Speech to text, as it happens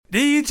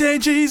DJ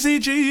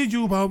GZG,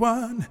 you are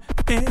one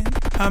in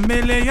a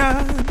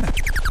million.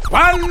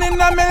 One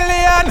in a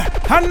million,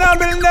 and I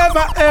will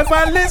never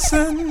ever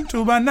listen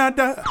to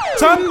another.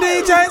 Some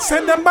DJs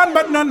say them bad,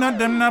 but none of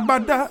them not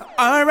bother.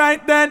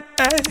 Alright then,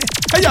 hey.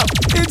 Hey yo,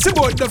 it's your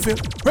boy Duffy,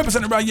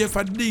 representing right here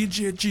for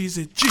DJ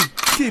GZG.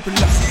 Keep it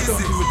locked, don't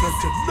give it up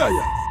to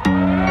Daya.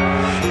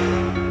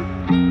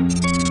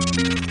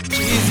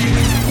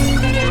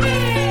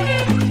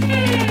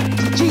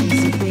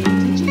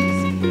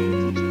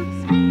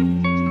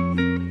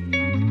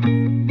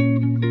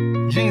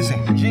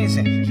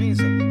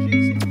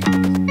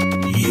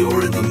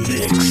 You're in the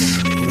mix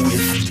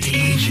with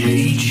DJ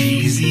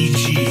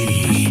GZG.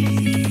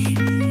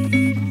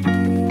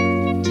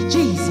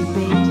 Jeezy,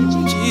 baby.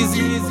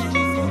 Jeezy.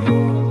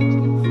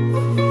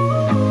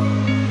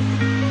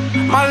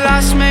 My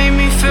last made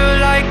me feel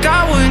like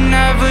I would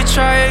never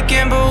try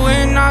again, but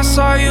when I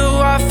saw you,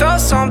 I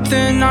felt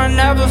something I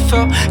never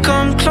felt.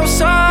 Come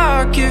closer,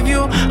 I'll give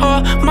you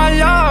all my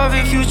love.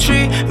 If you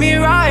treat me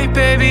right,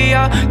 baby,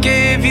 I'll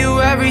give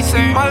you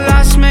everything. My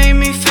last made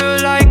me feel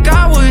like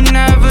I would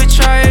never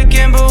try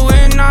again, but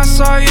when I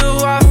saw you,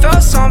 I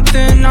felt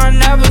something I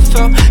never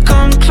felt.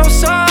 Come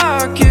closer,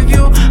 I'll give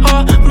you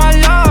all my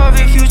love.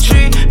 If you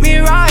treat me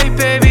right,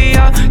 baby,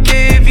 I'll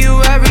give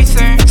you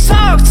everything.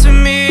 Talk to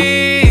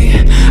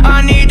me,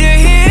 I need to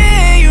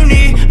hear you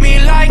need me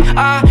like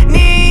I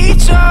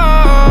need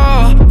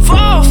you.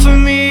 Fall for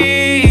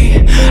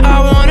me, I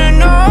wanna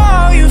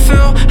know you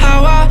feel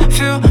how I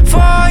feel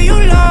for you,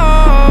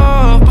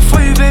 love.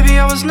 Before you, baby,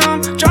 I was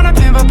numb, tryna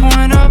paint by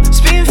pouring up,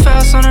 speeding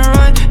fast on the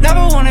run,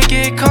 never wanna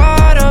get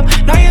caught up.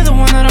 Now you're the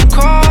one that I'm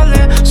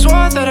calling,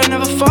 swore that I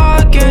never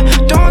forget.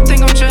 Don't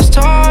think I'm just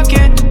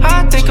talking,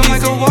 I think I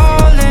might go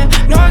all in.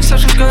 No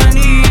exceptions, girl, I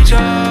need ya.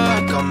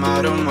 I'm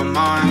out of my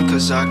mind,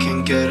 cause I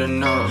can't get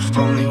enough.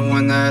 Only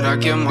one that I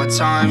give my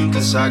time,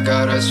 cause I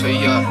got eyes for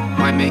ya.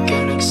 Might make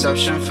an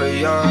exception for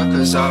ya,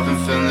 cause I've been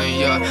feeling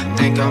ya.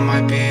 Think I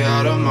might be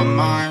out of my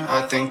mind,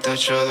 I think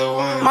that you're the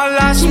one. My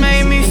last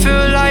made me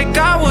feel like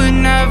I would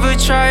never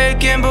try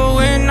again, but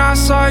when I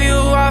saw you,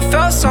 I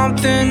felt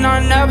something I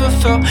never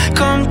felt.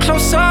 Come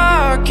closer,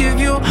 I'll give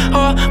you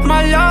all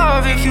my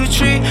love. If you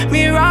treat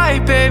me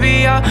right,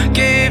 baby, I'll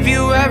give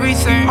you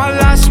everything. My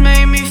last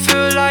made me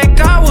feel like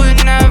I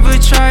would never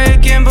try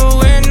again, but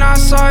when I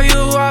saw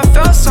you, I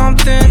felt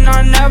something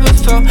I never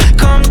felt.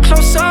 Come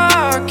closer,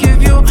 I'll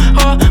give you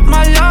all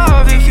my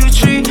love. If you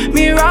treat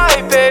me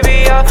right,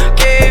 baby, I'll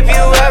give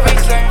you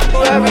everything,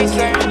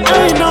 everything.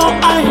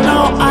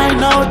 I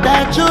know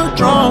that you're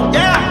drunk.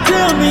 Yeah.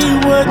 Tell me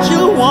what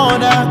you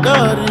want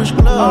after this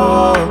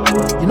club.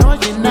 You know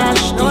you're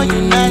nasty.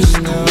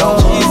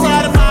 She's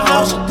out of my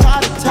house, she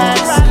caught a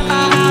taxi.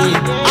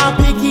 I'm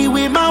picky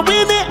with my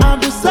women, I'm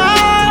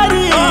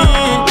deciding.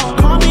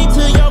 Call me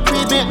to your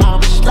crib and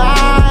I'm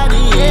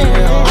sliding.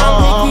 I'm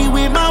picky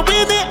with my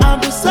women, I'm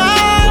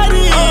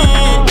deciding.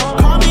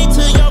 Call me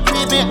to your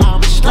crib and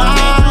I'm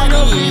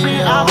sliding.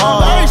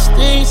 First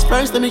things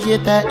first, let me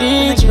get that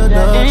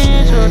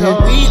introduction.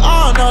 We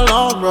on a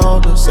long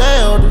road to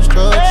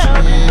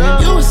self-destruction.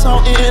 You was so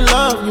in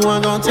love, you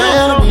weren't gonna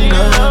tell me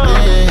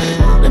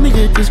nothing. Let me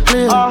get this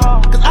clear,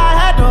 cause I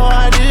had no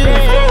idea. I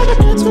feel like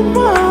I did too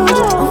much, I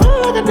feel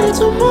like I did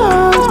too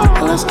much.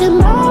 Let's get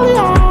all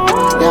y'all,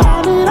 yeah,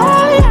 I need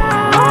all y'all.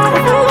 I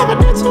feel like I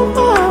did too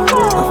much, I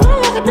feel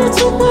like I did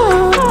too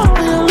much.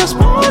 Yeah, let's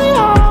party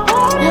y'all,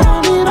 yeah,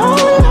 I need all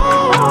y'all.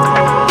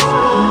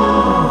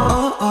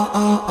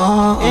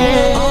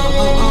 Yeah.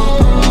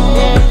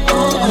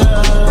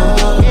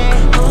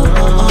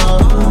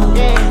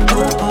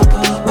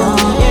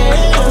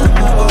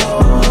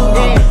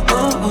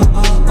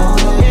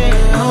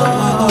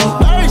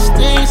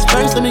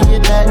 Let me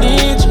get that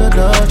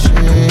introduction.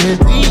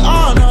 We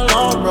on a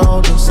long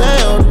road to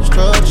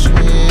self-destruction.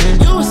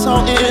 You was so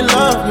in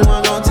love, you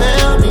weren't gonna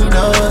tell me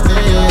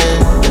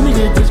nothing. Let me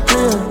get this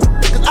clear, cause I had no idea. I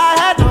feel like I did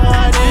too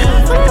much, I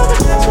feel like I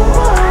did too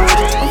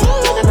much. Let's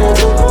get all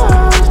y'all,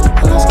 yeah,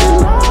 I need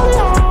all y'all.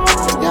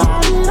 I feel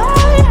like I did too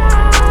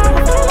much, I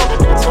feel like I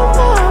did too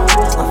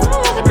much. Yeah,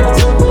 let's party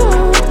y'all.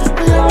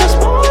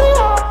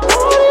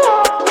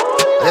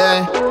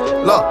 Yeah,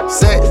 look,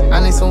 sex, I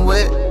need some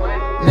wet.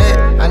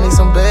 I need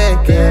some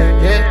back,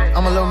 yeah.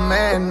 I'm a little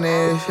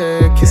madness,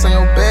 yeah. Kiss on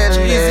your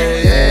belly,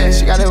 yeah.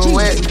 She got it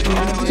wet,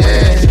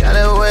 yeah. She got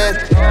it wet,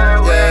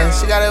 yeah.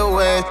 She got it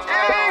wet,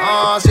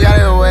 she got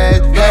it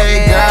wet.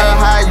 Hey girl,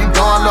 how you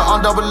going? Look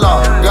on double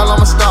up, girl,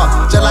 I'm a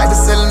star. Just like the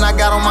ceiling I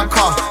got on my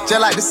car.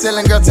 Just like the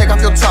ceiling, girl, take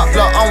off your top.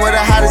 Look, I'm with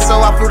the hottest, so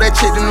I flew that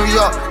chick to New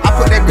York. I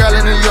put that girl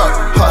in New York,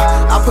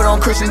 I put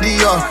on Christian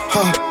Dior,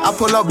 I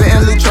pull up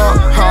Bentley truck,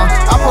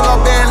 I pull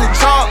up Bentley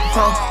truck,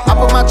 I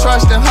put my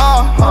trust in her,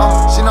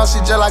 She know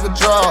she just like a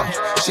drug.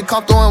 She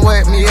come through and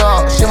wake me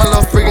up. She my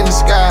little freak in the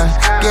sky.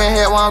 Getting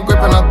head while I'm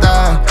gripping her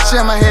thigh. She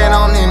in my head, I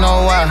don't need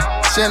no why.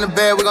 She in the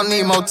bed, we gon'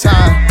 need more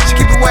time. She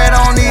keep it wet,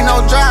 don't need no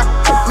dry.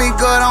 Me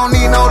good, don't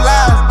need no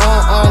lies.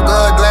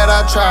 Good, glad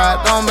I tried.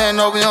 Don't bend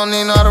over, you don't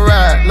need no other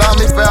ride. Love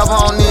me forever,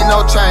 don't need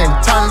no chain.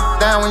 Turn it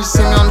down when you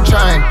see me on the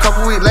train.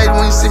 Couple weeks later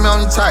when you see me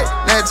on the tight.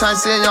 Next time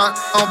see you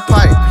on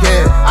pipe.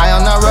 Yeah, I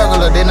am not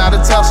regular, they not a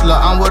Tesla.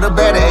 I'm with a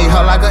baddie, ate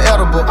her like an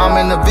edible. I'm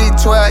in the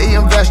V12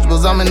 eating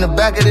vegetables. I'm in the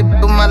back of it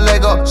with my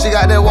leg up. She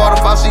got that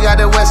waterfall, she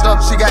got that wet stuff.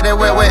 She got that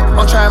wet.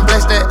 I'm trying to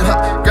bless that.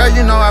 Girl,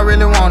 you know I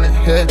really want it.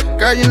 Yeah.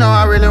 Girl, you know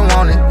I really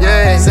want it.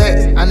 Yeah,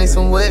 sex, I need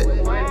some wet.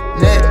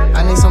 Net,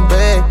 I need some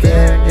bed,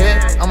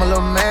 yeah. I'm a little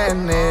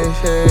man,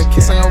 yeah.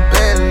 Kiss on your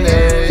belly,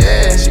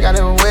 yeah. She got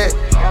it wet,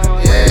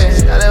 yeah.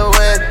 She got it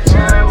wet,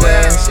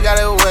 yeah. She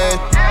got it wet,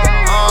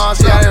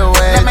 she got it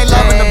wet. Let me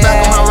love in the back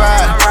of my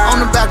ride,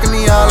 on the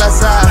balcony all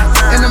outside.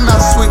 In the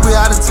mountain suite, we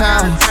out of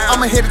town.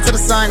 I'ma hit it till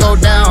the sun go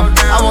down.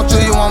 I want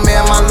you want me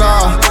and my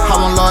love. I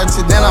want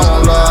loyalty, then I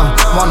want love.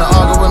 Wanna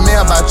argue with me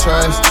about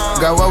trust.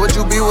 Girl, what would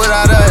you be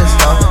without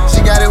us?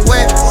 She got it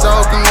wet,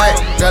 soaking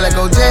wet. Girl, let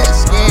go jet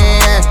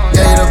skin.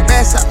 Yeah, you the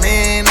best, I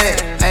mean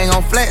it. Ain't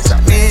gon' flex, I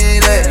mean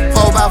it.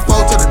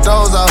 4x4 to the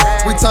doors off.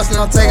 We tussling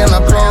on taking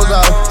our clothes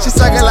off. She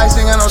suck it like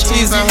she got no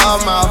cheese in her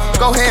mouth.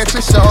 Go ahead,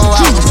 to show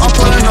out. I'm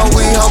pulling no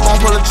weed, hope I'm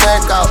pull a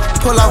track out.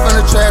 Pull off in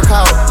the track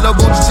out. Lil'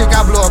 booty chick,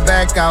 I blew her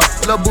back out.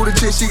 Lil' booty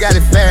chick, she got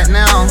it fat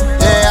now.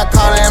 Yeah, I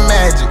caught her in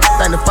magic.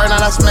 Think the first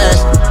night I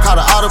smashed.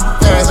 Caught her audible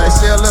pass. Like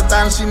she a little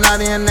thing, she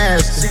not in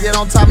nasty. She get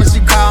on top and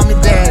she call me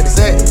daddy.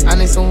 Sex, I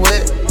need some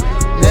wet.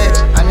 Net,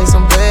 I need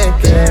some bed,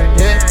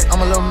 yeah.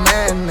 I'm a little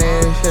man,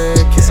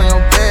 yeah. Kiss on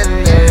your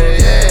belly,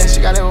 yeah. She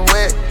got it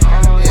wet,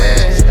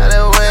 yeah. She got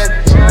it wet,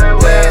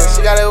 yeah.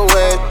 She got it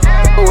wet.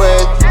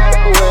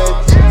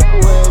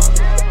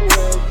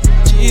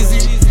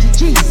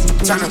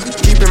 Tryna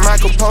keep in my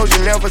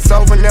composure, never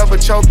sober, never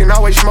choking,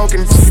 always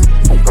smoking.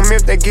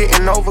 If they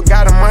getting over,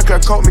 got a month,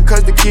 coat me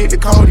cause the kid the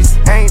coldest.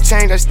 I ain't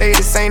changed, I stay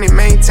the same and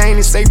maintain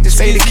it. Safe to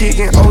say the kid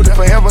getting older.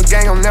 Forever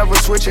gang, I'm never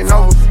switching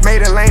over.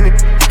 Made a lane and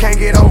can't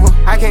get over.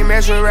 I can't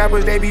mess with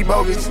rappers, they be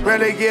bogus.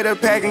 Rather get a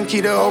pack and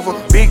keep it over.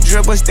 Big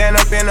dripper, stand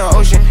up in the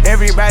ocean.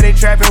 Everybody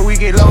trapping, we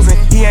get losing.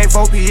 He ain't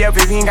 4PF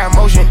if he ain't got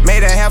motion.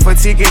 Made a half a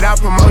ticket out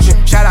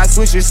promotion. Shout out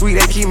Switcher Sweet,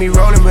 they keep me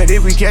rolling. But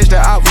if we catch the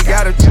op, we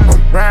gotta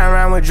ride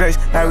around with Drakes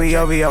like we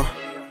OVO.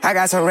 I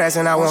got some rats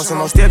and I want some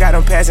more. Still got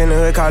them pass in the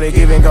hood, call it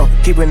give and go.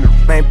 Keepin' the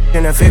main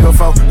in the figure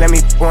four. Let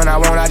me when I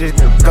want, I just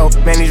go.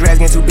 Man, these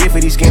rats getting too big for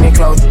these skinny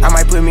clothes. I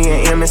might put me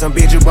an M and some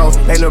bitch or both.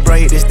 They little bro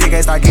hit the stick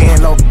and start getting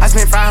low. I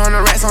spent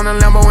 500 rats on a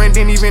Lambo and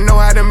didn't even know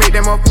how to make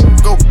them up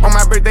go. On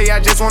my birthday, I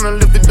just wanna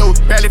lift the dough.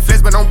 Barely flex,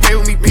 but don't play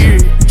with me,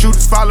 period.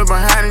 Shooters follow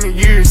behind in the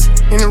years.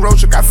 In the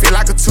road truck, I feel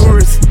like a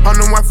tourist. I'm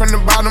the one from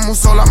the bottom who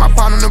sold out my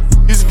partner.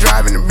 Used to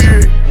drive in the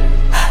beard.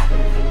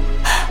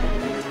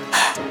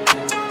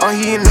 Oh,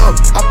 he in up.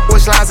 I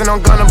put slides and I'm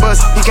gonna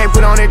bust. He can't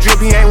put on that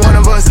drip, he ain't one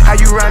of us. How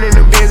you riding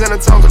the Benz in a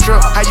Tonka truck?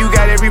 How you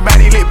got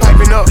everybody lit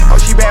piping up? Oh,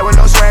 she bad with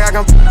no swag, I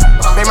can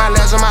make my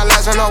last on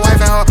no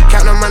wife and her.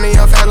 Count the money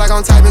up fast like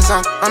I'm typing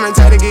some. I'm the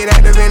type to get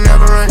active and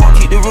never run.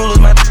 Keep the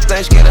rulers, my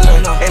ain't scared of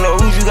none. Ain't no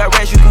rules, you got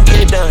rats, you can get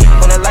it done.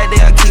 On the light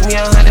day, I keep me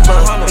 100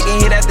 buns.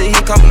 Making hit after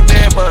hit, call me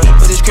Barry Bun.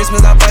 But this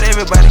Christmas, I bought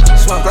everybody.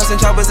 Gloss and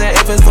choppers and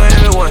infants for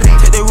everyone.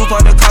 Take the roof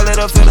off the collar,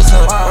 up feel the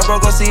sun. My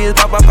bro gon' see his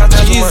pop, 5,000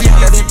 months.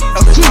 Got this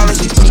out the college,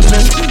 she put it.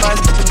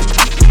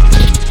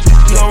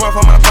 We gon' run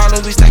for my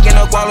problems, we stacking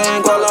up Guala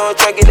and Guala.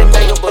 Try get it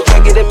mega, but try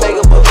get it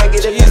mega, but try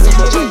get it mega,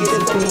 but try get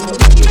it mega.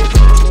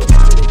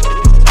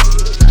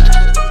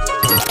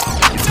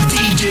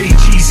 DJ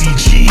Jeezy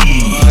G.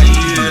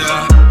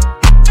 Yeah.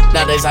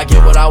 Nowadays I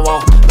get what I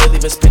want. Lately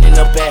been spinning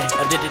the bag.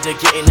 Addicted to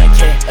getting that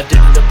cash.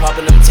 Addicted to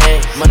popping them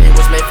tags. Money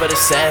was made for the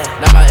sad.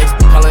 Now my ex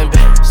calling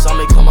back. Saw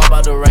me come up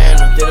out the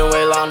random. Didn't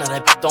wait long, now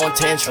that throwing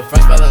tantrum.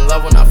 First fell in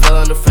love when I fell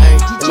in the fame.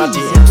 In my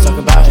DMs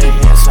talking about hey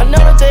handsome. I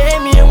know that they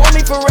hate me and want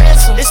me for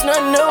ransom. It's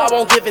nothing new, I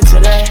won't give it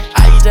to that.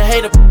 I either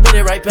hate or put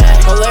it right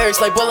back. My lyrics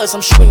like bullets,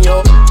 I'm shooting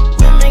yo.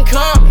 Women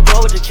come and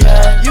go with the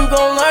cash. You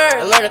gon'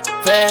 learn and learn it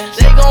fast.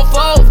 They gon'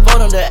 fold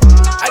them that.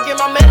 I get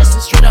my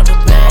medicine straight out the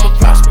bag. I'm a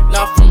prospect,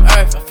 not from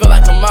Earth. I feel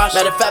like a Martian.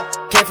 Matter of fact,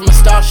 came from a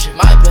starship.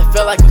 My bed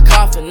feel like a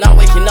coffin. Not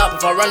waking up.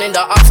 If I run into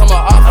ops, I'm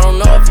off. I don't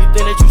know if you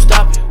think that you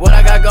stop it. What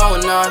I got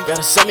going on?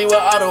 Gotta send me with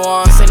auto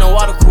on. Say no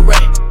water cool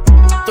ray.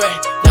 Threat.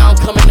 Now I'm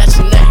coming at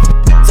your neck.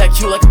 Act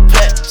you like a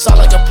pet. Sound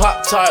like a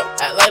Pop-Tart.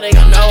 Act like they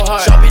got no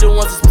heart. Y'all be the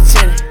ones that's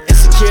pretending.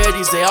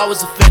 Insecurities, they always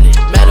offended.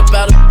 Mad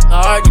about it,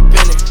 I already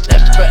been it.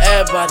 That for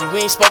everybody.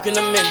 We ain't spoken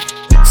a minute.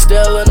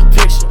 Still in the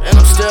picture, and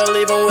I'm still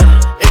leaving with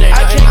it. It ain't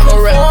nothing, I'm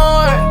a rap.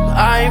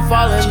 I ain't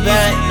falling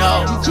back,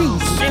 no.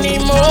 She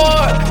need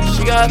more,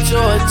 she got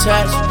too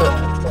attached.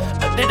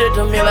 Did it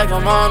to me like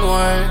I'm on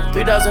one.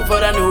 3,000 for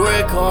that new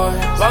red coin.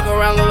 Walk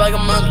around look like a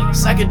mummy.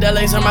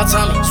 Psychedelics on my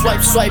tummy.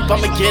 Swipe, swipe,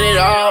 I'ma get it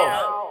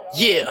all.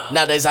 Yeah,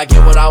 nowadays I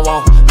get what I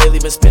want. Lately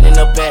been spinning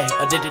the bag.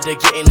 Addicted to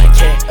getting that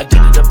cash.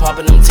 Addicted to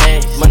popping them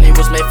tags. Money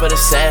was made for the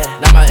sad.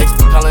 Now my ex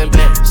calling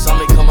back. Saw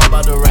me come up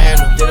out the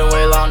random. Didn't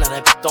wait long, now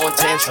that throwing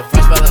tantrum.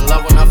 First fell in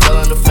love when I fell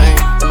in the fame.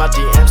 In my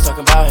DMs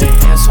talking about hey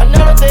handsome. I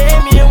know that they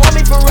hate me and want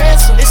me for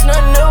ransom. It's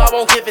nothing new, I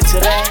won't give it to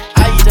that.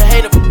 I either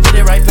hate or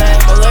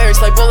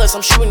fast,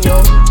 I'm shooting yo.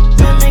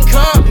 Women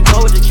come and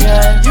go with the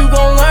cash. You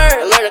gon'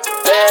 learn it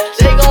fast.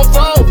 They gon'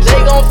 fold,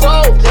 they gon'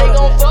 fold, they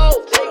gon'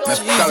 fold. Man,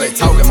 fuck all that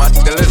talking, my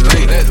nigga, let's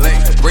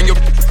link. Bring your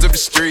to the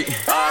street.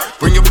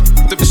 Bring your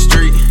to the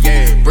street.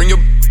 Yeah. Bring your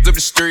to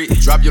the street.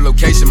 Drop your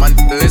location, my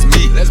nigga, let's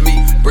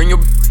meet. Bring your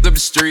to the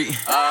street.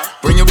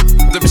 Bring your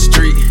to the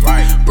street.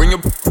 Right. Bring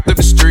your to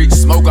the street.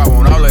 Smoke, I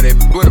want all of that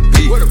with a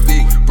beat.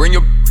 Bring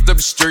your to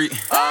the street.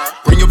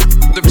 Bring your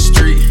to the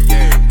street.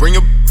 Yeah. Bring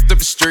your to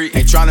the street.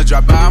 Ain't tryna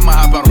drop by, I'ma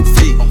hop out on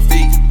feet.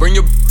 Bring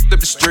your to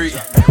the street.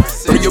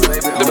 Bring your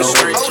to the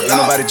street. Ain't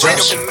nobody jump.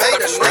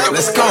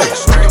 Let's go.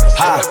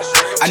 Ha.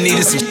 I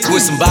needed some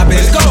with some bop in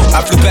it.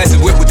 I flew past the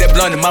whip with that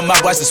blunt in my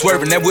mouth, watched it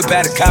swerving. That whip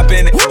had a cop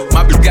in it.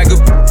 My bitch got good.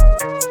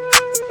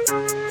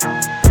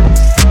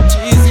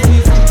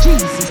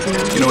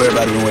 You know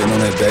everybody been waiting on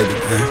that baby.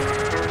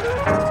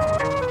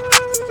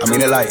 I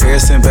mean, it like ever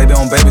since baby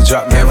on baby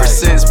drop, man. Ever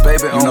since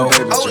baby on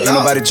baby drop. Ain't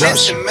nobody jump.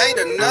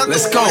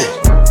 Let's go.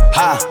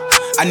 Ha.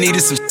 I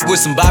needed some with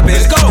some bop in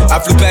it. I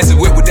flew past the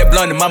whip with that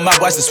blunt in my mouth,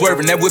 watched it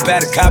swerving. That whip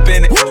had a cop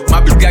in it. My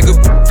bitch got good,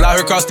 fly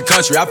her across the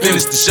country. I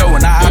finished the show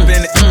and I hop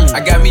in it.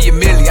 I got me a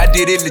milli, I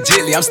did it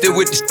legitly. I'm still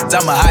with the shit,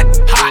 I'm a hot.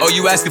 Oh,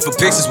 you asking for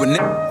pictures with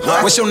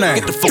nigga? What's your name?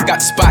 Get the fuck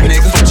out the spot,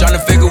 nigga.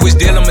 Tryna figure which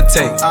deal I'ma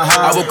take.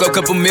 I woke up,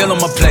 couple meal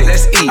on my plate.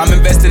 Let's eat. I'm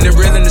investing in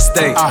real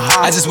estate.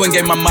 I just went and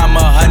gave my mama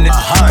 100.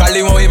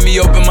 Probably won't hear me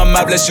open my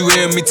mouth, unless you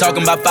hear me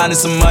talking about finding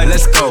some money.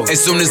 Let's go.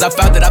 As soon as I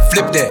found that, I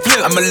flipped that.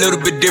 I'm a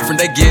little bit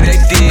different, they get it.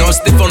 No, I'm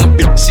stiff on the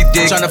bitch, she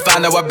dig. Tryna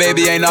find out why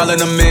baby ain't all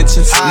in the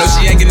mentions. No,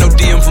 she ain't get no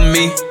DM from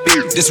me.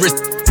 This wrist,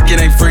 it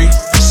ain't free.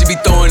 She be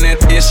throwing that,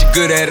 yeah, she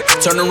good at it.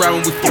 Turn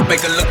around when we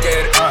make her look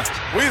at it.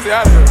 Weezy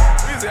out of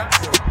here.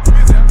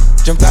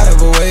 Jumped out of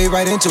a wave,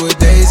 right into a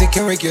daze. It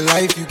can wreck your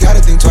life, you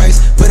gotta think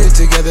twice. Put it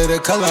together, the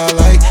color I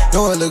like.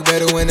 Know it look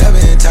better whenever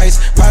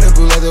enticed. Powder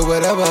blue leather,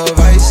 whatever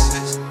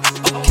advice.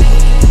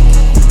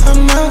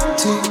 I'm not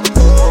too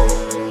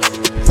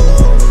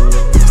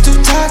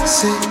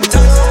toxic.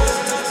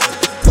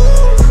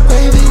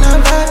 Baby,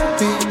 not that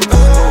big.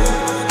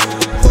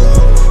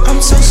 I'm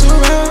so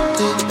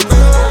surrounded.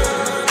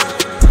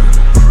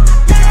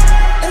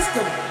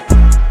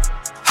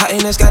 Hot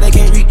in the sky, they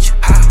can't reach.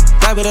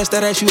 Fly with us,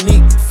 that's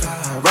unique.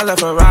 Run like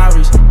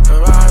Ferraris.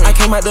 I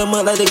came out the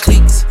mud like the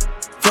cleats.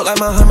 Float like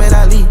Muhammad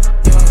Ali.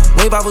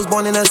 Wave, I was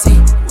born in the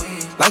sea.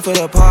 Life for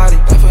the party.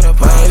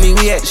 Miami,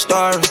 we at the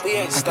Starry.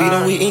 I speed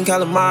on, we in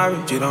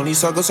calamari. Jit on these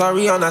suckers,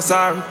 sorry, I'm not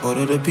sorry.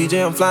 Order the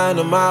PJ, I'm flying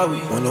to Maui.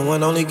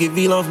 One only get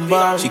V-Long from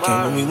Bari. She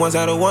came with me once,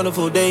 had a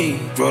wonderful day.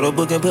 Wrote a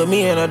book and put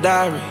me in a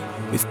diary.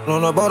 We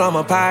on a boat, I'm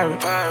a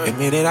pirate.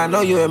 Admit it, I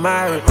know you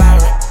admire it.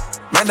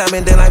 My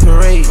diamond then like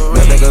parade.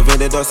 Left like a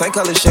vendor, same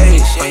color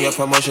shades. On your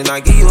promotion,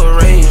 I give you a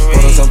raise.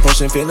 Put on some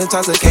potion, feeling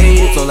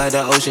intoxicated. Flow like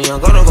the ocean, I'm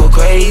gonna go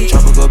crazy.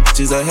 Tropical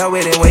bitches are hell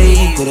with it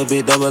wave. Put a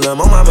bit double M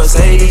on my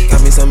Mercedes.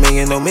 Got me some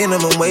million, no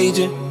minimum wage.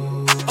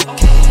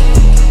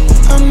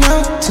 I'm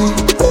not too.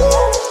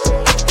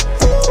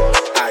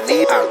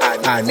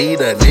 I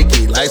need a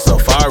Nicki like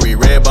Safari,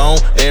 red bone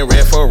and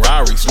red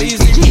Ferrari. Sneaky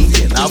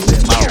geeking off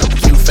that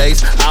mouth. Cute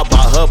face, I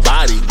bought her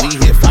body. We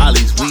hit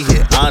Follies, we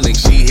hit Onyx.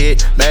 She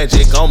hit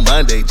Magic on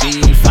Monday.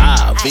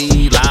 G5,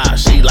 V live,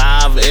 she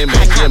live and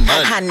making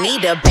money. I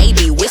need a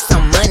baby with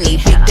some money.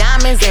 Big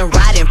diamonds and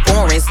riding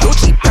foreigns.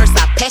 Gucci purse,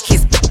 I pack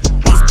his.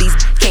 These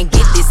can't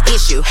get this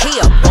issue. He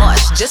a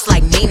boss, just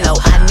like Nino.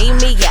 I need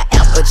me a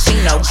Al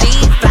Pacino.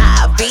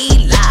 G5,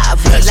 V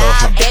live,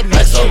 that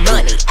making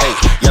money. Hey,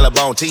 yellow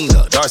bone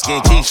Tina, dark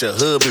skin Keisha,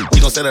 hood bitch, we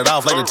gon' set it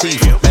off like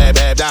Latifah.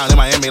 Bad down in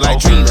Miami like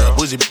Trina.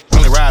 Bougie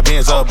only ride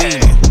Benz or Beamer.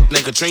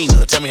 Name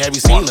Katrina, tell me have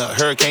you seen her?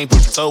 Hurricane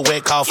so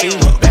wet, call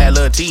FEMA. Bad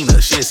little Tina,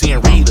 she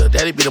seeing Rita.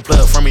 Daddy be the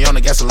plug for me on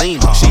the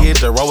gasoline. She hit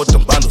the road with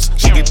them bundles.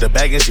 She get the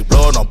bag and she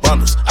blow it on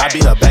bundles. I be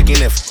her back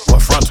in it for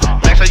frontal.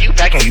 Max, are you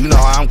packing? You know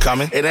how I'm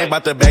coming. It ain't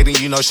about the bag, then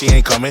you know she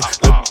ain't coming.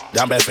 Look,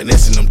 down bad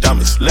finessing them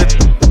dummies. Lit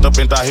up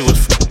and thought he was.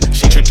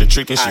 She tricked the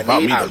trick and she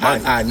bought me the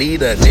money. I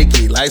need a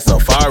Nicki like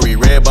Safari,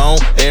 red bone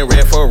and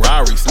red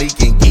Ferrari.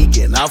 Sneaking,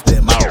 geeking off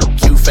that mouth.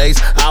 Cute face,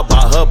 I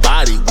bought her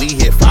body. We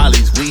hit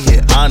Follies, we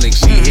hit Onyx.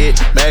 She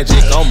hit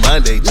Magic on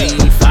Monday.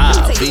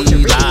 G5, V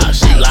live,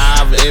 she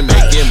live and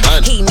making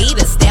money. He need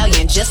a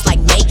stallion just like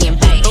Megan.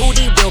 Big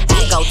booty, real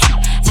big old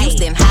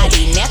Houston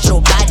hottie,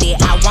 natural body.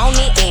 I want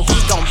it and he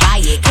gon' buy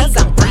it. Cause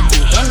I'm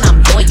freaky and I'm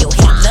loyal.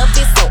 He love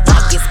it so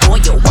I get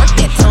spoiled. Work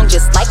that tongue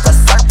just like a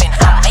serpent.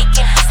 I'm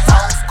making his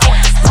toes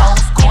coin.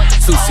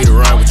 Two-seater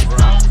ride with you.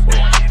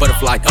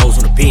 Butterfly goes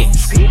on the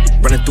bins.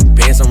 Running through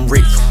bands, I'm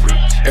rich.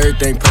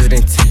 Everything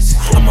president tense.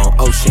 I'm on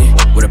ocean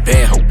with a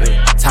bad hoe.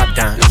 Top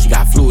down, she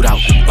got fluid out.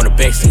 On the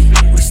backseat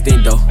with a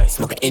stendo.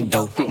 Smoking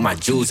endo, my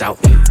jewels out.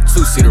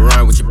 Two-seater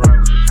ride with you.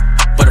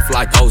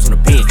 Butterfly goes on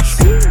the bins.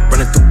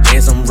 Running through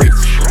bands, I'm rich.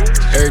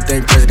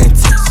 Everything president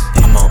tense.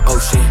 I'm on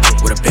ocean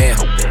with a bad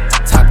hoe.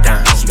 Top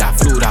down, she got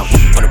fluid out.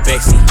 On the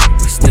backseat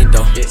with a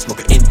stendo.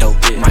 Smoking endo,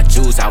 my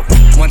jewels out.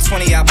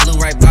 120, I blew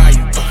right by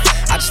you.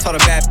 I just told a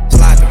bad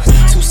slide through.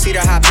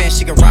 Two-seater hop in,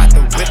 she can ride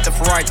through. Whip the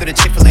Ferrari through the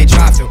Chick-fil-A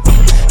drive-through.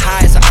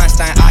 High as an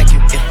Einstein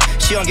IQ.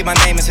 She don't get my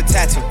name as a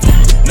tattoo.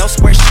 No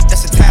square shit,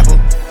 that's a taboo.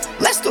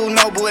 too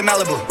noble in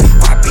Malibu.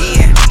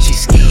 YBN, she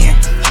skiing.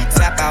 He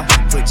tap out,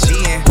 put G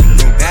in.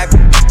 New bad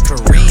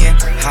Korean.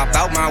 Hop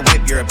out my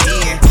whip,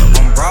 European.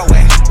 On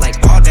Broadway,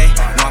 like all day.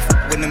 No, I f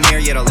with the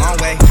mirror, yet a long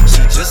way. She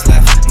just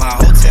left my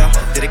hotel.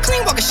 Did a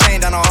clean walk of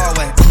shame down the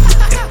hallway.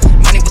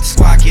 Money with the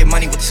squad, get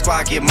money with the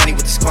squad, get money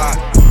with the squad.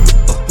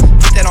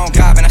 Put that on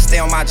God, and I stay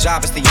on my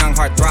job, it's the young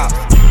heart throb.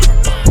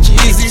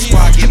 Jeezy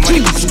squad, get money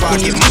with the squad,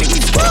 get money with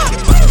the squad.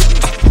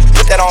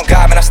 Put that on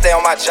God, man, I stay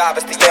on my job,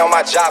 it's the on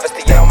my job, it's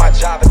the on my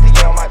job, it's the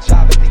on my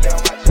job, it's the on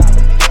my job.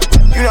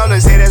 You know,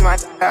 let's say that's my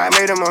I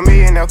made him $1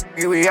 million, now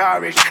we all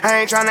rich.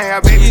 I ain't tryna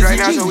have babies right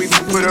now, so we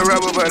put a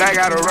rubber, but I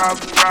got a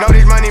rob. Know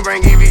this money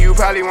bring Evie, you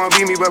probably won't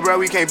beat me, but bro,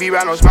 we can't be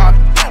by no smart.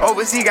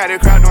 Overseas got a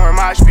crowd doing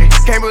mosh pit.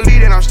 Can't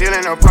believe that I'm still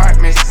in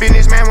apartments.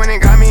 Businessman went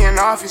and got me in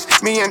office.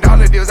 $1 million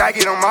deals, I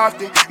get them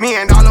often. $1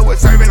 million was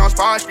serving on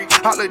Spawn Street.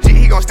 All legit,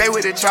 he gon' stay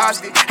with the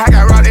chopstick. I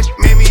got raw, that shit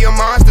made me a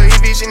monster. He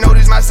bitch, she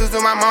noticed my sister,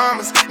 my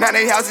mamas. Now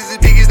they houses as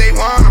big as they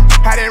want them.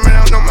 I didn't run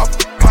out no more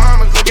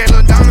farmers. Look at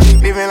Lil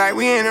Dominic. Living like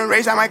we in a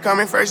race, I might come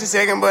in first and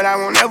second, but I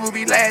won't ever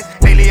be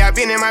last. Lately, I've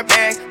been in my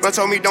bag, but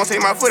told me don't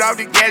take my foot off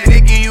the gas. They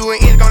give you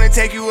an inch, gonna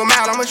take you a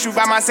mile. I'ma shoot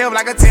by myself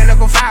like a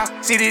technical foul.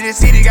 City to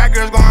city, got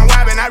girls going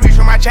wild, and I reach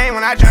for my chain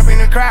when I jump in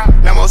the crowd.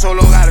 Lambo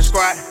Solo got a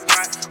squad.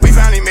 We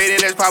finally made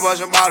it, let's pop us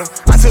a bottle.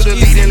 I took the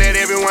lead and let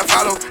everyone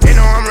follow. They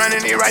know I'm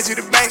running it right to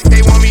the bank.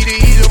 They want me to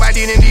ease up, I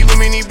didn't leave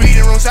them in the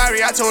bleeding room.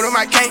 Sorry, I told them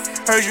I can't.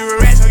 Heard you a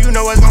rat, so you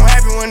know what's gonna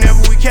happen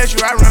whenever we catch you.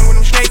 I run with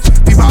them snakes.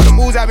 Peep all the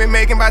moves I've been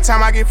making, by the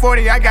time I get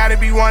 40, I gotta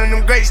be one of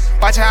them greats.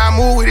 Watch how I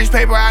move with this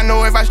paper, I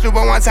know if I slip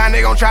on one time,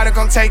 they gon' try to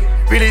come take it.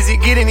 Real as it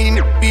getting, these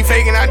niggas be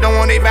faking. I don't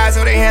want they vibe,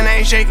 so they hand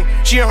ain't shaking.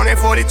 She on that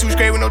 42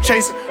 straight with no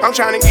chaser. I'm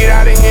trying to get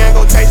out of here and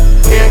go taste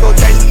it.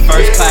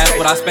 First class,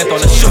 what I spent on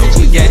the shoe.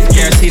 Yeah,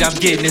 guaranteed I'm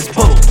getting this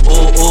boo.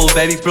 Ooh, ooh,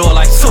 baby, bro,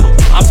 like soup.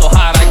 I'm so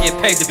hot, I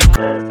get paid to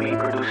be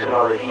producing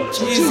all the heat.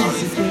 Jesus.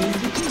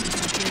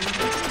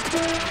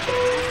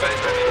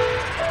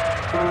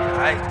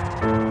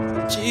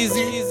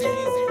 Jeezy.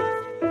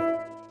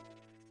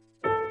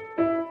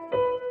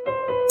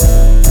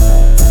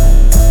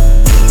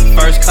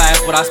 First class,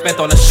 what I spent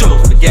on the shoe.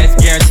 Yes,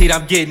 guaranteed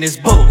I'm getting this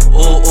boo.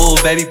 Ooh,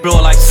 ooh, baby,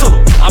 bro, like soup.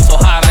 I'm so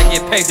hot, I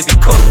get paid to be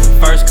cool.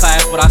 First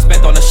class, what I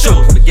spent on the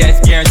shoes. But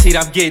yes, guaranteed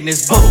I'm getting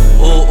this boo.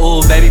 Ooh,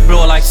 ooh, baby,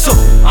 bro, like soup.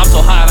 I'm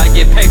so hot, I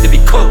get paid to be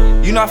cool.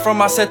 You not from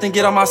my set, then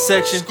get on my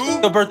section.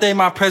 Your birthday,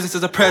 my presence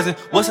is a present.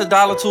 What's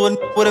 $1 to a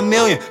with $1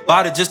 million?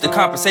 Bought it just to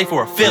compensate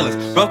for her feelings.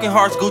 Broken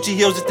hearts, Gucci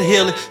heels just to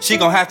heal it. She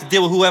gon' have to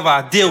deal with whoever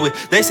I deal with.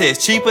 They say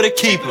it's cheaper to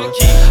keep her.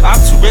 I'm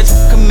too rich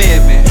for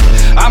commitment.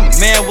 I'm a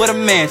man with a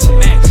mansion.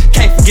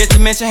 Can't forget to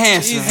mention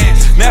handsome.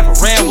 Never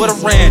ran with a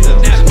random.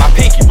 My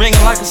pinky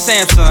ringing like a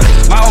Samsung.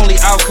 My only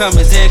outcome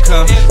is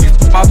income.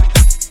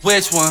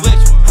 Which one?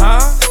 Huh?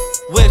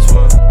 Which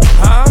one?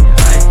 Huh?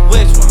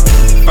 Which one?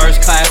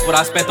 First class, what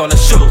I spent on the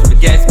shoes.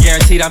 But yes,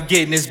 guaranteed I'm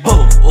getting this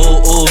boo.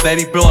 Ooh, ooh,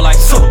 baby, bro, like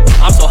soup.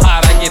 I'm so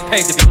hot, I get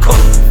paid to be cool.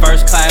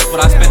 First class,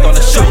 what I spent on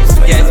the shoes.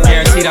 But yes,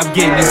 guaranteed I'm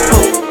getting this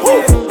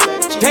boo.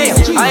 Damn,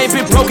 I ain't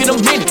been broke in a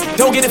minute.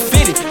 Don't get it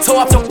fitted. Toe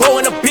off the bow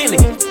in a Bentley.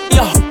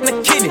 Yo, in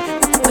the kidney.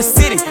 The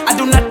city, I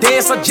do not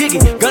dance or jiggy.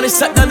 Gun is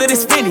sucked under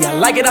this Fendi. I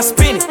like it, I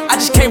spin it. I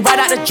just came right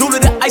out the jewelry,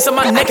 the ice on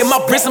my neck and my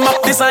wrist and my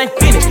fist. I ain't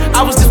finished.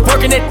 I was just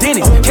working at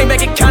Denny's. Came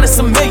back and counted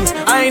some millions.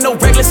 I ain't no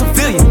regular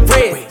civilian.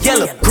 Red,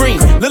 yellow,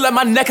 green. Look like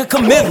my neck a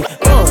chameleon.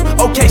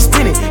 Okay,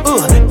 spin it.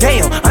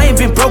 Damn, I ain't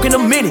been broke in a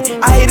minute.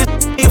 I hate it,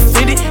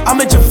 offended.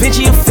 I'm a Da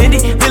Vinci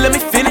offended. Then let me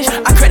finish.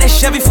 I cracked that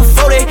Chevy for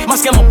 40. My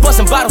scammer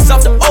busting bottles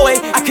off the OA.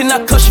 I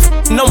cannot cuss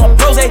you, no my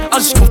bros. I'm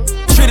just gon'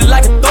 treat it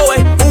like a throwaway.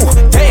 Ooh,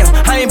 damn,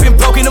 I ain't been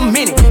broke in a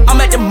minute.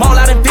 I'm at the mall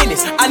out in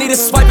business. I need a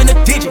swipe in a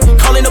digit.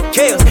 Calling up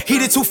Kales. He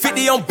did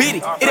 250 on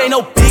Biddy. It ain't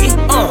no biggie.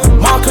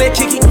 Montclair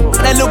kick it.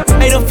 That little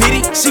made a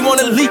viddy. She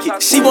wanna leak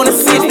it. She wanna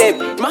sit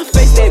it. My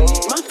face that.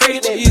 My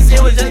face that.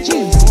 It was just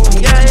you.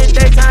 Yeah, it's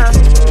daytime.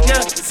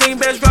 Yeah, sing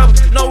best rapper.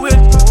 No will.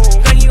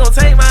 Think you gon'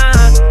 take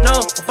mine.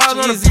 No, I fall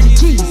on the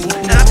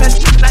and I pass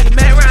it like a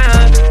Matt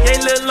Ryan. You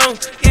ain't little long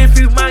if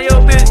you mind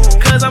your business.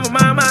 Cause I'm a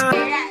mind.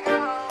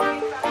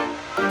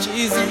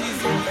 Jeezy.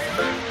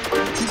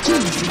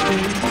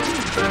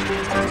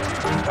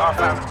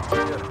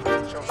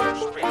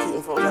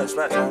 Keeping folks like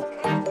scratch on.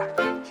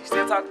 She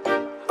still talking?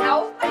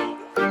 No.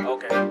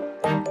 Okay.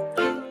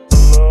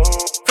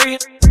 Free,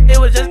 it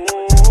was just,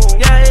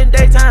 yeah, in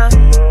daytime.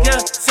 Yeah,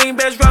 sing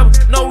best rapper,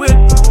 no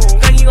will.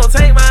 Think you gon'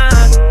 take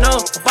mine? No,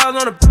 I fall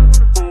on the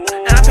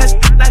and I pass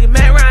it like a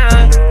Matt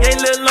Ryan. You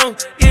ain't little long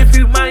if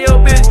you mind your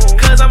business.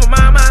 Cause I'm a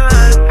mind.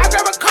 I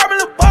grab a car,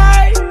 little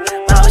boy.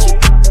 Oh, she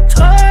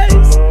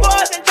toys.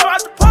 Boys and jump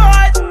out the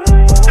pod.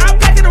 I'm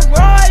packing the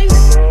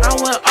Royce. I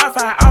want R5.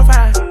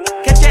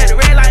 Catch you at the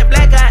red light,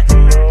 black eye.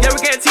 Yeah, we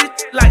guarantee it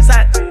like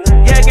side.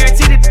 Yeah,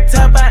 guaranteed it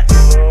top out.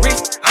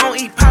 Rich, I don't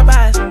eat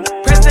Popeyes.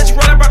 Presidential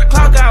run, I brought the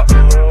clock out.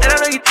 And I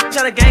know you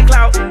tryna gang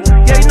clout.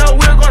 Yeah, you know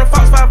we're gonna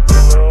Fox 5.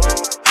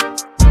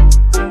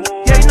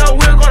 Yeah, you know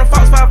we're gonna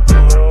Fox 5.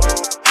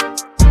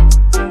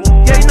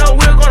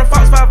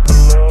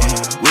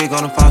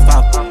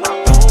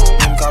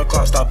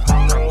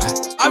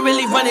 I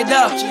really run it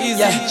up.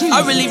 Yeah,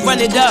 I really run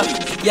it up.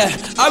 Yeah,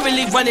 I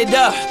really run it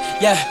up.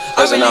 Yeah,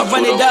 I really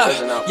run it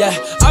up. Yeah,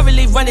 I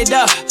really run it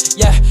up.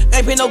 Yeah,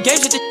 ain't been no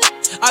games with it.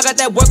 I got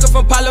that worker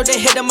from Palo, they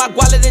hit on my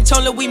guala, then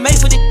told her we made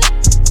for it.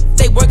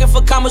 They working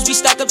for commas, we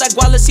stack up that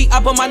guala, see,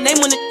 I put my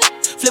name on it.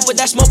 Flip with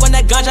that smoke on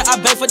that ganja, I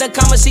beg for the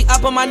commas, see, I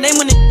put my name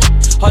on it.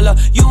 Hold up,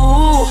 you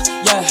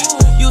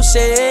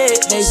said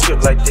they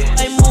strip like this.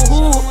 They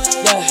move,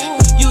 yeah,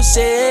 you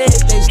said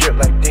they strip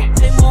like this.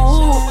 They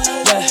move,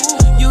 yeah,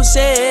 you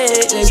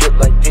said they strip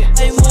like this.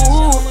 They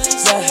move,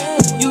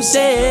 yeah, you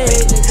said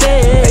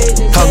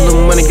they Call a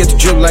little money, get the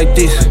drip like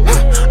this.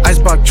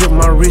 Icebox drip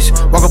my wrist.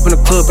 Walk up in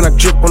the club and I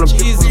drip on the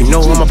bitch. You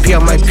know I'm a P, I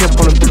might pimp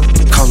on the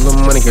bitch. Call a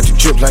little money, get the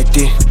drip like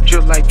this.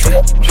 Drip like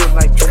this, drip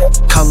like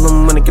this. Call a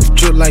little money, get the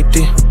drip like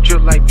this.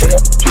 Drip like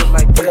this, drip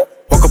like this.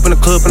 Walk up in the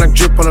club and I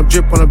drip on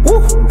the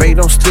woo.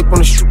 Baby, don't slip on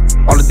the shoe.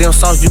 All the damn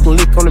sauce you can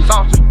lick on the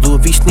Louis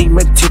V sneak,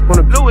 make the tip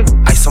on the Louis.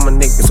 Ice on my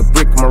neck, it's a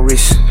brick on my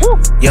wrist.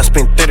 Yeah, I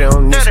spent 30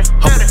 on this.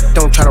 Hope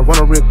don't try to run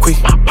her real quick.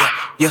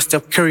 Yeah,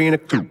 Steph Curry in the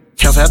crew.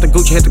 Cancel out the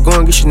Gucci, had to go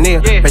and get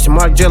Chanel. Match your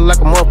Mark Jelly like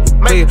a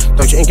motherfucker player.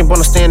 Don't you ain't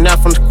gonna stand out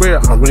from the square.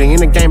 I'm really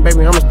in the game,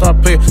 baby, I'm a star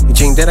player. The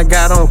jean that I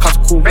got on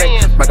cost a cool rate.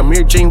 Like a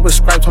mirror jean with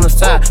stripes on the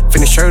side.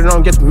 Finish shirt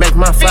on, get to make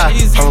my fly.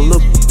 Hold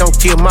look, don't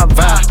kill my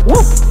vibe.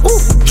 Woo, woo.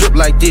 Drip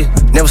like this.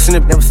 Never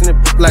seen it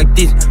like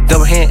this.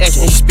 Double hand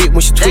action and she spit when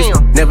she twist.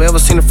 Never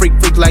ever seen a freak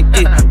like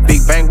this.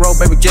 Big bang roll,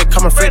 baby, jet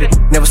coming Freddy.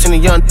 Never seen a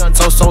young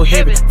so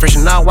heavy. Fresh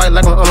and all white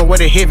like I'm on the way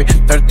to heavy.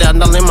 $30,000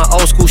 in my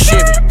old school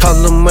Chevy. Call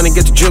a little money,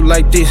 get the drip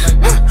like this.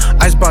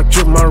 Icebox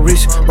drip my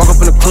wrist. Walk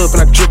up in the club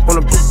and I drip on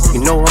the bitch.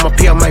 You know I'm a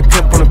P, I might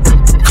pimp on the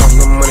bitch. Call a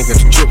little money,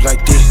 get the drip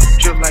like this.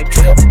 Drip like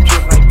this,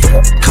 drip like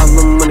this. Call a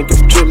little money, get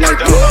the drip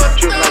like this.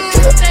 Drip like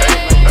this.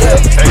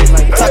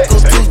 Taco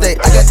Tuesday,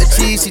 I got the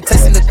cheese, she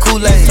tasting the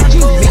Kool-Aid.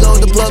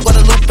 Migo the plug on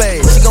the Lupe,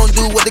 she gon'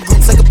 do what the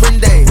group take a print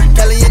day.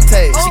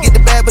 Caliente, she get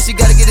the bag, but she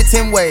gotta get it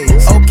 10 ways.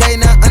 Okay,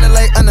 now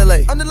underlay.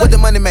 What the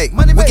money make?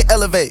 We can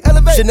elevate.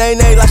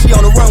 Sinead like she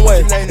on the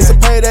runway. It's a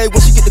payday when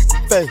she get the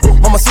fade.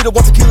 Mama see the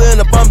one tequila in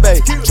the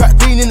Bombay. Trap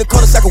bean in the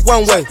corner, sack of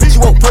one way. She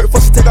won't perk,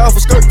 first she take her off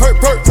her skirt.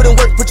 Put in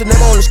work, put your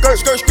name on the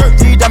skirt.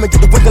 D-Diamond,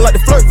 get the winking like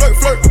the flirt.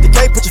 The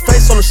K, put your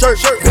face on the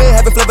shirt. Been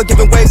having flavor,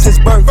 giving way since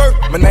birth.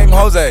 My name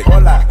Jose.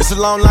 It's a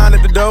long line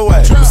at the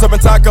doorway. What's up in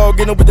taco,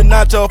 getting with the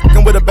nacho.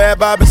 Fucking with a bad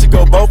vibe, and she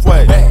go both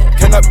ways.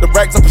 Can up the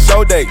racks up a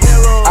show day.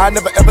 I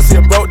never ever see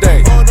a broke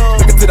day.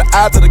 Looking to the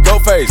eyes of the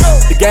goat face.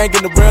 The gang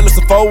in the real, it's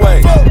a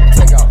 4-way.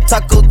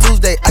 Taco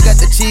Tuesday, I got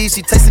the cheese,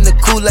 she tasting the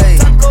Kool-Aid.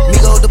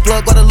 Migo the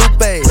plug on the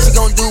Lupe, she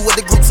gon' do what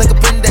the group take a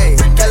print day.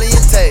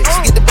 Caliente,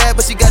 she get the bag,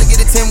 but she gotta get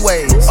it 10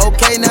 ways.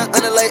 Okay, now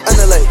underlay.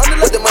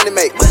 What the money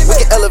make? We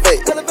can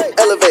elevate.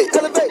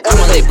 I'm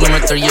a late bloomer,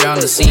 3rd year on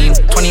the scene.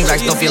 20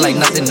 racks don't feel like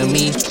nothing to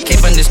me. Came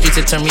from the streets,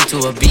 it turned me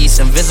to a beast.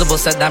 Invisible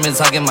set diamonds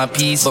hugging my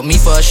piece. But me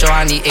for a show,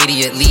 I need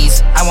 80 at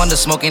least. I want the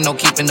smoke, ain't no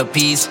keeping the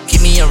peace.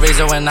 Keep me a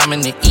razor when I'm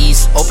in the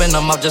east. Open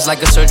them up just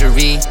like a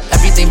surgery.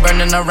 Everything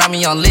burning around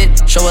me on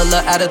lit. Show a little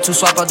attitude,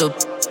 swap out the.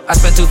 I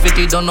spent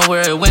 $250, don't know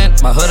where it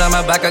went. My hood on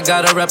my back, I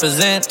gotta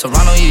represent.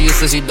 Toronto, you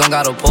useless, you don't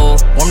got a pole.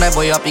 Warm that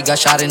boy up, he got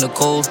shot in the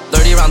cold.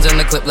 30 rounds in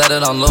the clip, let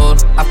it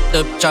unload. I f***ed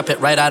up, chop it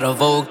right out of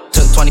Vogue.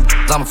 Took 20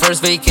 on my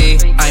first vacay.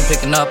 I ain't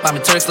picking up, I'm a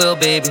Turk's little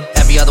baby.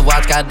 Every other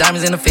watch got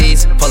diamonds in the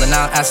face. Pulling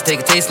out, asked to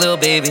take a taste, little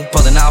baby.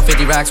 Pulling out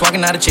 50 racks,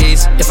 walking out of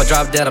chase. If I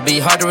drop dead, I'll be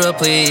hard to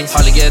replace.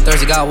 Hardly get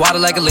thirsty, got water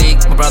like a lake.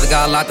 My brother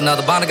got locked,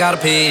 another bond, I gotta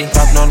pay.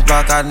 Poppin' on the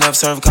block, I never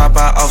serve a cop,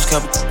 I always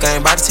kept a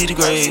game by the T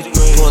degrade.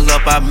 Pull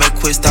up, I make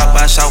quick stop,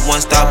 I shot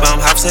one stop, I'm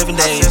hop 7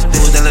 days. Do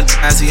it, then let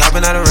I see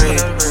hopping out of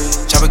raid.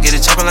 Chopper get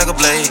it chopping like a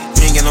blade.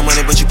 You ain't get no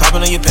money, but you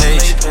poppin' on your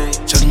page.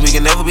 Trust me, we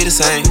can never be the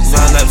same. You know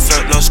I like to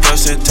flirt, no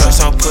skirts and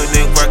turks. I'm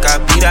putting in work, I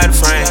beat out the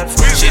frame.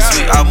 Shit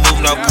sweet, I move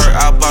no perk.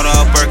 I bought her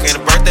a burk and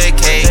a birthday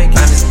cake.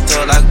 I just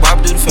tell like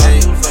Bob do the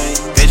fade.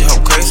 Bitch,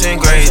 hope crazy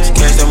and grades.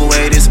 Cash them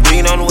away, this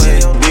being on the way.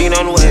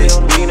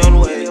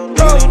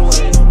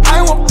 I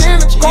walked in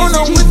the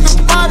corner with the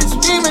body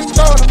steaming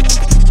daughter.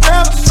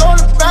 Grab a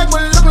soda bag,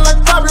 but looking like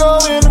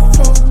Pablo in the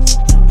photo.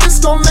 This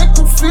gon' make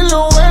them feel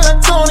away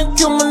like Tony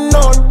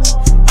Cumanota.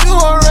 You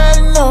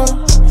already know.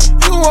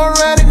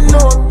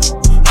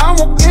 I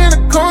walk in the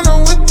corner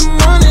with the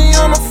money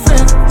on my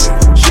finger.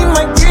 She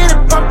might get it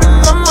poppin',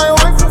 I might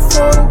wife her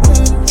for the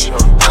win.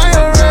 I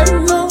already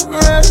know.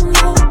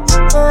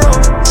 All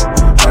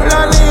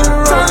I need to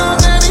run on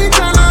any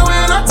turn on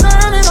when I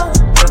turn it on.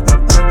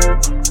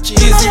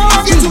 You know I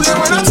get too lit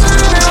when I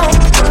turn it on.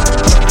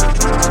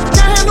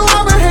 Can't handle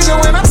my behavior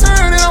when I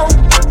turn it on.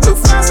 Too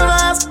fast and I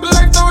ask, but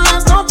life don't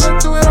last, don't put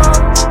through it all.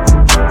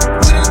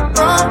 We didn't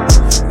run,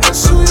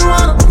 that's who you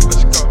wanna be.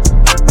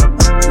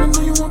 I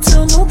know you won't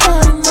tell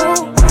nobody no.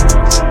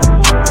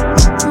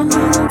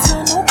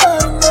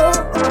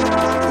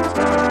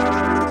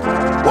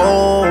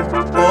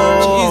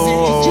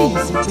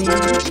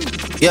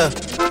 Yeah,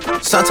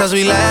 sometimes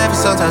we laugh and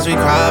sometimes we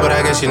cry, but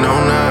I guess you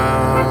know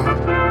now.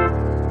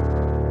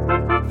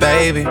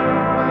 Baby,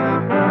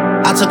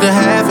 I took a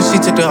half and she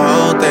took the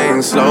whole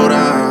thing. Slow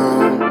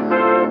down.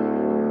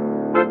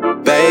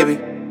 Baby,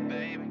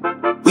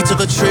 we took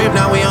took a trip,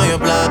 now we on your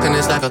block, and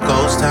it's like a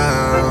ghost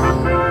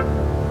town.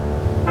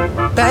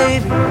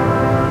 Baby,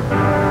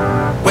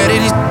 where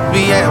did these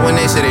be at when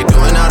they say they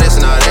doing all this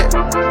and all that?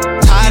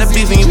 Tired of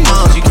beefing you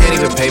bums, you can't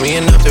even pay me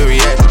enough to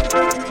react.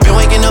 Been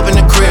waking up in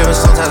the crib, and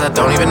sometimes I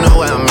don't even know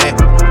where I'm at.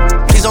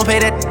 Please don't pay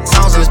that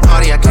songs in this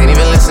party, I can't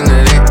even listen to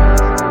that.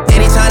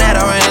 Anytime that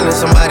I run into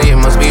somebody, it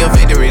must be a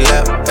victory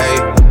lap. Hey,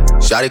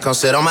 shawty come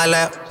sit on my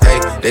lap. Hey,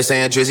 they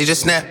saying Drizzy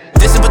just snap.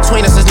 This in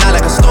between us is not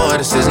like a store,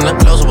 this isn't a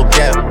closable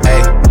gap.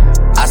 Hey,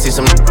 I see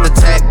some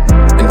attack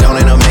and don't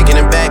end up making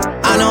it back.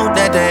 I know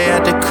that they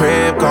at the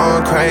crib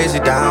going crazy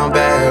down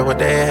bad. What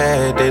they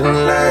had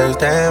didn't last,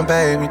 damn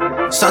baby.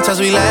 Sometimes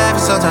we laugh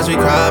and sometimes we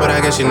cry, but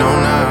I guess you know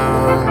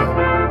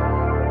now.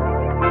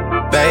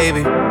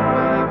 Baby,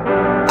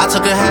 I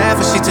took a half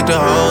and she took the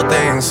whole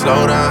thing.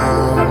 Slow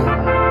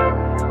down,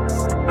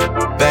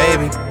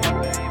 baby.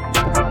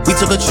 We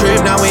took a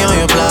trip, now we on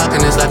your block,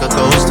 and it's like a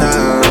ghost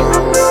town.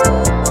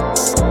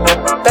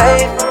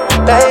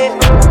 Baby,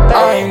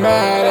 I ain't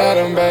mad at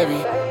him,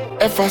 baby.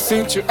 If I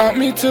sent you out,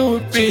 me too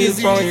would be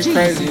blowing you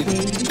crazy.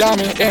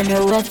 Diamond in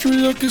the rough, you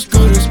look as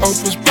good as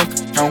Oprah's bank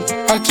account.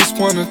 I just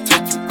wanna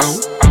take you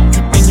out.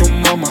 You in your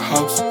mama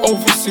house,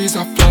 overseas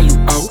I fly you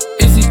out.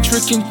 Is he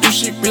tricking? Do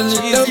she really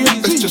love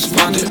me? Let's just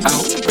find it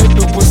out.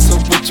 Baby, what's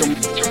up with your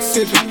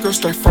city girl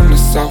straight from the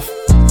south?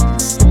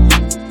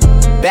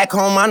 Back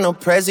home, I'm no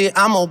president,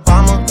 I'm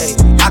Obama. Ay,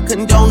 I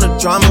condone the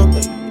drama.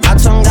 Ay, I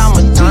tongue down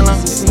Madonna.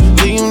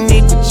 Do you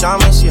need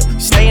pajamas? Yeah.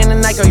 Stay in the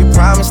night, girl, you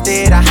promised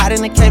it. I hide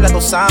in the cave like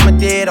Osama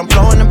did. I'm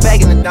blowing the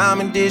bag in the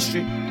diamond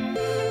district.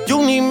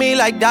 You need me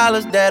like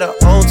dollars that are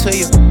owed to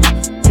you.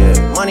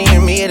 Yeah, money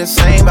and me are the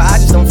same, but I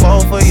just don't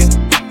fall for you.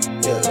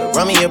 Yeah,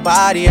 run me your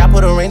body, I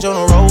put a range on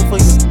the road for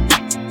you.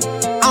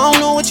 I don't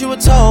know what you were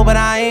told, but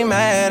I ain't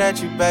mad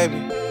at you,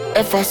 baby.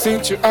 If I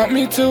sent you out,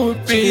 me too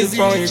would be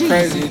blowing you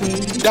crazy.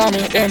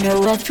 Diamond in the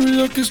rough, you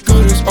look as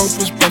good as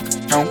Oprah's bank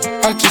account.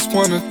 I just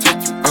wanna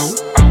take you out.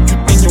 You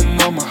in your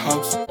mama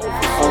house. I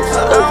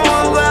don't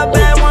wanna go out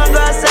bad, wanna go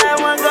outside,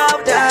 wanna go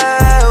out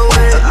that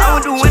way. I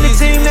would do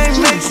anything they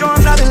make sure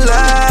I'm not in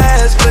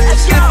last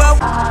place. If I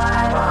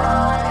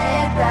want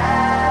it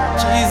that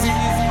way, Jeezy.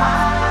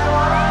 I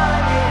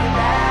want it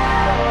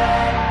that way.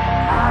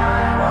 I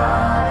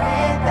want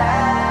it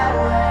that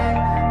way.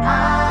 I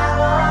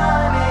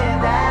want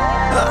it that way.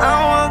 I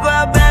don't wanna go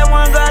out bad,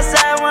 wanna go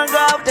outside, wanna go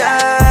out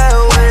that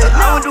way.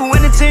 I would do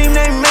anything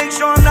they make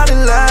sure I'm not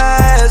in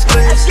last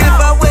place. If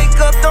I wake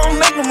up, don't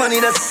make no money,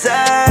 that's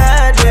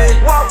sad.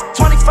 Walk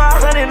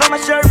 2,500 on my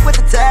shirt with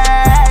the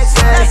tags.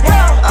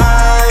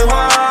 I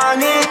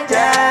want it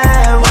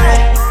that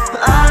way.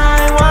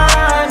 I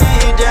want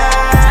it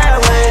that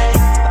way.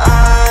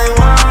 I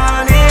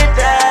want it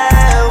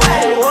that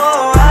way.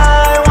 Whoa,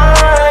 I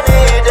want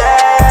it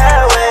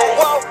that way.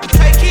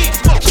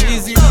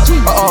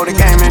 Uh-oh, the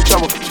game in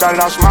trouble.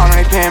 Started out small, now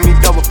they paying me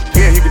double.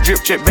 Yeah, you can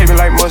drip check, baby,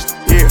 like mustard.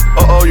 Yeah.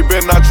 Uh-oh, you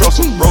better not trust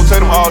them. Rotate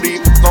them, all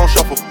these on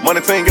shuffle.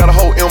 Money thing got a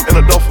whole M in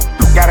a duffel.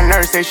 Got a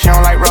nurse, say she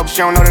don't like rubber. She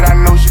don't know that I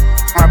know she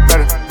my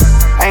brother.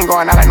 I ain't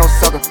going out like no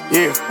sucker.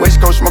 Yeah, West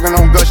Coast smoking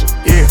on Gusher.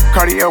 Yeah,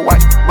 Cartier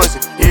watch, bust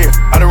it. Yeah,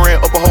 I done ran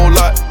up a whole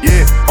lot.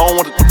 Yeah, I don't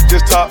want to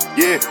just top.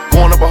 Yeah,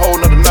 going up a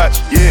whole nother notch.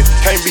 Yeah,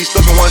 can't be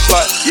stuck in one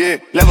slot. Yeah,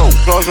 level,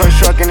 Rolls Royce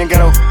truck in the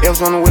ghetto. Elves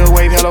on the wheel,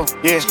 wave hello.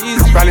 Yeah,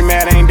 probably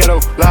mad, I ain't ditto.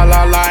 La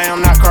la la,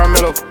 I'm not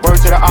Carmelo. Word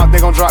to the op,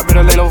 they gon' drop,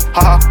 better lay low.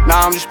 Haha,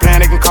 nah, I'm just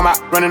playing, they can come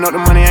out. Running up the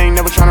money, I ain't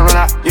never tryna run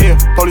out. Yeah,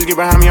 police get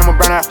behind me, I'ma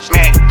burn out.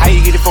 Smack, how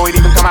you get it before it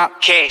even come out?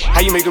 Cash,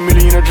 how you make $1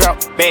 million a drop?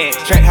 Bad,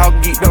 track house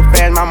geeked up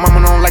fast. My mama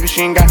don't like it,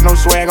 she ain't got no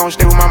swag. Gon'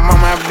 stay with my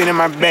mama, I've been in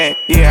my bag.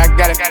 Yeah, I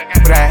got it,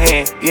 what I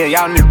had. Yeah,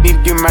 y'all niggas need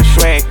to give me my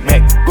swag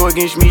back. Go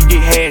against me,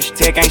 get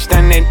hashtag. Ain't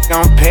stunning that,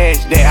 gon'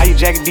 pass that. How you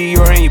jacket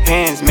Dior in your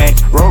pants, man?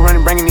 Road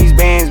running, bringing these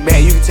bands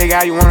back. You can take it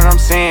how you want it, I'm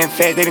saying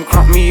fat. They done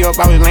crump me up,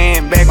 I was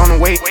laying back on the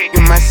way.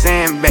 Give my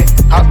sand back.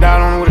 Hopped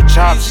out on it with a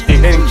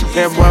chopstick. They done keep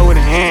that boy with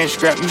a hand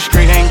strap. You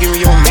straight ain't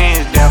giving your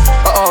man's down.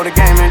 Uh-oh, the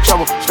game in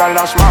trouble. Started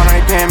out small, now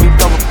they paying me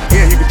double.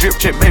 Yeah, you can drip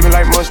check, baby,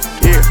 like mustard.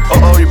 Yeah.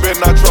 Uh-oh, you better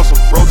not trust them.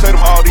 Rotate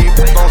them, all these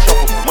on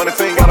shuffle. Money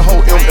thing got a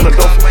whole M in a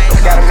duffel.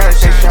 Got a nurse,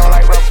 say she don't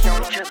like rubber.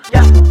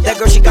 Yeah, that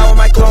girl, she got with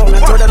my clone.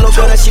 I told that little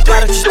girl that she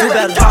got it, just do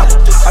better.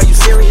 Are you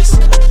serious?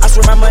 I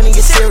swear my money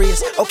is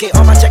serious. Okay,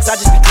 all my checks, I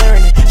just be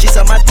clearing it. She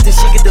saw my then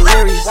she get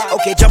delirious.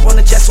 Okay, jump on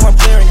the jet, so I'm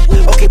clearing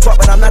it. Okay, pop,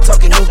 but I'm not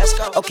talking new.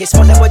 Okay,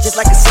 smoke that boy just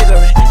like a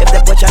cigarette. If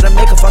that boy try to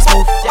make a fuss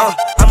move,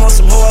 I'm on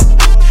some hoe up.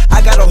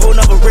 I got a whole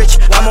nother rich,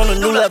 I'm on a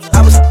new level.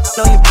 I was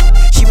on you,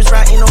 she was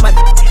riding on my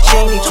she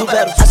ain't need 2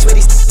 pedals.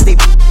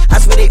 I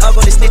swear they all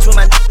gonna snitch with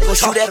my they gon'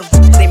 shoot at them.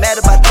 They mad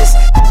about this,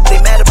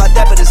 they mad about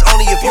that, but it's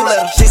only if you let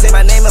them. She say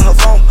my name in her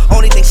phone,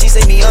 only thing she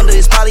say me under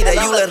is probably that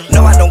you let her.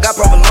 No, I don't got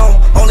provolone,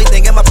 only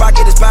thing in my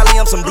pocket is probably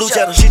some blue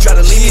cheddar. She try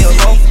to leave me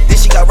alone, then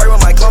she got right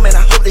with my clone, man,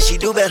 I hope that she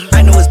do better.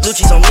 I know it's blue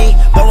cheese on me,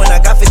 but when I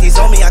got 50s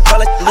on me, I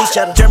call it loose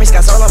cheddar. Jeremy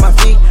Scott's all on my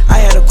feet,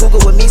 I had a cougar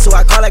with me, so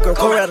I call that girl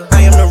Coretta.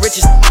 I am the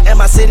richest in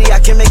my city,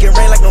 I can make it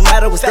rain like no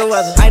matter what's the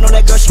weather. I know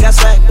that girl, she got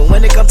swag, but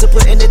when it come to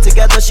putting it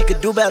together, she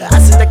could do better. I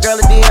sent that girl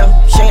a DM,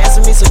 she ain't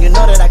asking me, so you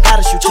know that I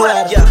gotta shoot 2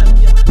 at her. Yeah.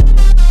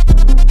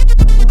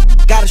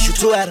 Gotta shoot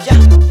two at her.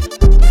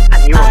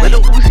 I need a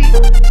little Uzi.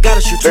 Gotta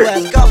shoot two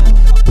at her. Go.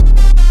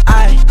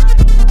 I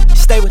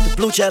stay with the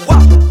blue cheddar.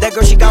 That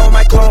girl, she got with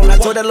my clone.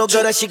 I told that little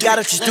girl that she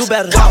gotta just do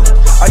better.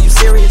 Are you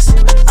serious?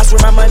 I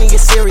swear my money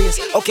is serious.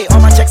 Okay, all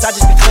my checks, I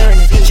just be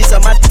clearing it. She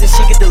suck my dick,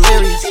 she get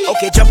delirious.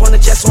 Okay, jump on the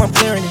jet, so I'm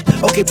clearing it.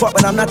 Okay, part,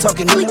 but I'm not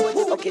talking new.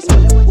 Okay, so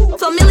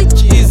Millie,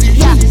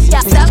 yeah.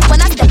 Suck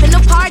when I step in the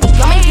party.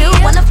 Come and you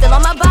wanna feel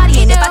on my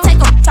body. And if I take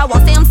I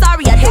won't say I'm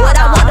sorry. I do what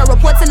I want, don't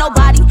report to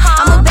nobody.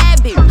 I'm a bad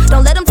bitch.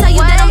 Don't let him tell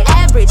you that I'm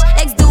average.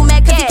 Ex-dude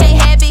mad cause he can't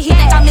have it. He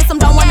think I miss him,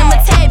 don't want him a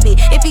tab it.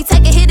 If he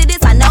take a hit of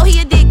this, I know he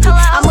addicted.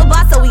 I'm a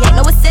boss, so he ain't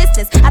no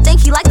assistance. I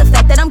think he like the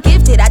fact that I'm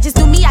gifted. I just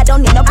do me, I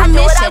don't need no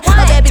permission. A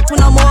bad bitch with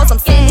no morals, I'm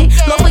sinning.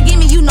 Lord forgive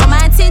me, you know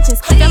my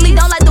intentions. Family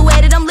don't like the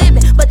way that I'm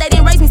living, but they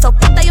didn't raise me, so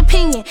fuck their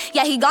opinion.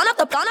 Yeah, he gone up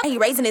the phone, he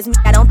raising his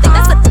I don't think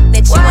that's a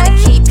that you wanna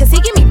keep, cause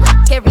he give me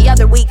every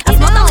other week. I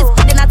smoked all his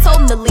then I told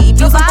him to leave.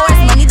 Use him for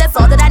his money, that's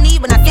all that I need.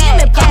 When I see him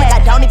in public,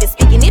 I don't even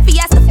speak. And if he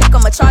asks to fuck,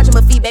 I'ma charge him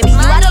a fee, baby. You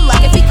out of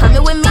luck if he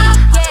coming with me.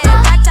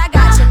 Yeah, fact, I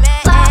got you,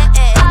 man.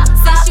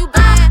 Since you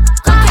bad,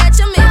 come catch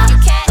him if you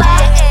can.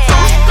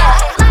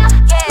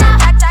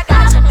 Yeah, fact, I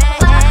got you, man.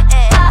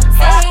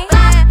 Since you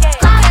bad,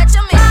 come catch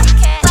him if you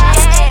can.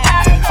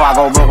 Before I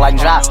go broke like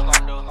Jock,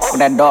 with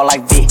that dog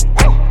like V.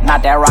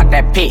 Not that rock,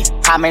 that P.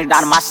 Comments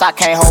down in my sock,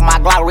 can't hold my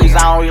Glock. Reason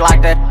I don't really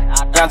like that.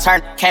 Young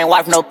turn, can't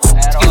wipe no.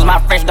 Excuse my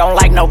French, don't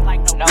like no.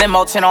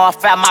 Limo 10 on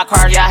fat, my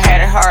car, yeah, I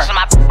had it hurt. So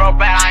my broke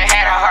back, I ain't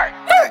had it hurt.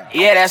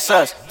 Yeah, that's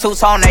us.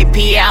 Two-tone AP,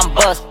 yeah, I'm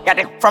bust. Got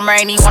that from her,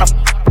 ain't even wanna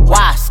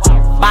why?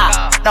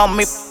 Bye. Don't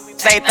me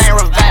say thing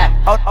revive.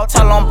 Oh,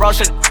 tell him bro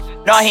shit.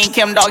 No, he ain't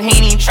Kim, dog, he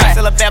ain't even try.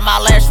 Still a bet my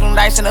last room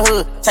dice in the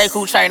hood. Take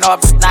who train, no,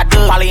 not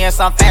good. Probably in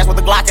some fast with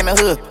a Glock in the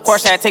hood.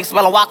 Course that takes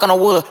spell and walk on the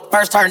wood.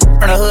 First turn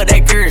from the hood,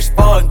 they curious.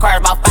 Four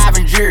cars about 5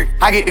 and jury.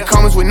 I get the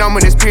comments with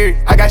number this period.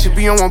 I got your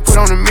B on one, put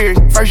on the mirrors.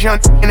 First young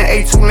in the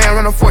A2 land,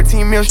 run on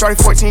 14 mil,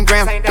 started 14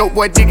 grams. Dope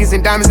boy diggers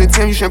and diamonds and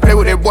Tim. You shouldn't play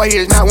with that boy,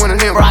 he is not one of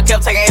them. Bro, I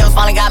kept taking L's,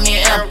 finally got me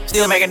an M.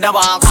 Still making double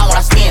on call when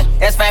I spin.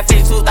 S5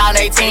 50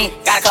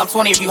 2018. Gotta come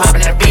 20 if you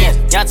hoppin' in the Benz.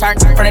 Young turn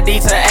from the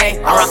D to the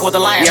A. I'm rockin' with the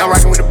Lions. Yeah, I'm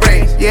rockin' with the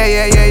Braves.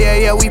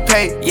 Yeah, we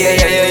pay.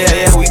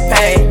 Yeah, we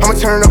pay. I'ma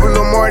turn up a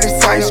little more this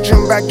time. Just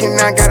dream back in,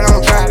 I got it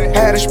on dry.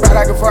 Had a spot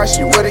I can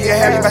varsity. What do you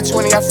have? You got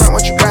 20, I front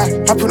what you got.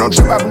 I put on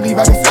drip, I believe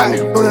I can find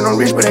it. Rolling on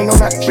rich, but ain't no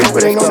not. Rich,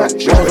 but ain't no not.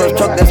 Rolls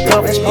truck, that's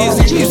tough.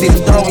 You see the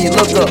star when you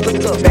look up.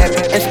 Bad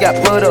bitch, and she got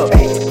blood up.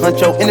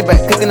 Huncho in the back,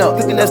 cooking up.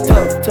 That's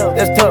tough.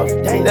 That's tough.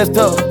 That's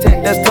tough.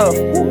 That's tough.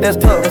 That's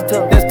tough.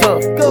 That's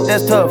tough.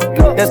 That's tough.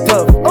 That's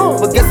tough.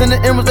 But guessing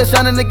the emeralds that's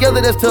shining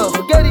together, that's tough.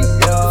 Spaghetti.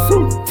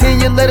 10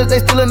 years later, they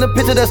still in the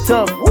picture, that's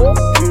tough.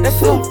 That's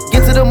tough.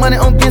 Get to the money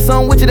on get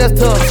some with you, that's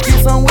tough.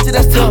 Get some with you,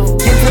 that's tough.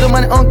 Get to the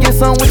money on get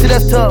some with you,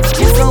 that's tough.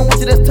 Get some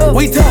with you, that's tough.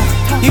 We tough,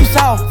 you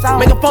soft.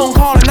 Make a phone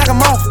call and knock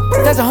 'em off.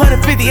 That's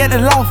 150 at the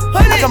loft.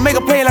 I can make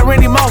a play like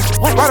Randy Moss.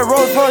 Ride a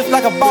Rolls Royce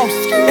like a boss.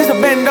 It's a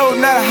bando,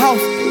 not a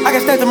house. I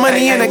can stack the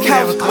money in the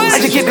couch. I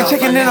just get the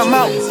chicken and I'm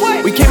out.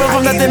 We came up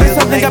from nothing and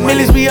something, got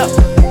millions, we up.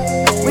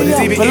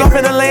 Pull up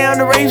in the lay on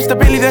the range,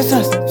 stability, that's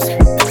us.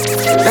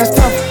 That's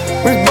tough,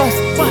 wrist bust.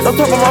 Don't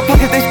talk about my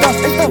pockets, they stuff.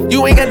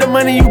 You ain't got the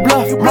money, you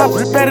bluff. My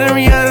better than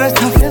Rihanna, that's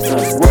tough.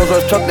 Rolls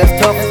Royce truck, that's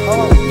tough.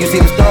 You see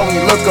the star when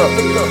you look up.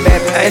 Bad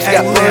bitch, and she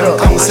got blood up.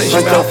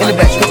 Huncho in the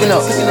back, cooking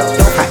up.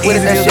 Don't with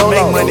it, that's your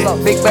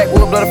loss. Big back,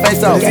 will blow the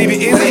face off. Money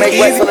make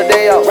racks on the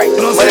day off.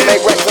 Money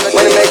make racks on the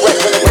day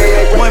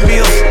off. 1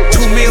 meal,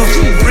 2 meals,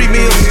 3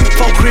 meals,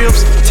 4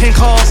 cribs, 10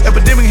 cars.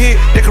 Epidemic hit,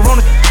 the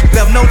corona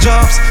left no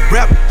jobs.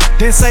 Rap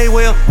didn't say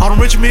well. All them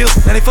rich meals,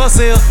 now they for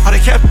sale. All they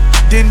kept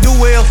didn't do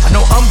well. I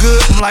know I'm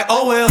good, I'm like,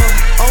 oh well.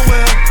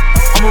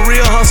 I'm a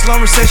real hustler,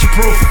 I'm recession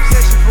proof.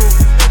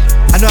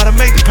 I know how to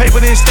make the paper,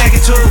 then stack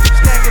it too.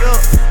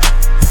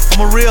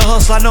 I'm a real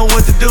hustler, I know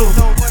what to do.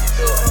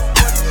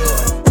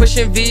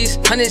 Pushing V's,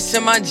 hundreds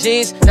in my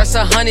jeans, that's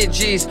 100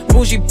 G's.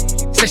 Bougie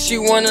says she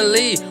wanna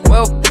leave,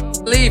 well,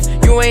 leave.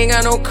 You ain't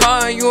got no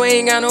car, you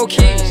ain't got no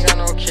keys.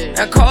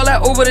 I call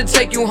that Uber to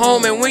take you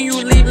home, and when you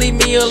leave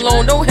me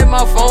alone. Don't hit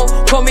my phone,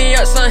 call me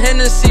up some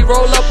Hennessy,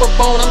 roll up a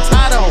bone. I'm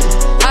tired of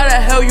home. How the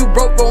hell you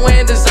broke but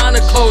wearing designer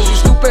clothes? You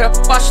stupid,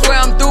 I swear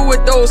I'm through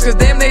with those, cause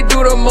damn they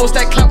do the most.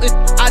 That clout is,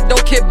 I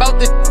don't care about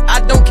this, I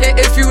don't care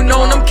if you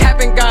know them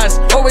capping guys.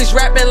 Always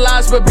rapping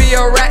lies but be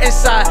a rat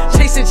inside.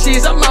 Chasing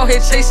cheese, I'm out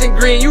here chasing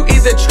green. You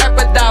either trap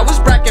or die, what's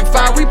brackin'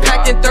 5? We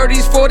packing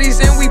 30s,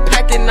 40s and we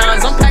packing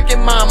 9s. I'm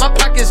packing mine, my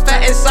pocket's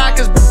fat inside,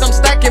 cause I'm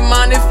stacking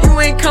mine. If you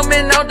ain't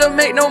coming out to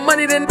make no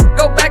money, then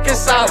go back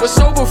inside. Was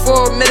sober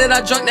for a minute,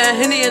 I drunk that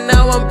Henny and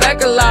now I'm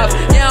back alive.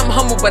 Yeah, I'm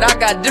humble, but I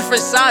got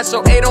different sides,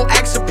 so A, don't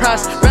act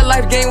surprised. Red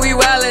life game, we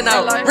wildin'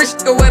 out.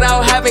 Rich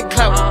without having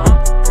clout.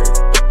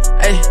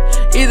 Ay,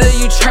 either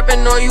you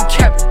trappin' or you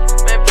cappin'.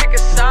 Man, pick a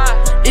side.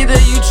 Either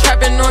you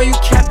trappin' or you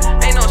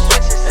cappin'. Ain't no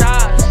switching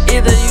sides.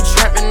 Either you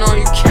trappin' or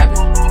you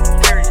cappin'.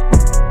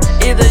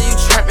 Either you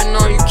trappin'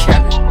 or you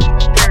cappin'.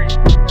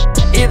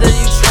 Either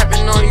you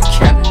trappin' or you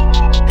cappin'.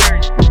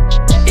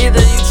 Either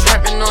you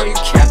trappin' or you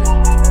cappin'.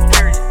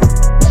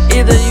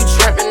 Either you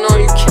trappin' or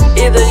you cappin'.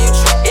 Either you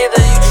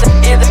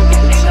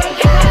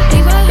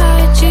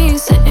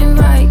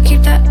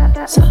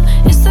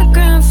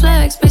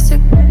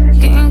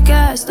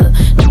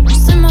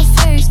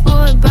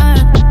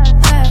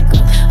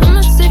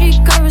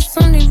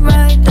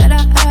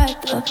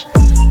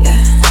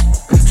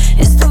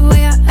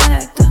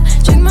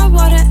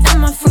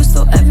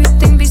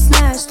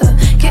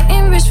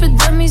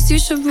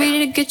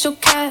get your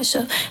cash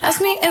up.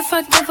 Ask me if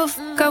I give a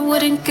fuck, I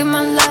wouldn't give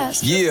my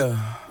last. Yeah,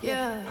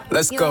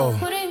 let's go.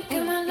 Wouldn't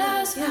give my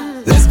last.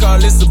 Let's call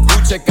this a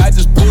boot check. I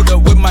just pulled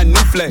up with my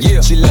new flex.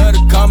 Yeah, she love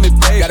to call me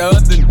babe. Got her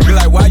husband be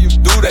like, why you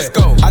do that? Let's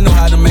go. I know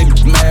how to make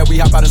you mad. We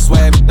hop out of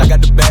swag. I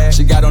got the bag.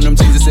 She got on them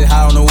jeans and said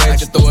hi on the way. I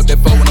can throw up that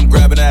phone when I'm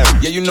grabbing that.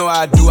 Yeah, you know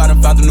how I do. I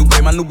done found a new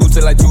babe. My new boots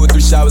take like 2 or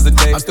 3 showers a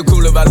day. I'm still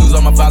cool if I lose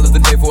all my followers the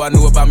day before I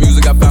knew about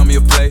music. I found me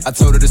a play. I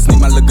told her to sneak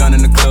my little gun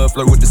in the club.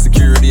 Flirt with the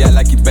security. I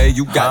like you, babe.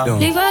 You got them.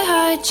 Levi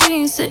high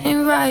jeans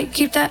sitting right.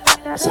 Keep that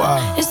ass up.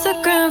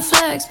 Instagram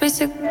flex.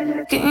 Basic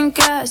getting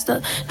gassed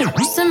up.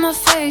 It's in my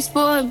face,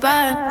 boy.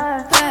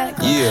 Back.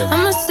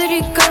 I'm a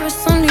city girl.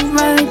 It's only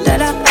right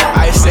that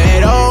I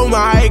said, oh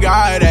my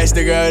God, that's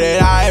the girl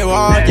that I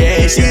want.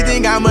 Yeah, she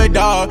think I'm a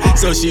dog,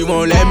 so she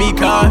won't let me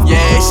come.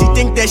 Yeah, she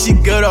think that she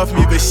good off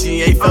me, but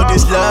she ain't felt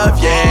this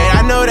love. Yeah,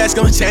 I know that's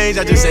gonna change.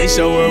 I just ain't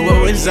show her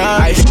what was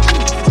up.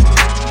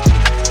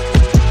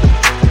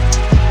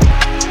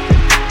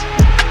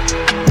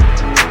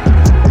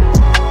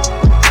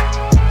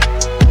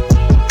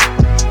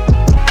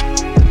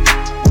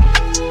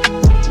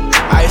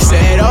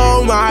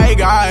 Oh my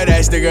God,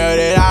 that's the girl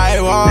that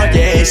I want.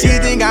 Yeah, she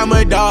think I'm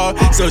a dog,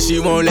 so she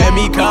won't let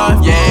me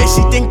come. Yeah,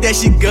 she think that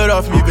she good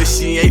off me, but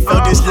she ain't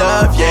felt this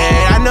love.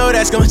 Yeah, I know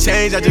that's gonna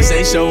change, I just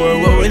ain't show her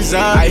what was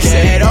up. I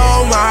said,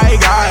 oh my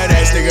God,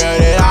 that's the girl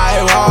that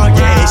I want.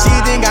 Yeah, she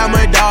think I'm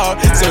a dog,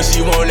 so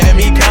she won't let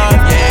me come.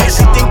 Yeah,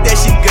 she think that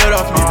she good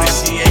off me, but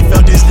she ain't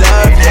felt this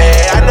love.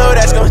 Yeah, I know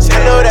that's gonna change,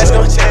 I know that's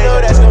gonna change, I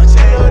know that's gonna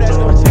change, I know that's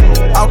gonna change.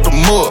 Out the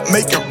mud,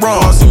 make it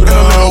runs in a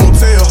little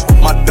hotel.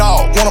 My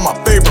dog, one of my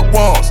favorite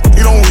ones.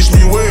 He don't wish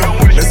me well.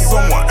 Let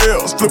someone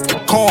else flip the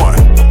coin.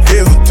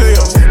 Heads or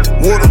tails.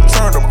 Would've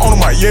turned him on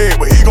my yeah,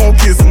 but he gon'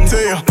 kiss and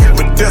tell.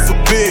 But that's a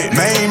bit.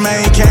 Main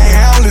can't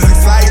handle his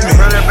excitement.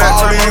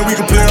 All in, we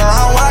can play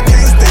around. I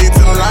can't stay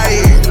till the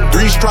light.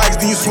 3 strikes,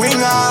 then you swing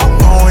out.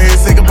 Go ahead,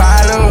 say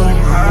goodbye,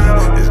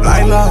 love. It's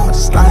like love,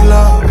 it's like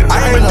love.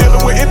 I ain't been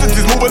dealing with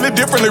entities, move a little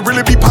differently,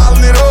 really be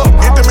piling it up.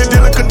 Intimate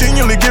dealing,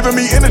 continually giving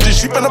me energy.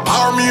 She finna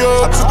power me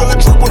up. I took a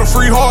little trip with a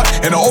free heart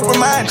and an open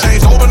mind,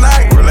 changed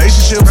overnight.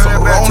 Relationships on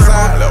the wrong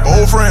side, left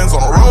old friends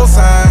on the road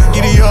side.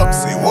 Giddy up,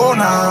 say whoa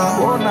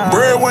now.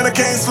 Breadwinner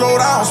can't slow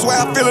down, swear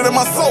I feel it in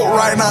my soul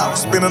right now.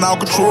 Spinning out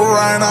control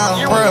right now.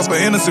 Prayers for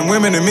innocent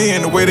women and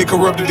men, the way they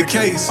corrupted the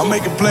case. I'm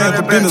making plans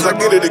for business, I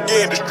get it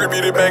again.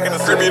 Distribute it back and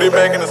distribute it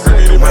back and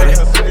distribute it back and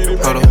distribute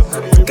it back. Hold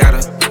up,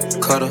 gotta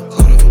cut a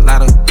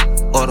lot of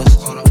orders,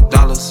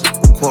 dollars,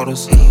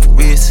 quarters,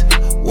 wrist,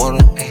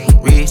 water,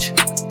 reach,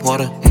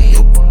 water.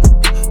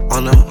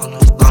 Wanna,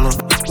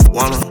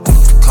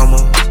 come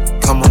on,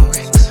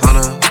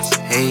 wanna,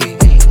 hey,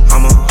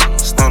 I'm a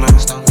stunner,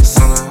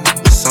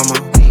 summer,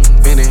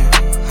 Benny,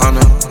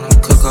 Hunter,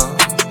 cooker,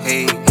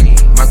 hey,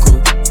 my crew,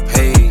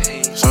 hey,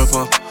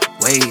 surfer,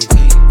 wave,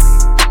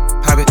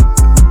 pop it,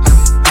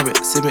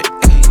 sip it,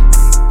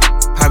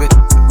 pop it,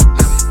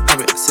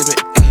 sip it,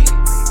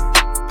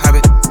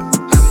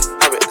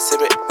 pop it,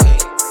 sip it.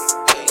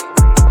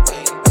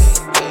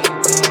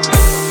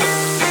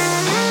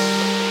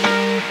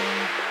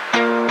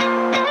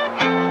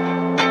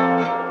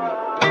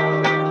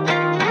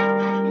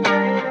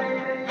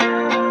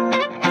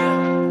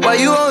 Why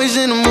you always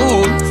in the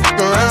mood?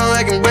 Around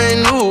like I'm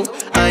brand new.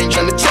 I ain't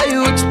tryna tell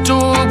you what to do,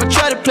 but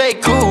try to play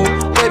cool.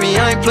 Baby,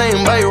 I ain't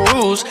playing by your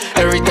rules.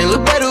 Everything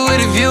look better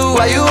with a view.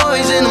 Why you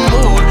always in the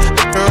mood?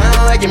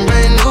 Around like I'm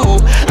brand new.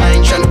 I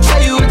ain't tryna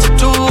tell you what to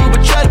do,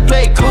 but try to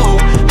play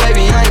cool.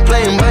 Baby, I ain't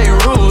playing by your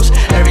rules.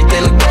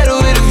 Everything look better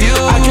with a view.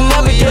 I can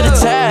never get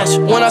attached.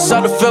 When I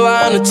start to feel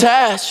I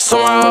unattached,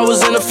 somehow I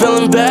was in a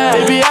feeling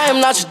bad. Baby, I am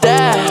not your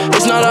dad.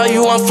 It's not all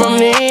you want from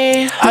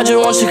me. I just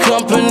want your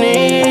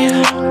company.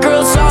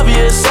 Girl, it's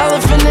obvious,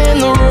 elephant in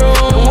the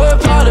room. We're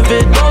part of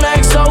it, don't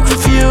act so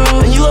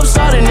confused. And you love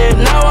starting it,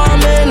 now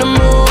I'm in the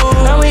mood.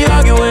 Now we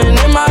arguing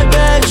in my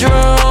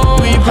bedroom.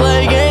 We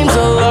play games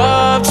of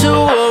love to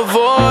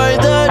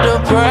avoid the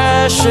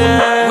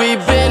depression.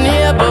 We've been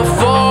here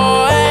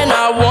before and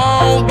I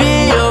won't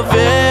be a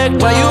victim.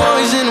 Why you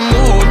always in the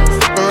mood?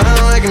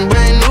 Around like I'm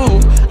brand new.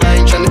 I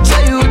ain't tryna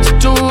tell you what to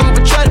do,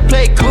 but try to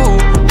play cool.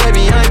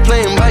 Baby, I ain't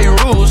playing by your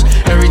rules.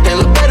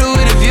 Everything look better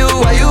with a view.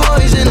 Why you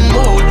always in the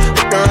mood?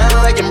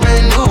 Around like I'm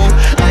brand new.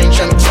 I ain't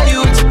tryna tell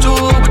you what to do,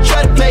 but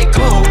try to play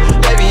cool.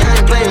 Baby, I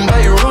ain't playing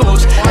by your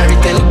rules.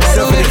 Everything look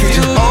better with a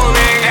view.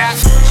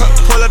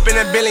 Pull up in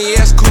a billion,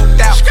 yeah, it's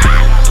cooped out.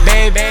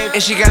 Babe,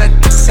 and she got a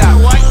out.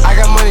 I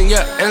got money,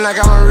 yeah, and I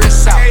got my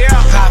wrist out.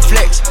 Hot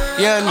flex,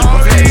 yeah, new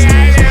flex.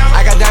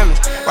 I got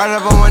diamonds right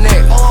up on my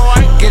neck.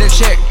 Get a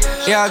check,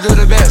 yeah, I'll do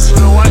the best.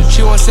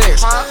 She want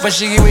sex, but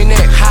she give me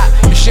neck hot.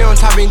 If she on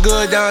top, ain't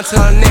good down to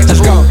her neck.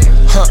 Let's go.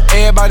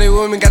 Everybody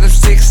with me got them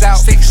sticks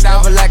out.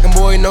 Never like them,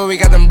 boy, know we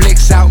got them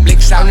blicks out.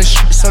 On the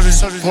shit, so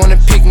just wanna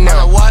pick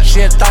now. She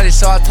had thought it,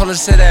 so I told her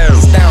sit her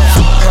ass down.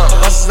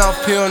 Buses off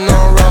pill, no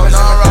roll.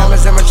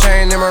 Diamonds in my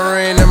chain, in my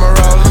ring, in my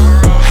roller.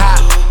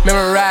 Hot,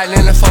 Remember riding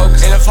in the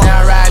Focus.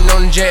 Now riding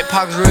on the jet,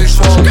 pockets really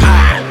swole.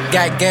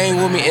 Got gang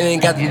with me and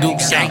ain't got the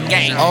dukes out.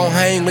 I don't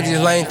hang with these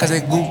lanes cause they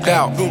gooped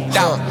out.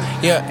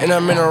 Yeah, and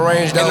I'm in the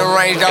range though.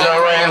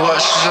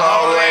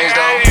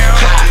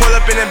 Pull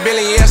up in a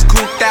billion, yeah, it's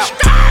cooped out.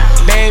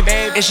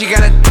 Baby, and she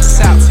got a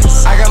out.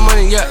 I got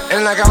money, yeah,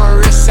 and I got my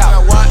wrist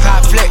out.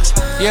 Hot flex,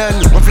 yeah,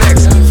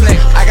 flex.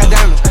 I got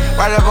diamonds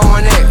right up on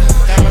my neck.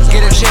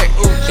 Get a check,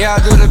 yeah,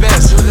 I'll do the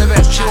best.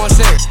 She want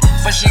sex,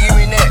 but she give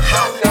me neck.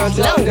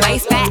 Low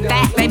waist,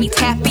 fat, baby,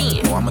 tap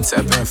in. Oh, I'ma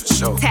tap in for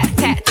sure.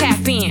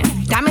 Tap in.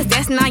 Diamonds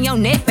dancing on your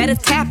neck, better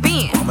tap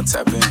in. I'ma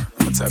tap in.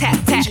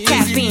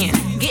 Tap in.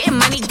 Getting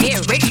money,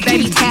 get rich,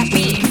 baby, tap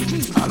in.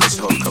 Let's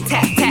hold a couple.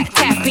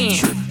 Tap in.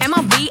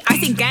 MOB,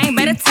 icy gang,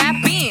 better tap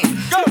in.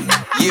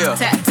 Yeah.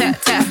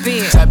 Tap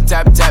in.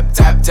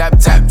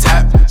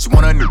 Tap. She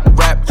want a new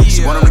rap.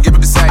 She want him to give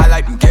it the same. I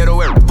like them ghetto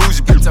air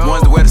bougie bitch. The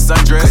ones that wear the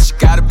sundress. Cause she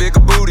got a bigger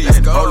booty.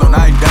 Hold on,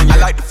 I ain't done yet. I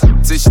like the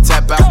till she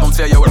tap out. Don't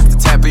tell your to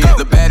tap in.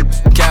 The bad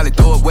Cali,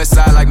 throw it west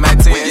side like Matt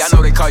 10. Yeah, I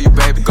know they call you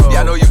baby.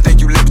 Yeah, I know you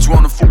think you live, but you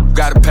want a fool.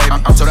 Gotta pay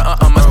me. So the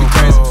must be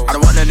crazy. I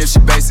don't want nothing if she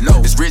basic.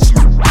 No, it's rich.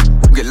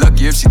 Get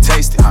lucky if she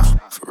taste it.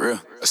 For real.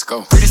 Let's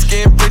go. Pretty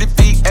skin, pretty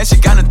feet, and she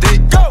kinda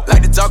thick.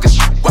 Like the talking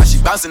shit while she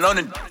bouncing on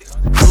it.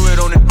 Do it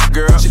on the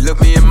girl. She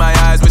look me in my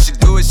eyes when she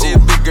do it. She a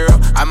big girl.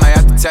 I might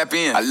have to tap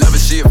in. I love it.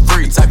 She a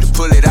freak. Type to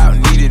pull it out,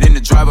 need it in the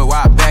driver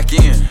while I back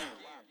in.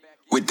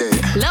 With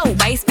that low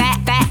waist, fat,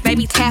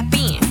 baby, tap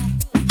in.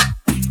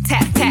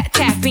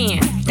 Tap in.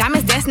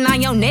 Diamonds dancing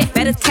on your neck,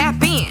 better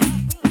tap in.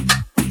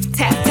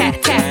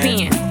 Tap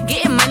in.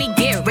 Getting money,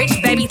 get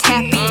rich, baby,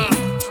 tap in.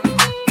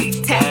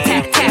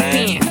 Tap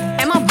in.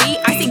 MOB,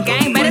 icy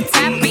gang, better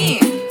tap in.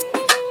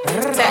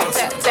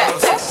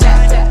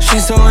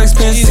 She's so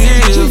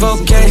expensive,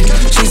 okay.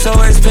 She's so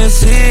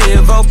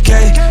expensive,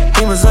 okay.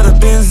 Demons of the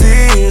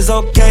Benzies,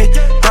 okay.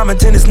 Diamond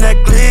tennis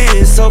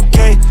necklace,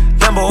 okay.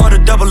 Lambo or the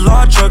double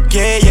R truck,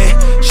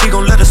 yeah. She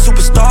gon' let a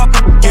superstar,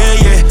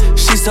 yeah.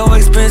 She's so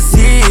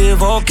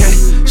expensive, okay.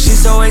 She's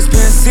so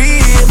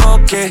expensive,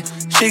 okay.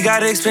 She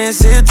got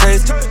expensive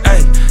taste,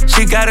 ayy.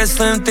 She got a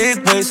slim,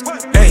 thick waist,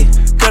 ayy.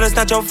 Girl, it's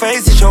not your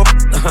face, it's your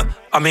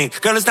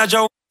girl, it's not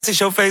your it's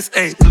your face,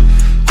 ayy.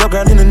 Your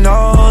girl in the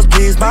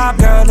nosebleeds, my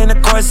girl in the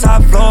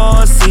courtside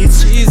floor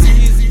seats.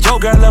 Your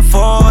girl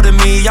afforded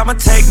me, I'ma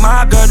take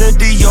my girl to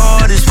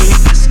Dior this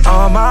week.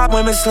 All my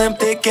women slim,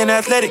 thick, and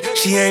athletic.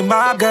 She ain't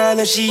my girl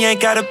and she ain't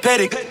got a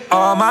pedic.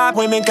 All my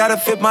women gotta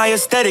fit my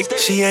aesthetic.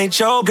 She ain't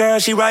your girl,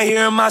 she right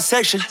here in my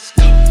section.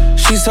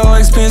 She's so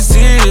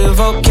expensive,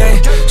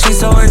 okay. She's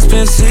so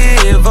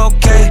expensive,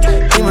 okay.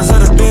 Demons of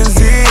the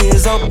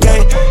Benzies,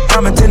 okay.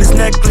 Diamond tennis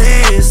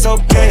necklace,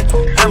 okay.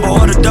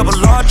 Lambo or the double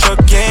R truck,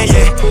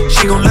 yeah.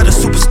 She gon' let a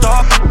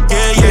superstar,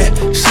 yeah.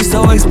 She's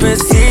so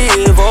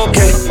expensive,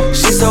 okay.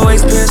 She's so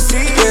expensive.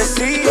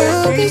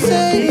 Don't be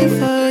safe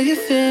for your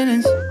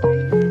feelings.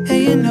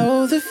 Hey, you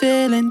know the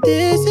feeling.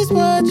 This is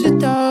what you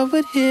thought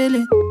would heal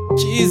it.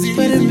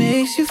 But it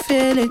makes you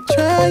feel it.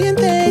 Trying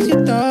things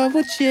you thought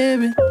would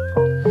cheer it.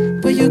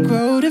 But you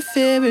grow to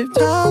fear it.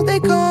 How they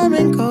come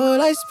and go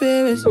like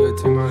spirits.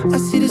 I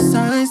see the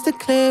signs the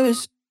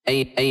clearest.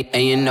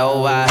 And you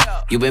know why?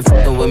 You been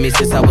fucking with me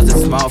since I was a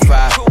small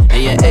fry.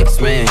 And your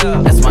ex-man,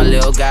 that's my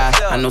little guy.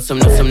 I know some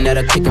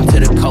that'll kick him to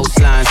the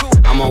coastline.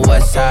 I'm on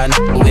west side,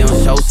 we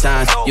don't show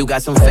signs. You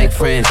got some fake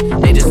friends,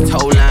 they just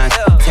tow lines.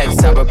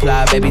 Text, I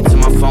reply, baby, till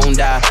my phone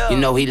die. You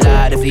know he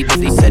lied if he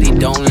said he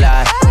don't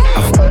lie.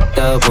 I fucked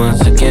up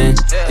once again,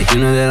 and you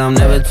know that I'm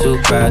never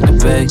too proud to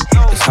beg.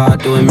 It's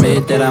hard to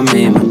admit that I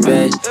made my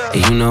bed,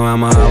 and you know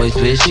I'ma always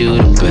wish you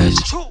the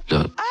best.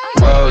 Look,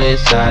 roll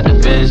inside the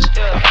bench.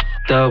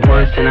 Up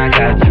once and I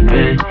got you,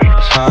 been.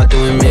 It's hard to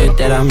admit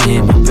that I'm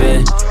in my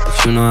bed,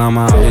 but you know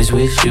I'ma always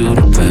wish you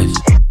the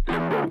best.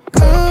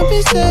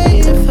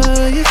 Compensating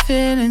for your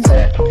feelings.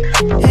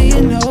 Hey,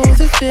 you know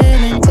the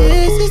feeling.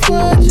 This is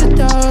what you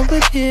thought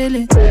would heal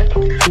it.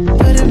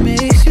 But it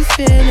makes you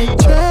feel it.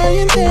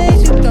 Trying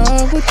things you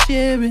thought would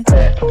cheer it.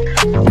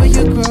 But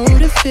you grow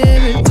to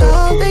fear it.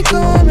 How they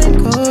come and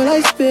go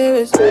like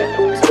spirits.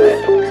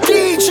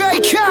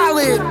 DJ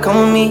Khaled.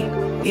 Come with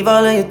me, leave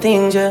all of your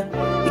things, yeah.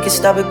 You can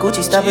stop at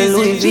Gucci, stop at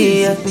Louis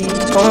V, yeah.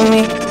 Come with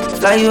me,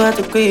 fly you out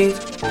the breeze.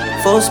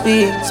 Full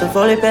speed, so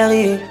volley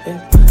Paris,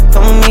 yeah.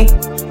 Come with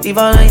me, leave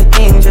all of your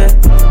things, yeah.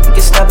 You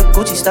can stop at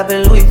Gucci, stop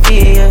at Louis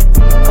V, yeah.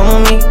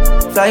 Come with me,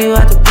 fly you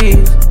out the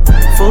breeze.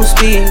 Full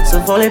speed, so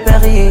volley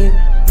Paris.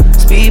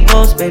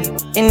 Speedboats, baby,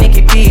 in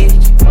Nikki Beach.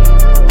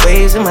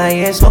 Waves in my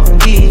ear, smoking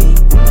weed.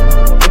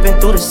 Dipping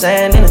through the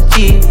sand in a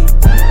Jeep.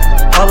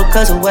 All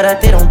because of what I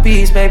did on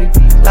beats, baby.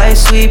 Life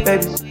sweet,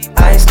 baby,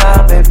 I ain't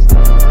stop, baby.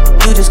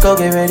 You just go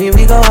get ready,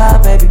 we go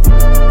out, baby.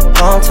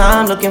 Long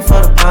time looking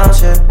for the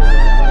bounce,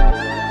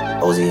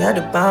 yeah. Ozzy had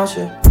to bounce,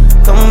 yeah.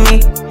 Come with me,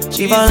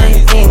 leave all of your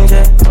things,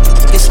 yeah.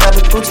 You can stop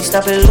at Gucci,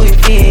 stop at Louis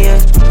V, yeah.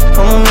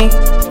 Come with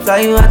me,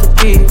 fly you out the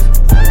breeze.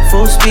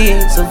 Full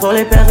speed, so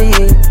volley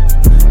Paris.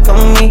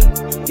 Come with me,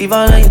 leave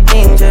all of your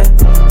things, yeah.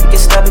 You can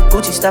stop at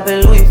Gucci, stop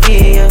at Louis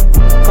V, yeah.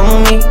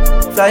 Come with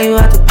me, fly you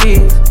out the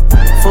breeze.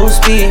 Full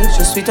speed,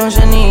 je suis ton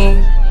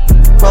génie.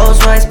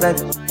 Rolls Royce,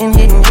 baby, in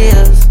hidden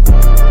heels.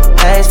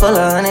 Bags full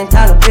of $100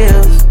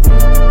 bills.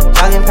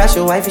 Jogging past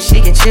your wife and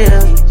she get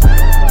chilled.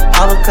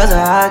 All because of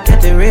how I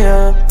kept it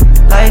real.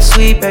 Life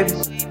sweet, baby,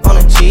 on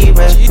a G,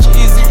 baby.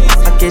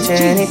 I get you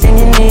anything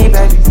you need,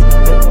 baby.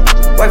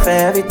 Work for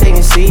everything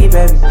you see,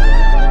 baby.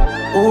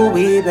 Ooh,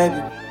 wee,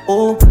 baby.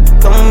 Ooh,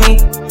 come with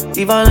me,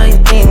 leave all of your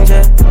things,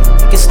 yeah.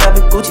 You can stop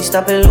at Gucci,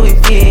 stop at Louis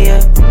V,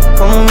 yeah.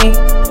 Come with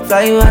me,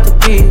 fly you out the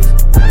breeze.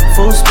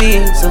 Full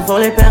speed, so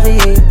volley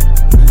Perrier.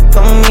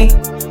 Come with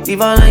me,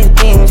 leave all of your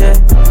things, yeah.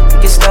 You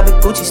can stop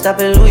at Gucci, stop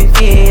at Louis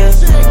V, yeah.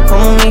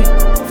 Come with me,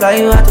 fly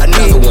you out the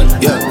breeze. Another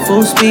one, yeah.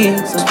 Full speed,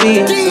 so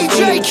speed,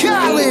 DJ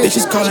Khaled.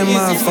 Bitches calling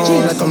my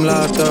phone like I'm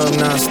locked up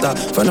non-stop.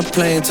 From the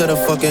plane to the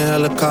fucking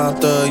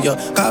helicopter, yeah.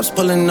 Cops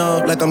pulling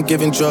up like I'm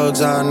giving drugs,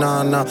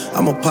 nah.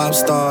 I'm a pop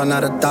star,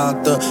 not a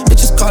doctor.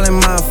 Bitches calling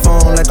my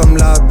phone like I'm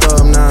locked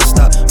up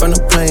non-stop. From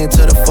the plane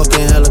to the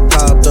fucking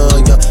helicopter,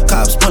 yeah.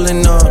 Cops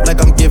pulling up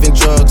like I'm giving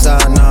drugs,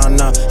 nah.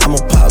 I'm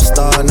a pop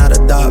star, not a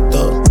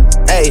doctor.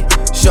 Ayy,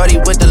 shorty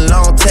with the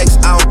long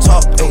text, I don't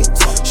talk. Ay.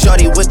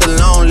 Shorty with the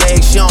long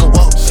legs, she don't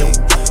walk.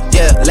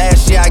 Yeah,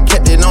 last year I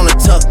kept it on the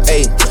tuck.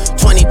 Ayy,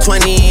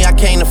 2020 I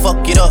came to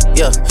fuck it up.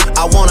 Yeah,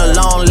 I want a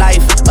long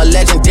life, a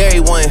legendary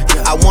one.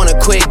 I want a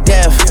quick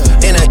death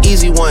and an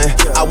easy one.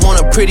 I want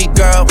a pretty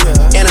girl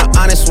and an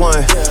honest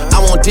one. I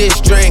want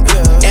this drink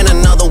and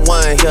another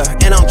one. Yeah,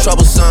 and I'm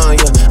troublesome.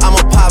 Yeah, I'm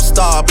a pop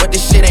star, but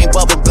this shit ain't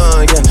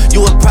bubblegum. Yeah,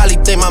 you would probably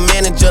think my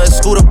manager is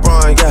Scooter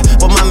Braun. Yeah,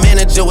 but my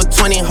manager with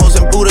 20 hoes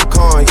and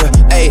Budokan.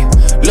 Yeah, ayy,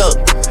 look.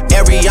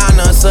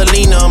 Ariana,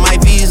 Selena, my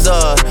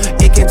visa.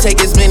 It can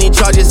take as many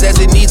charges as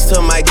it needs to,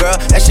 my girl.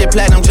 That shit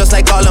platinum just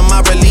like all of my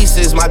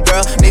releases, my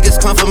girl. Niggas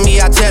come for me,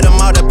 I tear them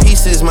all to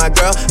pieces, my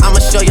girl. I'ma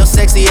show your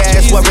sexy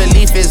ass what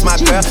relief is, my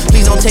girl.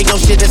 Please don't take no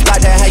shit that's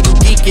like that, how you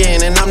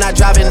geeking. And I'm not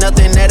driving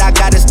nothing that I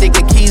gotta stick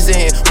the keys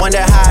in.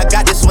 Wonder how I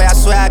got this way, I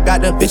swear I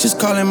got the bitches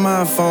calling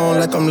my phone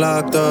like I'm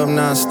locked up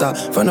non-stop.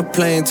 From the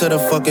plane to the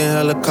fucking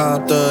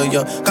helicopter,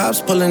 yeah.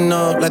 Cops pulling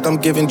up like I'm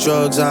giving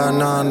drugs,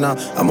 nah.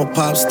 I'm a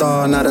pop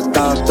star, not a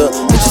doctor.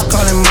 Bitches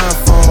calling my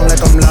phone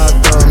like I'm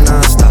locked up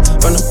non-stop.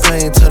 From the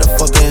plane to the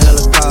fucking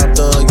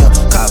helicopter, yeah.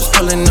 Cops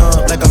pulling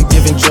up like I'm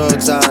giving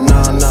drugs, nah.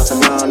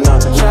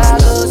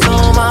 Shackles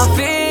on my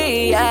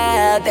feet,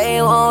 yeah,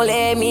 they won't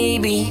let me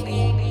be.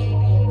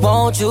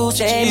 Won't you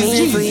set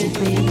me free?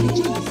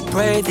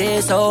 Break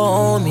this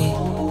on me.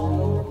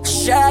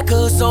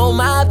 Shackles on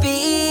my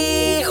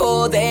feet,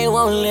 oh, they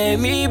won't let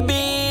me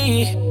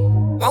be.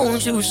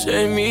 Won't you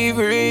set me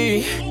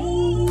free?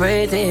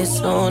 Break this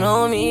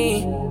on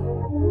me.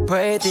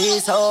 Break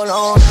this hold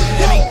on.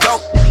 Let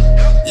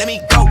me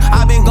go.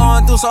 I've been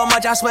going through so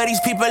much, I swear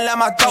these people let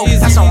my throat.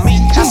 That's on me,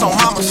 that's on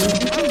mamas.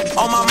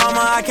 On my mama,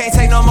 I can't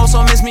take no more,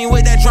 so miss me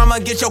with that drama.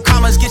 Get your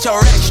commas, get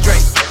your rec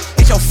straight,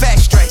 get your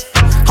facts straight.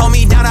 Hold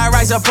me down, I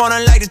rise up on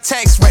her like the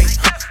tax rate.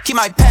 Keep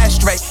my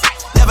past straight,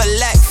 never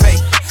lack faith.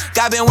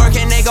 God been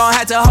working, they gon'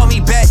 have to hold me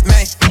back,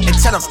 man. And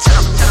tell them,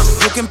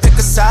 you can pick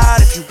a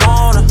side if you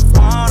wanna.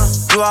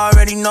 You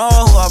already know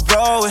who I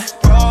roll with.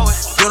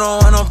 You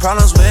don't want no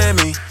problems with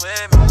me.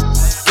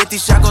 Get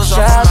these shackles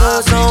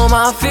on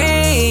my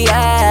feet,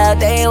 yeah,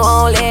 they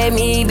won't let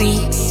me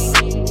be.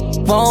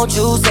 Won't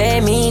you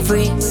set me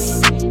free?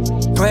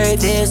 Break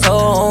this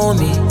on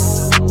me.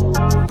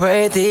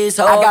 Break this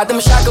on. I got them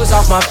shackles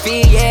off my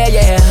feet,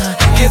 yeah.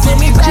 Giving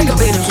me back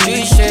up in the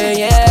streets,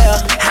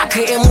 yeah. I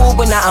couldn't move,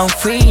 but now I'm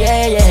free,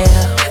 yeah.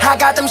 I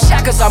got them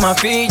shackles on my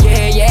feet,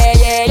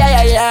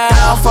 yeah.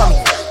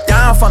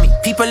 Down for me.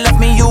 People left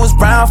me, you was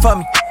brown for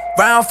me.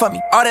 Brown for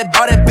me. All that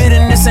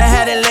bitterness, I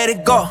had to let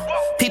it go.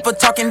 People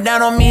talking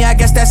down on me, I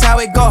guess that's how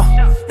it go.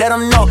 Let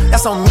them know,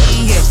 that's on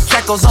me, yeah.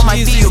 Shackles on my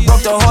feet, you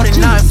broke the heart and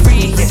now I'm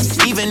free,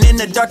 yeah. Even in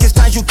the darkest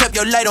times, you kept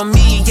your light on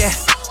me, yeah.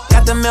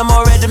 Got the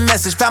memo, read the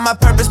message. Found my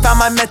purpose, found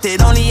my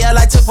method. Only L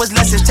I took was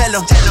lessons, tell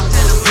them.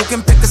 You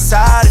can pick a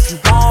side if you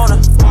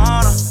wanna.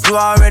 You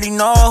already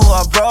know who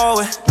I roll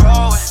with.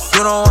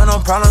 You don't want no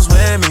problems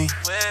with me.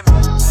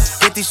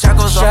 Get these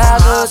shackles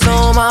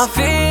on my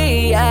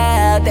feet,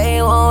 yeah, they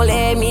won't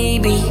let me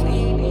be.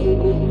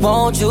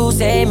 Won't you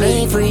set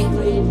me free?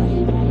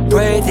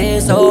 Break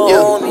this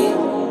on me.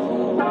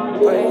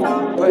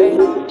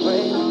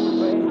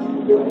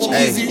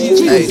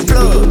 Hey,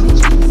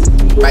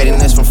 writing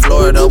this from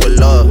Florida with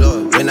love.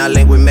 When I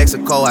linked with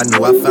Mexico, I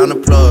knew I found a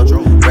plug.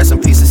 Rest in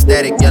peace,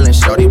 Static, yelling,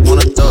 shorty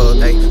want a thug.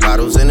 Hey,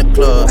 bottles in the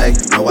club, hey,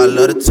 know I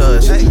love the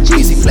touch.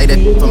 Easy play that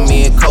for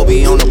me and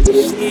Kobe on the.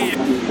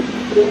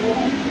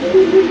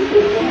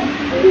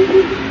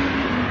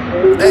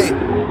 Hey,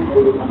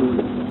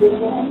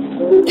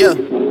 yeah.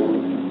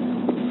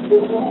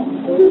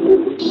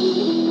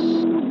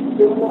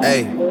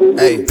 Hey,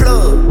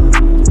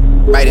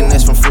 writing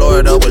this from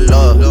Florida with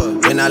love.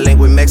 When I linked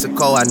with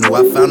Mexico, I knew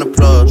I found a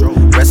plug.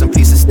 Rest in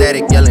peace,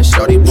 Static, yelling,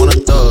 shorty want a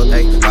thug.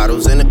 Hey,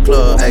 bottles in the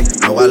club, hey,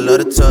 know I love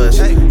the touch.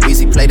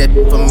 Easy play that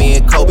for me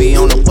and Kobe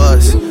on the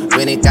bus.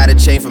 When it got a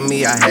chain for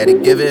me, I had to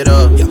give it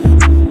up.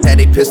 Had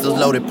they pistols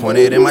loaded,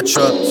 pointed in my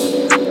truck.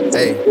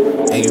 Hey,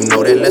 and you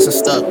know that lesson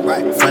stuck.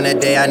 From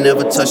that day I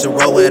never touched a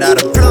road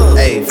without a plug.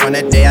 Ayy, from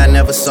that day I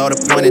never saw the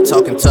point in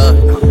talking tough.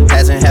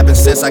 Hasn't happened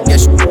since, I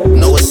guess you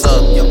know what's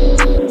up.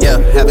 Yeah,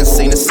 haven't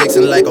seen a 6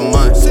 in like a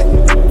month.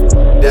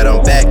 That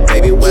I'm back,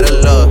 baby, where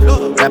the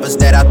love? Rappers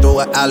that I throw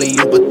a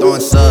alley-oop but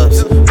throwing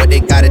subs. But they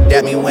gotta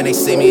dap me when they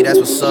see me, that's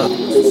what's up.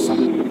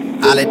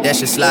 I let that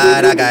shit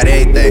slide, I got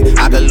everything.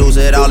 I could lose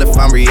it all if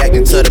I'm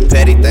reacting to the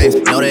petty things.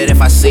 Know that if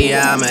I see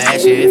ya, I'ma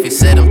ask you if you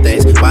said them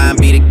things. Why I'm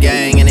be the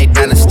gang and they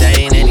down to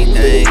stain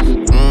anything.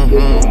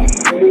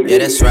 Yeah,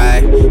 that's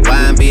right.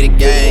 Why I'm be the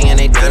gang and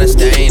they down to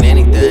stain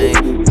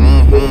anything.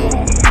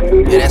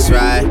 Yeah, that's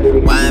right.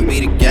 Why I'm be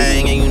the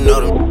gang and you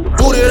know them.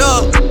 Boot it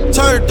up,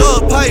 turned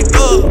up, piped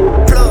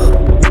up.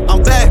 Plug.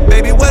 I'm back,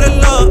 baby, where the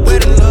love? Where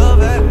the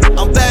love at?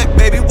 I'm back,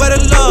 baby, where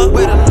the love?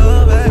 Where the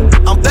love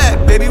at? I'm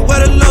back, baby,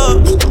 where the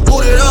love?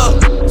 Boot it up,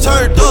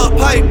 turned up,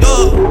 piped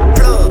up.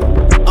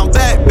 Plug. I'm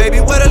back, baby,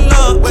 where the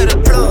love? Where the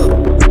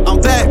plug? I'm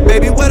back,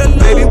 baby, where the love?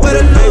 Baby, where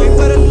the love?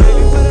 Where the love?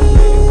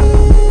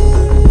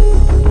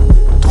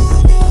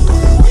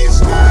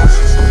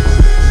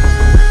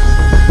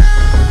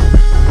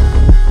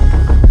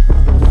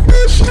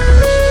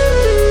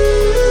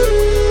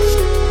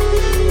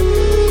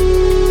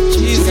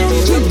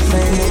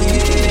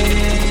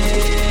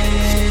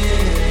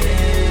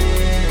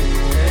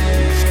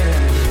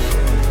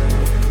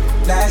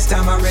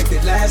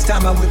 Last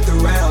time I whipped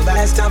around,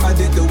 last time I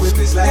did the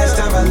whippets, last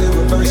time I lived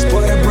reverse,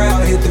 boy the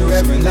brown hit the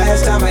reverend,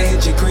 last time I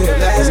hit your crib,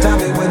 last time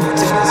it went to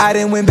tennis. I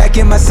done went back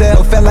in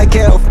myself, felt like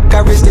hell,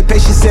 got rich to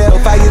pace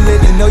yourself, how you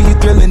living, know you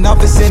thrilling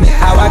off a sinning,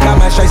 how I got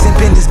my stripes and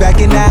pendants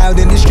backing out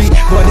in the street,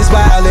 boy this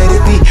wild, let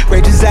it be,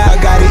 rages out,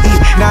 gotta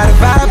eat, not a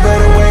vibe but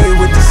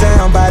away with the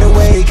sound, by the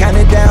way,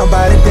 kinda down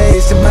by the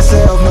days to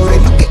myself, know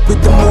that you get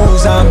with the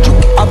moves, I'm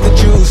juking off the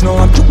juice, know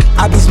I'm juking,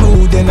 I be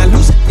smooth and I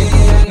lose it,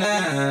 yeah, nah.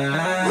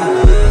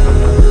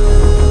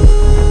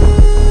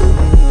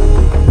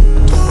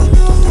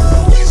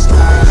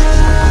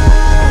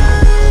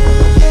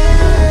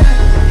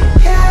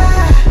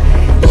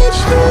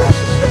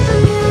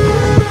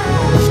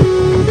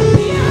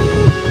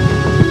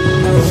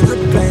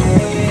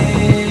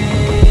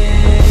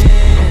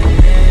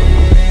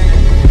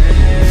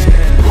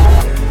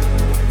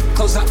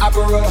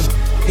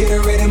 Hit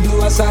the red and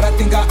blue outside, I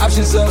think our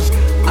options up.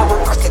 I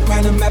was first to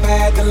grind the map, I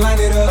had to line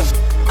it up.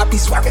 I be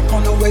swerving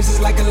on the waves,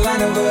 it's like a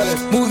line of us.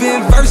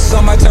 Moving verse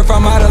on my turf,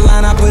 I'm out of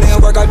line. I put in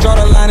work, I draw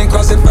the line and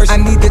cross it first. I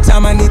need the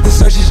time, I need the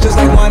search, it's just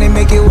like wine and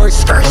make it work.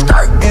 Skirt,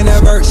 skirt, in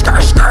a verse,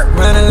 skirt, skirt,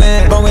 round the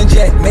land, bow and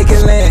jet, make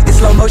it land. It's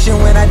slow motion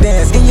when I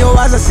dance. In your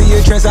eyes, I see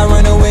your trance, I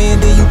run away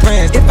and then you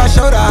prance. If I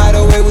show the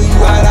hideaway, will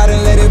you hide out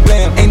and let it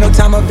blam? Ain't no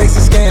time of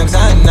basic scams,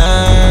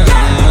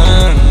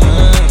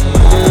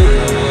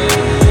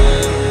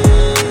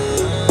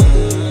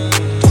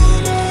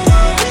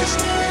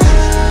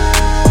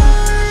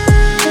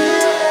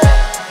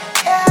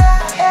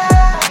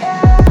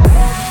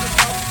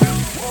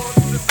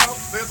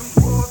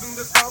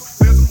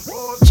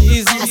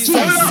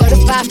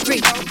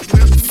 Free,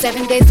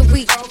 7 days a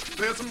week,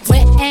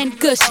 wet and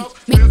gushy,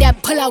 make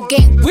that pull-out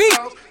game weak.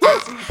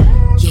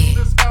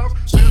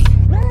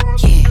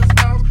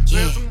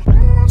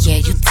 Yeah,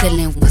 you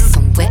dealing with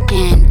some wet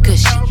and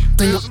gushy.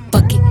 Bring a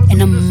bucket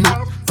and a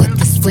mop for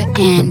this wet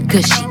and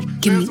gushy.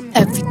 Give me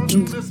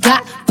everything you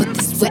got for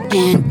this wet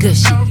and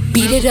gushy.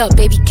 Beat it up,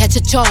 baby, catch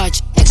a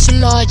charge. Extra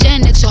large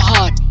and extra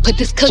hard. Put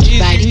this cookie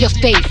right in your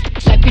face.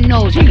 Swipe your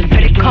nose like a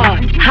credit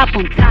card. Hop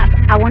on top,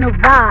 I wanna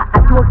ride. I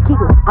do a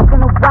giggle, I'm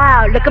gonna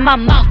wild. Look at my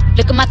mouth,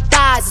 look at my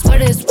thighs. It's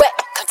wet, it's wet,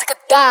 come take a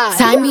dive.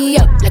 Tie me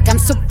up like I'm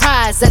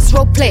surprised. Let's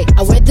role play,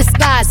 I wear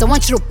disguise. I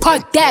want you to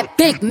park that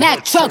Big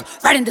Mac truck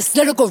right in this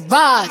little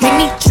garage. Make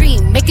me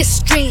dream, make it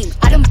stream.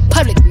 Out in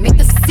public, make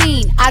the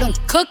scene. I don't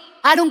cook,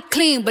 I don't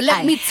clean, but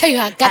let me tell you,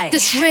 I got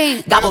this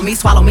ring. Gobble me,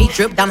 swallow me,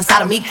 drip down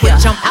inside of me. Quick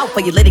jump out for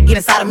you, let it get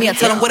inside of me. I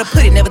tell them where to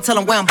put it, never tell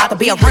them where I'm about to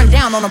be. I run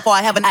down on them before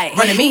I have a night.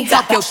 Running me,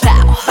 talk your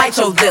style, bite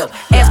your lip.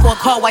 Ask for a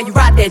call while you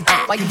ride that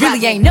dick. While you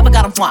really ain't never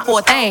got him for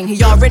a thing.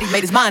 He already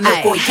made his mind up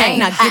before he came.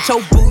 Now get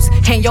your boots,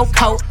 hang your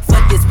coat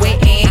for this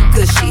wet and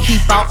gushy. He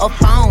bought a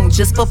phone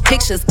just for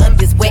pictures of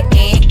this wet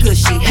and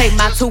gushy. Pay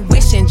my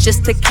tuition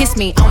just to kiss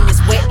me on this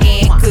wet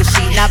and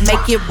gushy. Now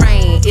make it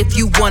rain if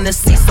you wanna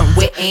see some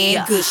wet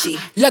and gushy.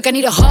 Look, I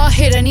need a hard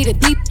hit, I need a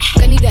deep,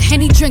 I need a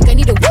Henny drink, I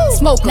need a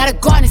smoke, not a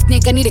garden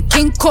snake, I need a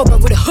king cobra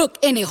with a hook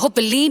in it, hope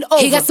it lean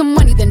over. He got some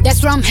money, then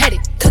that's where I'm headed.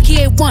 Cookie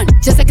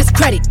A1, just like his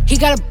credit. He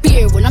got a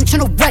beard when I'm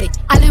tryna wet it.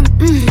 I let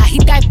him, now he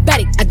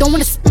diabetic. I don't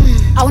wanna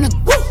I wanna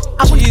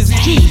I wanna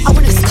I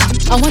wanna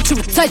I want you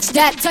to touch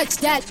that.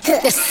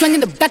 That swing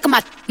in the back of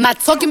my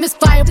talking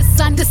misfire. The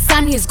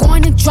sun is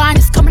going and drying,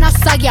 it's coming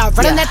outside. Yeah, I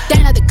run on that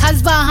dana, the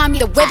cuz behind me,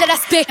 the way that I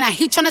spit, and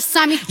he tryna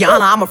sign me. Your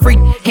Honor, I'm a freak,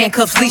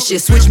 handcuffs,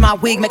 leashes. Switch my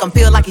wig, make him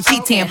feel like he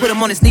cheating. Put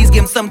him on his knees,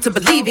 give him something to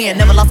believe in.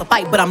 Never lost a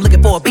fight, but I'm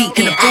looking for a beat.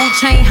 In the food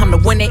chain, I'm the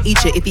one that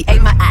eat you. If he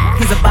ate my eye,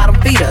 he's a bottom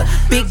feeder.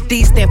 Big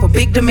D stand for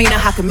big demeanor.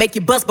 I can make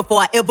you bust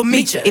before I ever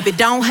meet you. If it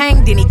don't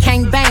hang, then he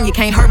can't bang. You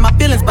can't hurt my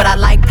feelings, but I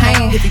like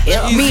pain. If he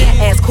me and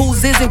ask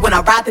who's is it when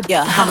I ride the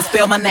I'ma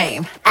spell my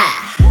name.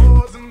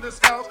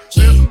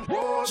 Yeah.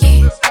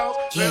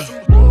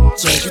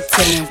 Yeah, you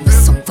chillin' with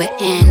some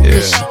wet and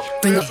gushy.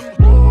 Bring up.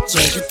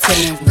 Yeah, you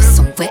chillin' with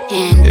some wet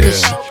and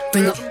gushy.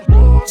 Bring up. Yeah,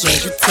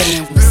 you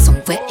chillin' with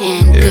some wet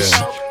and gushy.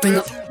 Bring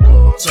up.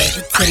 Yeah,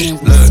 you chillin'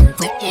 with some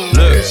wet and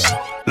gushy.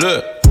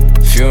 Look,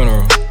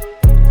 funeral.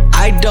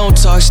 I don't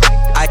talk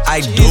I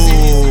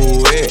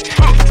do it.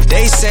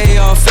 They say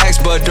all facts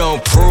but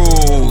don't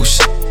prove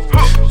shit.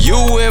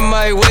 You in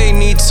my way,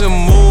 need to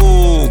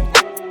move.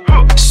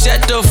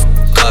 Shut the f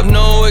up,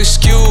 no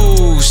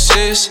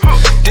excuses.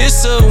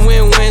 This a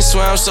win-win, so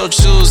I'm so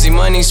choosy.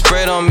 Money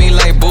spread on me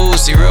like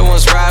boozy. Real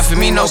ones ride for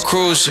me, no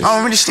cruising. I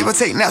don't really sleep, I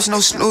take naps, no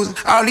snoozing.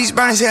 All these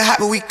burners here hot,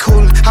 but we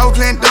coolin'. I was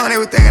playing dumb, they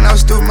were thinking I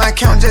was stupid. My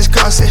account just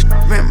cost it,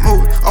 been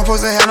moving. I'm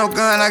supposed to have no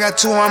gun, I got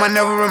 2 on. I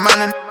never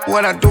remind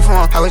what I do for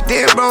them. I was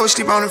dead, bro,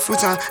 sleep on the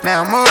futon.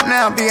 Now I'm up,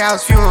 now big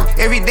house fuel.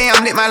 Every day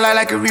I'm lit my life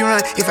like a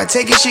rerun. If I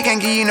take it, she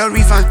can't give you no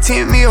refund.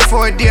 10 mil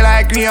for a deal,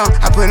 I agree on.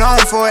 I put on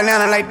for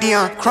Atlanta like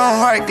Dion. Chrome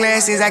heart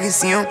glasses, I can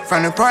see them.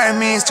 From the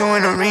apartments to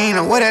an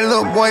arena. What that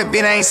little boy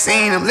bit, I ain't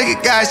seen him. Look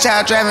at God's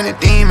child driving a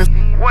demon.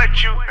 What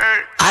you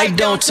heard? I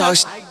don't talk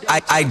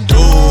I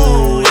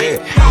do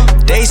it.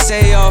 They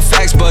say all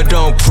facts but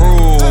don't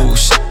prove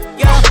shit.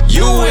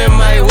 You in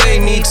my way,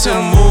 need to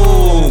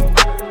move.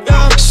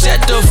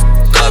 Shut the f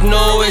up,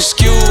 no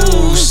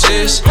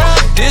excuses.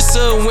 This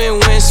a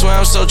win-win, so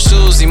I'm so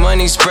choosy.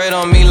 Money spread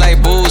on me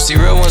like boozy.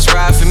 Real ones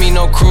ride for me,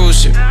 no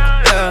cruising.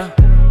 Yeah,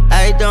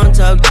 I don't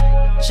talk,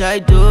 I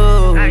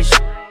do.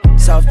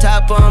 Soft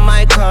top on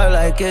my car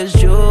like it's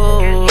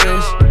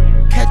juice.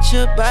 Catch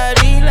your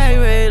body like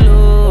Ray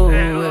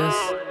Lewis.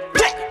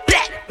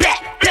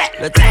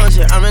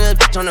 Latonja, I'm in this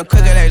bitch on the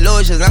quicker like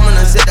lotions. I'm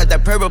gonna sit at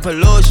that purple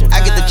pollution.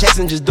 I get the checks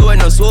and just do it,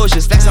 no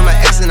swooshes. Flex on my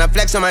ex and I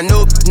flex on my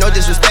noob. No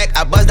disrespect,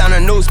 I buzz down a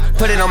noose.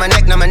 Put it on my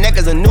neck, now my neck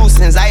is a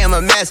nuisance. I am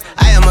a mess,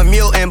 I am a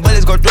mutant.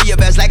 Bullets go through your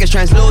vest like it's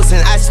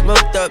translucent. I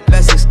smoked up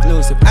best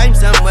exclusive. I'm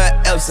somewhere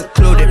else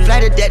secluded.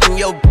 Fly to death and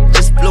yo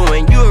just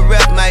fluent. You a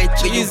rep, my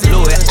you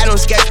blew it. I don't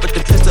sketch, but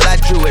the pistol I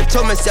drew it.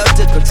 Told myself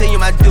to continue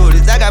my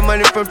duties. I got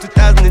money from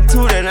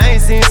 2002 that I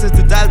ain't seen since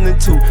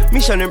 2002.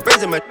 Me shunning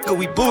brazen, my nigga,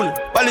 we bullin'.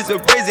 Bullets so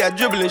crazy, I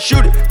dribble and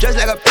shoot it. Just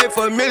like I paid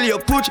for Emilio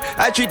Pucci.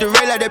 I treat the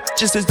rain like that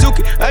bitch is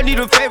Suzuki. I need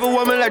a favorite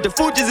woman like the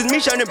Fugees. It's me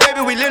shining,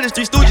 baby, we live the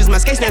street stooges. My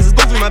skate stance is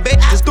goofy, my bitch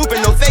is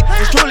stupid, no fake.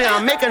 It's truly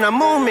I'm making a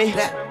move me.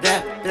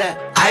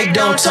 I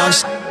don't talk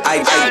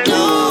I do.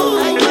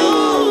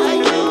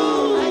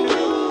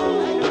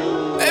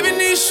 Baby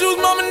need shoes,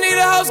 mama need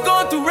a house,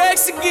 going through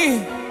racks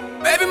again.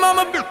 Baby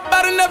mama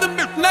about another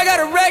bitch, and I got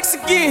a racks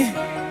again.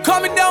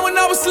 Calm me down when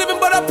I was slipping,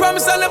 but I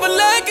promise I'll never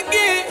lag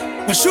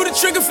again. I shoot a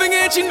trigger finger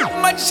at you,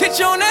 might just hit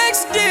you on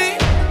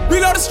accident.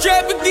 Reload the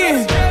strap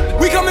again,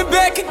 we coming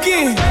back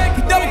again.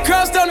 We double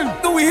crossed on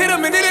him, we hit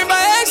him and it ain't by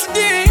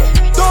accident.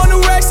 Throwing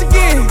new racks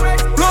again,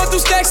 blowing through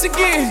stacks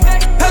again.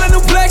 Hella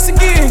new blacks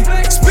again,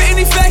 spitting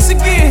these facts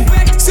again.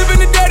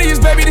 Sipping the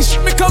dirtiest, baby, this shit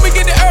me come and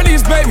get the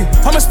earliest, baby.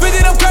 I'ma spit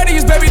it, I'm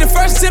courteous, baby. The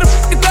first to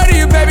the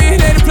 30th, baby.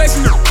 It ain't a place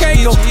you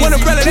can't go. One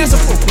umbrella, that's a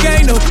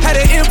gang, though.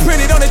 Had it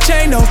imprinted on the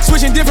chain, though.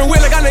 Switching different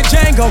wheel like I'm the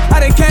Django.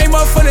 I done came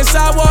up from the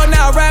sidewalk,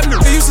 now I rap,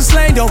 they used to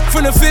slang, though.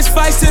 From the fist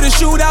fights to the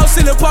shootouts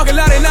in the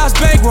parking lot, and now it's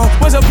bankroll.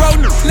 Was a bro,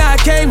 now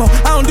I came up.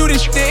 I don't do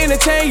this shit to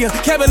entertain you.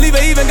 Can't believe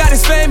I even got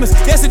this famous.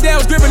 Yesterday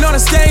I was gripping on a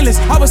stainless.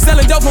 I was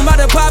selling dope from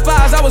out the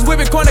Popeyes. I was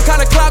whipping corner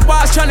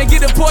counterclockwise, trying to get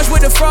the Porsche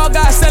with the frog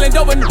guy. Selling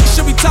dope, and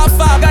should be top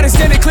 5. Got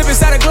extended clip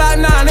inside a Glock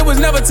 9. It was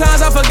never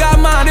times I forgot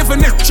mine. If a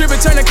nigga trippin',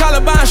 turn the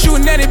Columbine,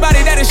 shooting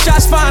anybody that is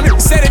shots fine.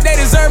 Say that they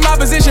deserve my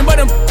position, but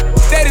them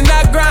they did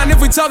not grind. If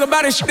we talk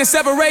about it, shit that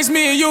separates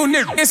me and you,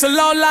 nigga, it's a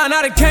long line.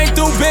 I done came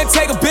through, been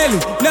take a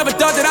Billy. Never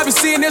thought that I'd be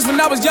seeing this when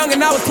I was young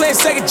and I was playing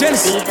Sega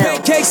Genesis.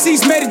 Pancake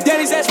seats, made it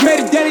Denny's, that's made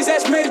it Denny's,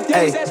 that's made it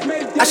Denny's, that's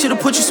made it Denny's. I should've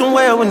put you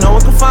somewhere where no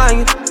one can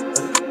find you.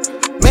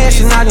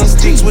 Mansion out in the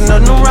streets with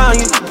nothing around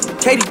you.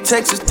 Katy,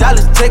 Texas,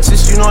 Dallas,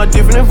 Texas, you know a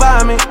different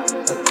environment.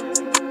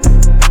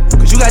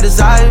 Cause you got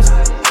desires.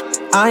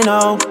 I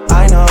know.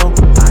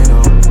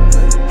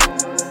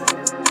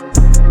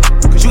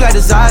 Cause you got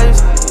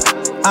desires.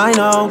 I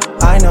know.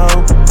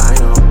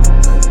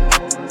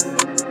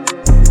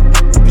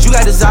 Cause you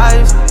got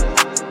desires.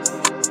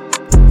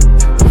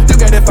 You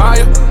got that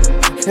fire,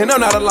 and I'm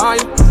not a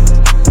liar.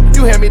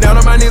 You had me down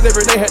on my knees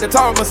every day, had to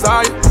talk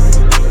Messiah.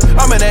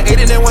 I'm in that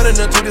 80 and then one of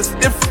them two, this is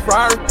different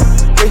Ferrari.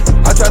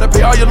 I try to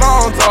pay all your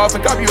loans off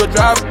and copy you a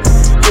driver.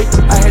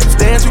 I had to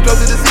stand too close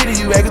to the city,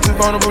 you acting too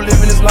vulnerable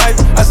living this life.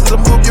 I should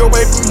have moved you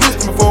away from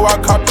Houston before I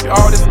copy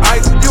all this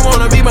ice. You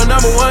wanna be my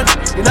number one,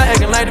 you're not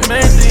acting like the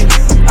main thing.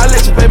 I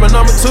let you pay my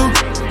number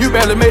 2, you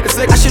barely made the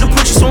second. I should've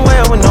put you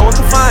somewhere where no one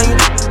can find you.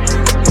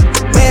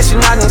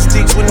 Mansion out in the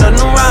sticks with nothing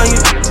around you.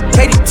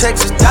 Katy,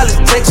 Texas, Dallas,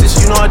 Texas,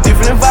 you know a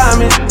different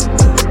environment.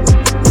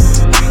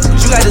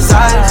 Cause you got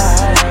desires.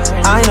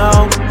 I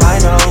know.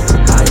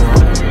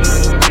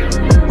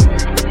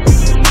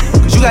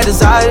 Cause you got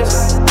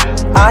desires.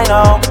 I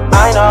know.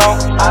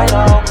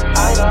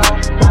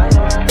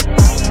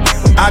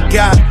 I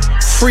got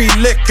free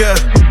liquor.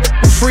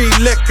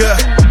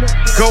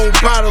 Gold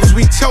bottles,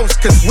 we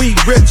toast cause we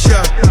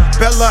richer.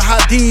 Bella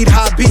Hadid,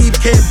 Habib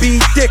can't be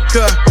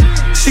thicker.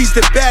 She's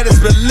the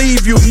baddest,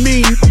 believe you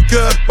me,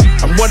 nigga.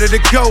 I'm one of the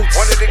goats,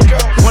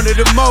 one of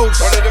the most.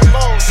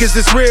 Cause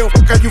it's real,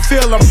 how you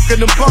feel, I'm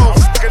fucking them both.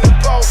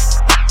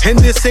 And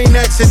this ain't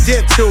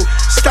accidental.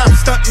 Stop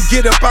stunting,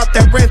 get up out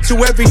that rental.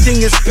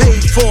 Everything is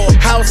paid for.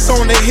 House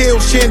on the hill,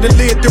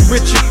 chandelier to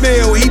Richard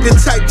Mille. He the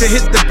type to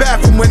hit the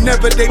bathroom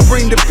whenever they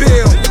bring the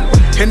bill.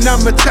 And I'm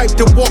the type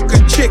to walk a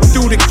chick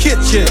through the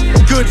kitchen.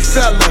 Good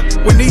fella,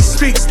 when he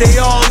speaks, they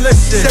all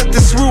listen. Set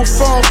this roof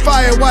on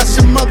fire, watch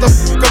a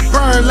motherfucker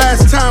burn.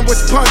 Last time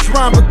was punch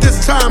rhyme, but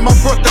this time I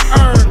brought the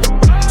urn.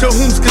 To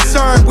whom's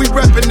concerned, we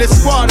reppin' the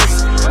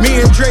squatters.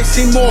 Me and Dre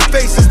see more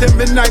faces than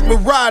Midnight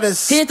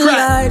Marauders. Hit the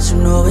lights, you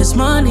know it's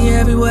money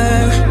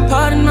everywhere.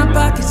 Part in my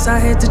pockets, I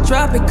had to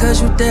drop it cause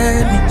you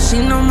dared me. She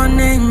know my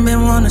name,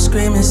 been wanna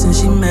scream it since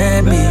she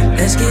met me.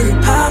 Let's get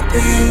it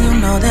poppin', you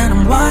know that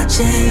I'm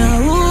watching.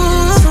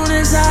 Ooh, as soon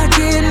as I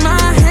get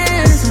my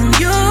hands on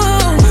you.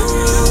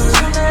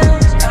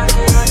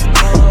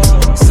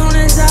 Soon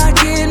as I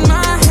get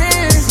my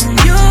hands on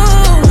you.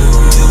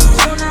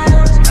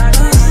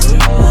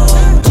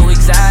 Too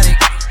exotic,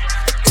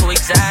 too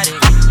exotic.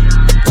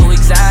 Too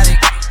exotic,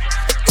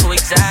 too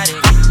exotic,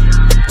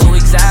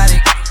 too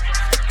exotic,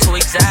 too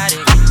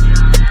exotic,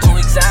 too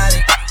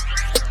exotic,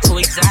 too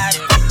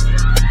exotic.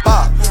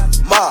 Ma,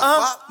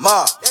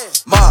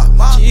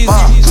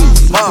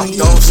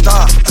 don't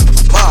stop.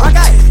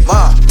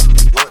 Ma,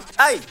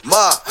 hey,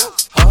 ma,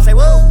 say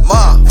what?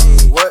 Ma,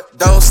 what?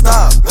 Don't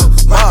stop.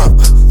 Ma,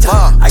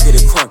 I get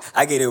it crunk,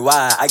 I get it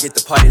wide, I get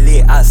the party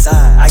lit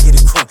outside. I get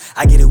it crunk,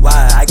 I get it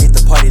wide, I get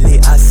the party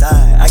lit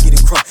outside. I get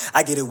it crunk,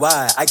 I get it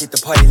wide, I get the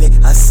party lit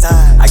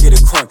outside. I get it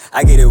crunk,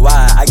 I get it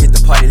wide, I get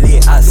the party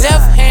lit outside.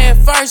 Left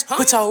hand first,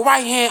 put your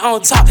right hand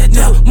on top.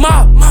 Now,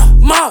 mop,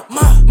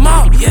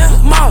 yeah,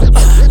 mop.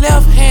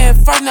 Left hand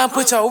first, now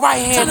put your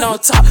right hand on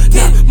top.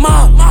 Now,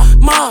 mop.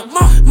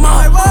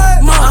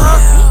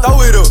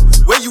 Throw it up,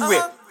 where you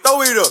at?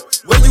 Throw it up,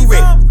 where you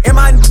at? Am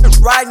I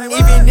riding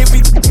even if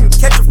we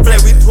catch a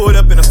flat? We pulled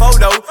up in a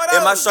photo,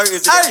 and my shirt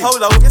is a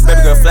polo.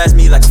 Baby girl flash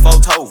me like a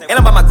photo, and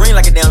I'm by my green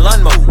like a damn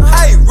lawnmower.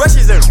 Hey,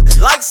 rushes in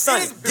like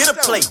Sunny, get a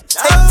plate,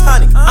 take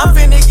tonic. I'm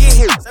finna get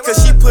here,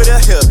 cause she put her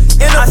hair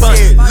in a bun.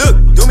 Look,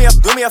 do me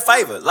a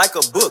favor, like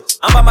a book.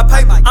 I'm by my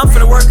paper, I'm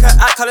finna work her,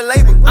 I call it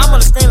labor. I'm on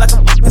the screen like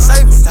I'm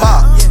saver.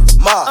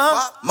 Ma,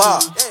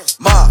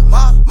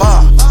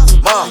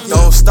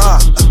 don't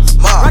stop.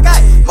 Ma,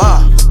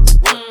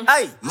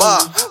 hey, ma.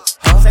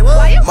 Say what?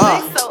 Why your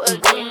face so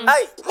ugly?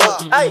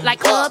 Hey, like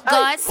Club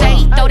God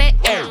say, throw that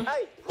air.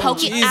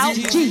 Poke it out.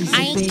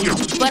 I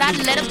ain't, but I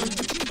let him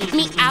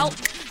me out.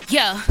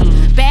 Yeah,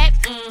 bad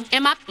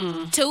am I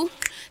too?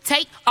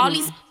 Take all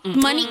these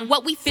money,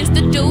 what we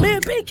finna do?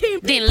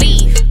 Then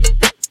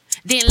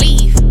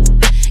leave.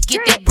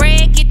 Get that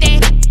bread, get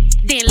that.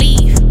 Then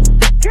leave.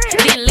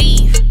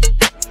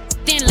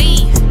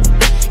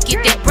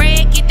 Get that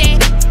bread, get that.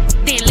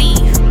 Then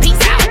leave.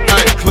 Peace out. I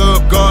ain't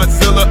Club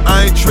Godzilla,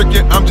 I ain't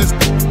tricking, I'm just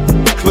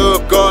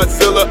Club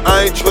Godzilla,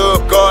 I ain't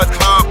Club God.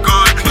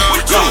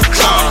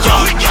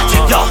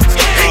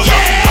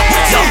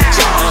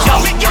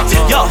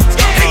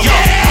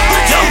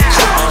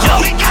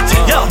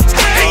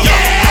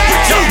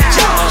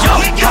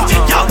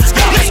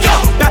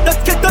 About to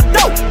kick the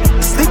dope,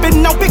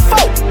 sleeping on big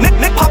folk.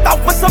 Nick popped out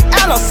with some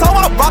Anna, so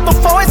I robbed him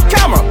for his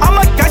camera. I'm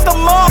a gangsta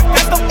mob,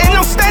 and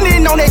I'm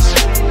standing on that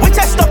shit. We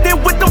just stuffed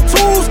in with them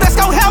tools, let's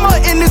go hammer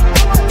in this.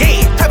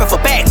 Yeah, trapping for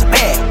bag to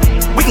bag.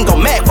 We can go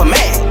mad for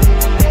mad.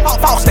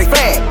 All stay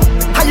flag.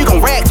 How you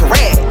gon' rag to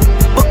rag?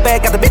 Book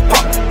bag got the big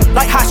pop.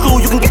 Like high school,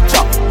 you can get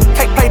jumped.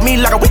 Can't play me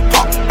like a weak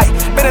pop. Ay,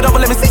 bend it over,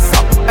 let me see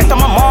some. Ain't I'm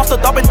a monster,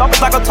 dumping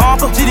like a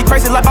Tonka. GD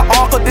crazy like an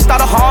Uncle. This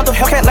not a Honda.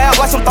 Hellcat loud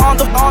like some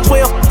thunder. On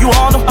 12, you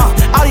on them.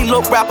 All these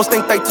little rappers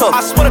think they tough.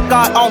 I swear to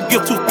God, I don't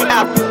give two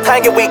out.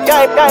 Hanging we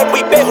game.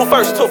 We bet who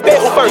first took.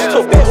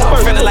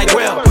 I'm feeling like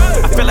real.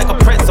 I feel like a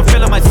prince. I'm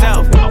feeling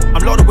myself.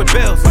 I'm loaded with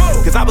bills.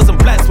 Cause I wasn't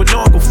blessed with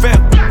no Uncle Phil.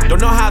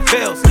 Don't know how it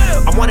feels.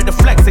 I wanted to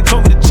flex, they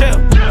told me to chill.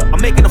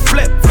 I'm making a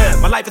flip.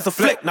 My life is a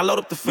flick. Now load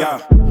up the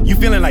film. You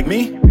feeling like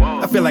me?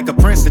 I feel like a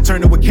prince that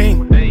turned to a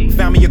king.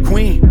 Found me a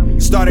queen.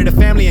 Started a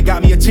family and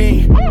got me a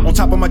team. On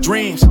top of my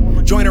dreams.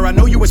 Joiner, I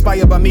know you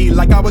inspired by me.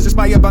 Like I was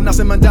inspired by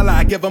Nelson Mandela.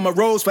 I give him a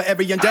rose for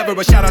every endeavor.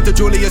 A shout out to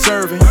Julius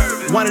Erving.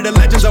 One of the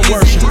legends I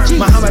worship.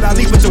 Muhammad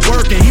Ali put to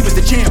work and he was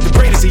the champ. The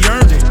greatest, he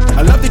earned it.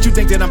 I love that you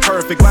think that I'm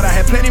perfect, but I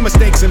had plenty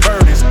mistakes and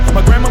burdens.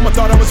 My grandmama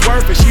thought I was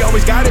worth it. She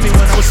always guided me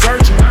when I was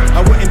searching.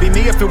 I wouldn't be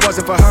me if it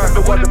wasn't for her.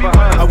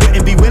 I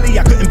wouldn't be Willie.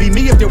 I couldn't be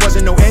me if there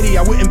wasn't no Eddie.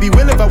 I wouldn't be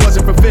Will if I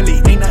wasn't from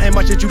Philly. Ain't nothing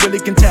much that you really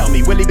can tell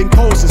me. Willie been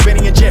cold since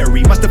Benny and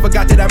Jerry. Must have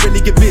forgot that I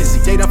really get busy.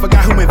 They done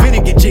forgot who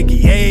invented Get Jiggy.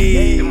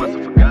 Hey,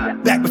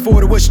 back before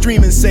there was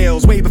streaming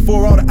sales, way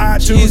before all the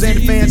iTunes and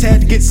the fans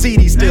had to get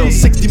CDs still.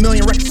 60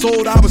 million records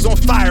sold, I was on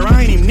fire.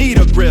 I ain't even need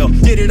a grill.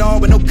 Did it all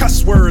with no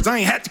cuss words. I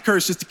ain't had to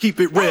curse just to keep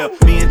it real.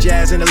 Me and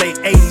Jazz in the late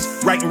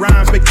 80s, writing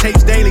rhymes, make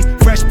tapes daily.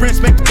 Fresh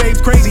Prince make the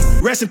babes crazy.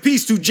 Rest in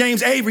peace to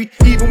James Avery.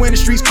 Even when the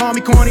streets call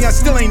me corny, I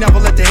still ain't never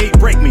let the hate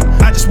break me.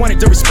 I just wanted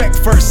to respect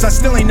first. I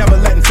still ain't never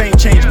letting fame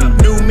change me.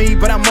 New me,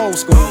 but I'm old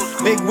school.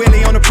 Big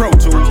Willie on the Pro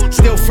Tools.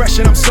 Still fresh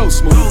and I'm so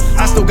smooth.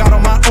 I still got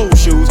on my old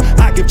shoes.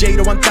 I give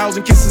Jada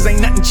 1,000 kisses,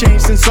 ain't nothing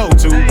changed since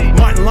 '02.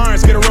 Martin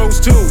Lawrence get a rose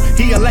too.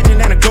 He a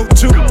legend and a goat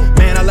too.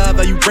 Man, I love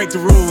how you break the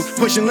rules.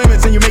 Pushing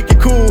limits and you make it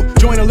cool.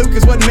 Joyner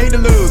Lucas wasn't made to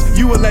lose.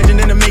 You a legend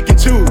in the making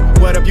too.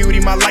 What a beauty,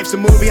 my life's a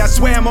movie. I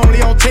swear I'm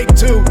only on take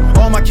 2.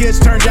 All my kids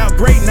turned out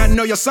great, and I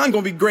know your son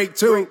gon' be great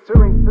too.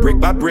 Brick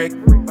by brick,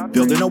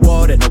 building a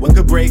wall that no one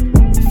could break.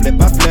 Flip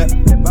by flip,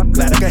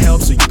 glad I could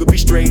help so you could be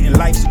straight. And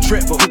life's a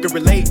trip, but who can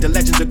relate? The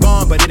legends are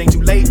gone, but it ain't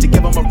too late to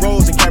give them a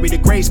rose and carry the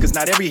grace. Cause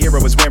not every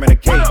hero is wearing a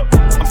cape.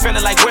 I'm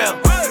feeling like Will,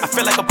 I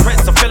feel like a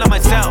prince, I'm feeling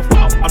myself.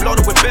 I'm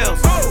loaded with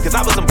bills, cause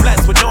I wasn't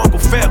blessed with no Uncle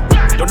Phil.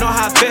 Don't know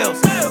how it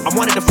feels, I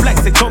wanted to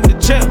flex, they told me to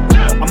chill.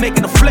 I'm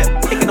making a flip,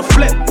 making a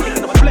flip,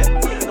 making a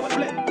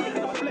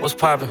flip. What's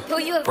poppin'?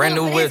 Brand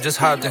new whip, just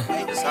hopped in.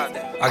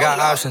 I got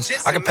options,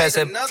 I can pass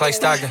that like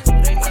Stockton.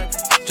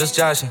 Just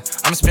joshing,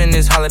 I'm spending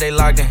this holiday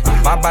locked in.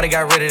 My body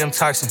got rid of them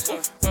toxins.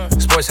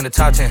 Sports in the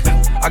top 10.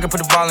 I can put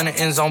the ball in the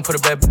end zone, put a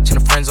bad bitch in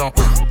the friend zone.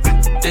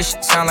 This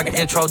shit sound like an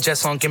intro jet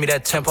song, give me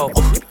that tempo.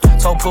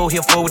 Told Pooh he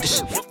a fool with this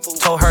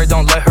shit. Told her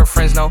don't let her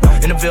friends know.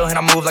 In the Ville and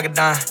I move like a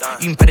dime.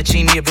 Eating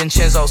fettuccine at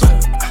Vincenzo's.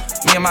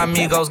 Me and my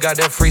amigos got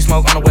that free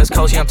smoke on the West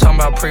Coast. Yeah, I'm talking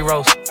about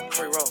pre-rolls.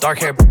 Dark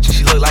hair,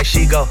 she look like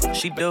she go.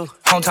 She do.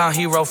 Hometown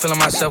hero, feeling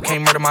myself,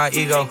 can't murder my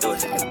ego.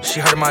 She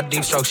heard of my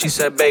deep stroke, she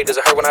said, babe, does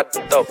it hurt when I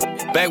though?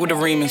 Back with the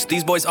remix,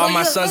 these boys all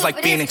my sons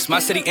like Phoenix. My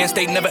city and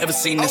state never ever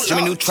seen this.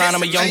 Jimmy Neutron,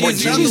 I'm a young boy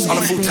genius. On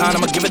a futon,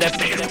 I'ma give it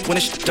that. When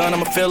it's done,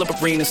 I'ma fill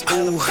up arenas.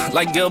 Ooh,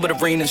 like Gilbert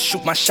Arenas.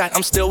 Shoot my shot,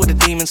 I'm still with the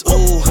demons.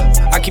 Ooh,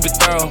 I keep it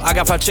thorough. I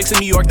got 5 chicks in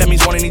New York, that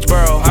means 1 in each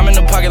borough. I'm in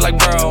the pocket like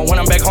Burrow. When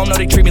I'm back home, no,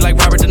 they treat me like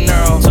Robert De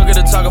Niro. Took her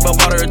to talk about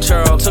butter a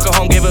churro. Took her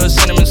home, gave her a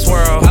cinnamon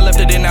swirl. I left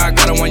it in, now I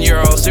got her €1.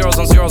 Zeros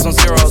on zeros on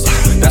zeros.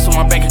 That's what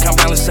my bank account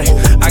balance say.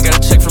 I got a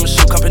check from a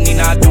shoe company,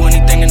 now I do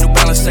anything a New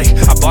Balance say.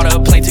 I bought her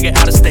a plane ticket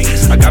out of state.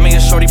 I got me a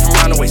shorty from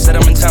Roundaway, said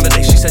I'm in town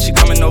today. She said she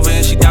coming over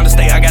and she down to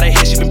stay. I got a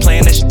hit, she been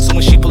playing that shit. So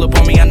when she pull up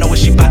on me, I know what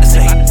she about to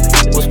say.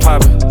 What's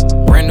poppin'?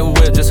 Brand new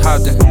whip, just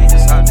hopped in.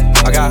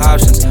 I got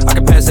options, I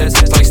can pass that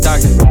shit like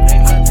Stockton.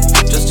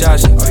 Just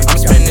joshing, I'm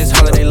spending this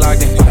holiday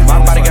locked in.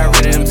 My body got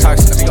rid of them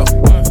toxins.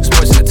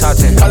 Sports in the top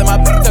 10. Calling my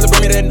tell her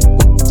bring me that.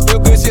 Real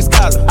good shit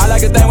scholar. I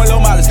like a thing with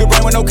low mileage, good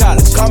brain with no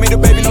college. Call me the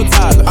baby, no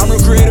Tyler. I'm real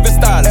creative and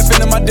stylish.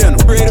 F in my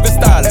dinner, creative and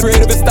stylish.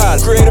 Creative and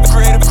stylish. Creative.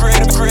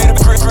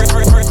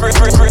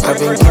 I've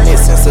been getting it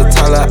since a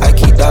toddler. I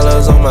keep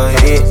dollars on my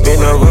head.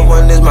 Been a real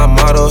one is my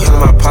motto. Hit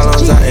my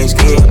problems, I ain't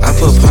scared. I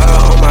put powder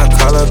on my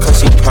collar,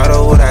 cause she proud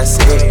of what I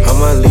said.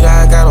 I'm a leader,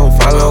 I got on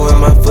follow in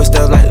my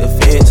footsteps like the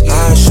feds.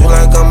 I shoot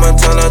like I'm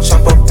Montana,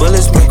 chop up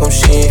bullets, make them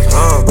shit.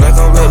 Like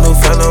I'm that new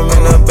phantom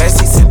in the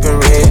backseat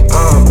sipping red.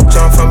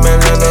 Jump from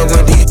Atlanta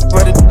with these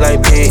ready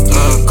like big.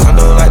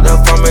 Condo like the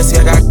pharmacy,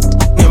 I got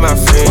in my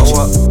fridge.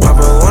 My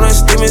bro on a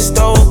steaming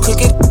stove,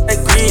 cooking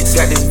like grits.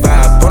 Got this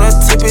vibe on a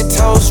tippy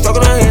toe,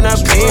 struggling in a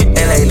pit.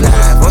 LA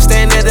live, I'm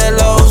staying at the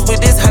lows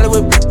with this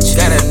Hollywood bitch.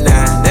 Got a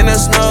 9, then a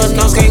snug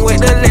nose, can't wait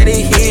to let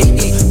it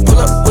hit. Pull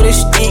up with a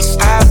stick,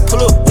 I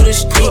pull up with a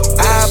stick.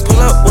 I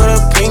pull up with a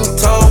pink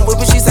toe,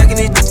 whipping, she sucking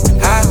it.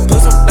 I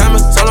put some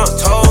diamonds on her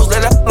toes,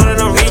 let her know that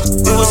I'm rich.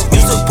 We was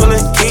used to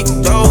pulling kick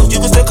those, you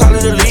can still call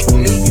it a leak.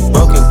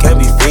 Broken can't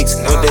be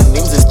fixed, with the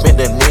names and spent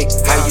the nick.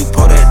 How you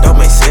pull that don't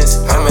make sense,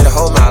 I made a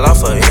whole mile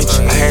off an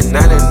inch. I had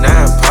 99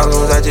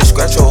 problems, I just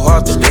scratch your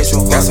heart to list.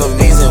 Got some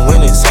knees and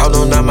winnings, all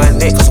on my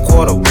neck, cause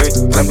quarter brick.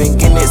 I've been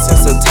getting it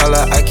since a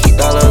toddler, I keep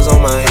dollars on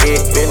my head.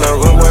 Been a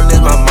real one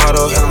is my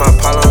motto, hit my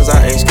problems,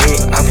 I ain't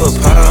scared. I put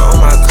powder on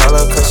my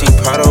collar, cause she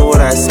proud of what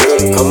I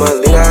said. I'm a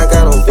leader, I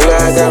got on big,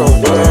 I got on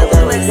big, I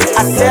got on big.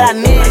 I said I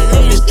need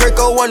it, this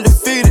Draco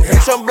undefeated.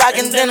 Some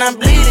blocking, then I'm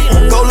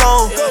bleeding. Go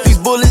long, these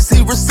bullets,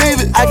 he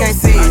receive it. I can't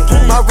see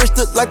it, my wrist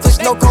look like a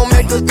snow cone,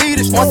 make her eat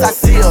it. Once I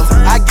see her,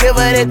 I give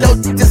her that dope,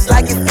 just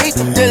like it's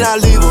eating. Then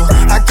I leave her,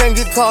 I can't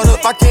get caught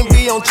up, I can't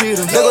be on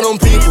cheaters. Look at them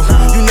people,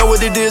 you know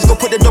what it is, go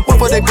put that dope up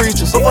for they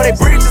breaches. Before they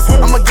breaches,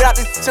 I'ma get out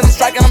this shit, I'm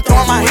striking, I'm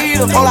throwing my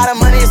heater. Whole lot of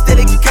money,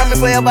 instead it keep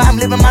coming forever, I'm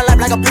living my life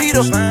like a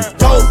Peter.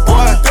 Dope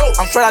boy,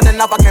 I'm straight out the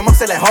knife, I came up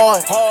selling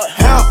hard.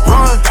 Help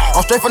run,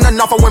 I'm straight from the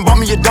knife, I went bought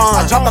me a dime.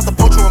 I jumped off the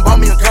poacher and bought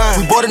me a gun.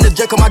 We bought in the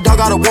jet, cause my dog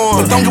got a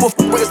one. But don't give a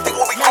fuck with a stick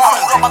when we on.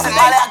 I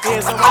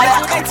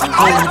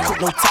don't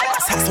cook no top,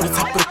 it's hot, so the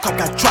top of the cup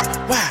got dropped.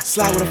 Wow,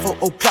 slide with a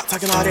 4-0 block,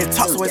 talking all that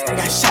talk, so his thing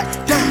got shot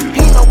down.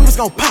 He ain't know we was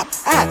gon' pop.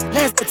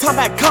 Last the time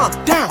back, calm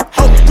down.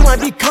 Hope you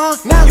wanna be calm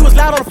now. You was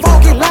loud on the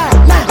phone, get loud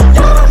now.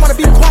 Y'all don't wanna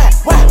be quiet.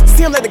 Wow,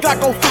 see him let the Glock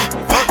go fire.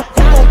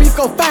 You gon' beef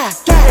go fire.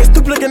 Yeah,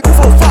 stupid looking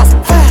for false.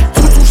 Fire.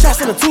 2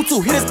 shots in a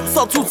 2-2, hit his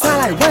up 2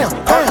 times like wham,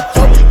 bam.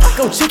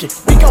 Go chicken,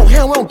 we go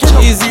ham, we don't get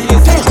no easy.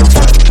 Damn,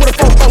 with a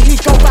 4-4, he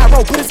go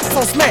viral, put his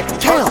on smack.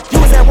 Damn, he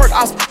was at work,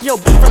 I was yo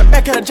beat from the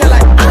back of the jet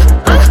like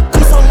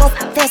He so much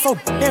fast, so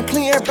damn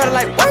clean, everybody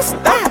like what's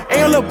that? And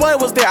your little boy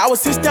was there, I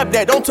was his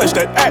stepdad, don't touch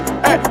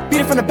that.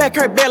 Beat it from the back,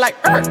 her bed like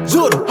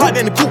Judah, hot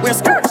in the coupe and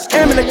skirt.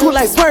 Am in the coupe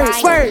like swerve,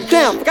 swerve.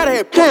 Damn, gotta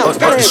have down,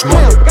 gotta have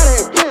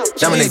down.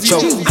 Dominate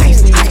choke,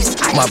 ice,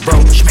 My bro,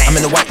 I'm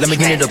in the white, let me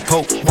get in the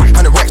poke.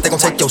 100 racks, they gon'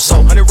 take your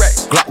soul. 100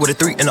 racks. Glock with a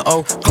 3 and a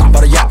O. Glock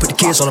by the yacht, put the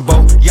kids on the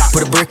boat.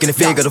 Put a brick in the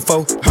fig of the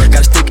foe.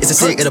 Got a stick, it's a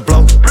cig, it'll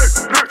blow.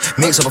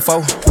 Mix of a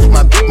foe.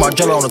 My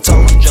Margiela on the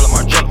toe.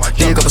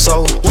 Dig up a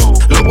soul.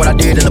 Look what I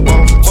did in the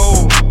bowl.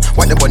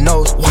 Wipe the boy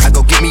nose. I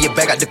go get me a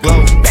bag out the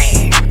glow.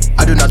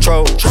 I do not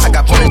troll. I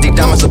got pointers, deep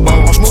diamonds of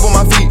bone. I'm smooth on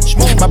my feet.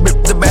 My bitch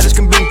the baddest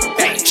can be.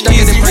 Stack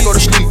it and bring go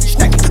to sleep.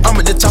 I'm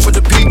at the top of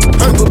the peak.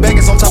 Put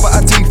baggers on top of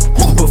our teeth.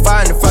 Put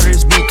fire in the front of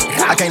this beak.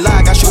 I can't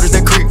lie, I got shooters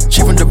that creep.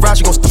 She from the ride,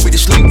 she gon' stop me to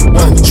sleep.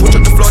 Switch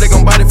up the floor, they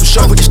gon' bite it for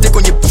sure. Put the stick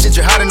on your bitch,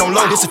 you're hiding on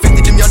low. This is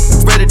 50, them young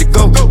ready to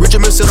go.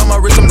 Richard Mill sit on my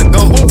wrist, I'm the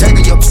go. Tag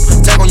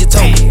on your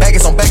toe.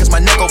 Baggers on baggers, my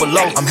neck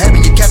overload. I'm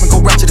having your cap and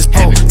go right to this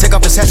pole. Take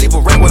off his hat, leave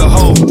a rat with a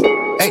hole.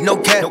 Ain't no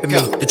cap in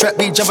me. The trap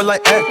be jumping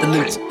like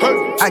athletes.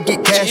 I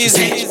get cash to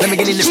see. Let me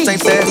get in this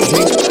same fast as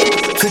me.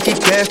 Cookie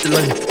cash to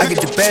learn. I get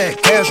the bag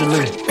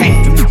casually.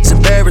 It's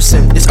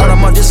embarrassing. This art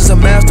I'm on, this is a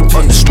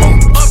masterpiece. The smoke.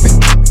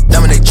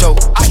 Dominate choke.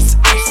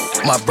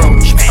 My bro, I'm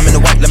in the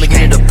white, let me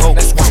get in the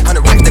poke. 100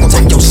 racks, they gon'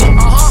 take your soul.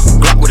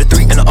 Glock with a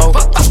 3 and a O.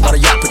 Bought a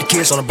yacht, put the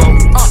kids on the boat.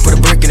 Put a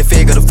brick in the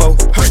fig of the foe.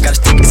 Got a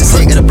stick, it's a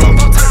cig, it'll blow.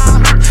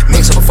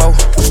 Mix of a foe.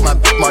 My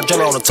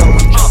Margiela on the toe.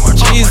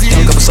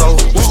 Dig up a soul.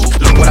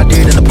 Look what I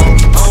did in the bowl.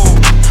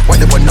 Wipe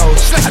the boy nose.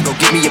 I go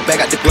get me a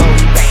bag out the glow.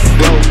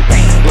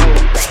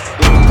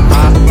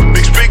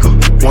 Big speaker.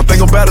 One thing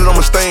about it, I'm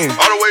a stain.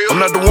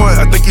 I'm not the one,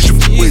 I think you should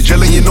with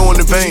jelly, you know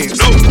in advance.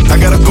 I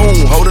got a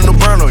goon holding the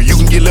burner, you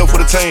can get left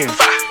with a tan.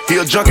 He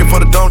a junkie for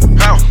the don't.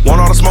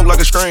 Want all the smoke like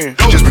a strand.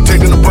 Just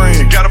protecting the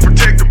brain. Gotta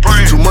protect the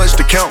brain. Too much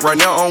to count right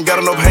now, I don't got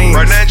enough hands.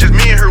 Right now, just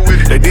me and her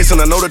with it. They decent,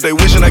 I know that they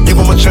wishing I give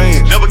them a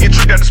chance. Never get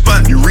tricked out the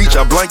spot. You reach,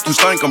 I blank, you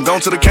stink, I'm gone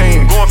to the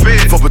can. Going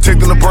fed. For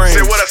protecting the brain.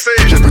 Say what I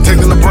said. Just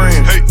protecting the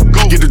brain. Hey,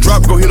 go. Get the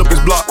drop, go hit up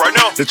his block. Right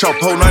now. They chop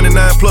hole 99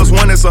 plus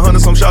 1, that's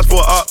 100 some shots for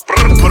a op.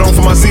 Put on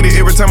for my city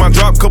every time I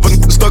drop. Couple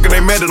stuck and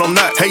they mad that I'm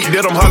not. Hate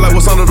that I'm hot like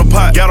what's under the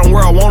pot. Got them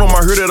where I want them, I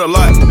heard it a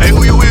lot. Hey,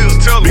 who you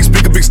is? Tell me. Big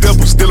speaker, big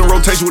stepper. Still in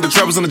rotation with the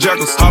trappers and the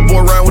jackals. Hot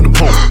boy around with the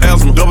pump.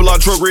 Asthma. Double R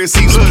truck, red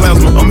seats and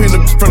plasma. I'm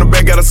hitting from the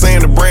back, got a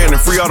sand, the brand, and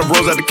free all the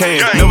bros out the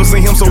can. Never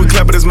seen him, so we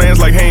clap at his mans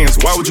like hands.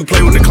 Why would you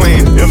play with the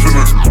clan?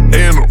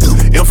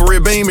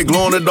 Infrared beam, it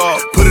glow in the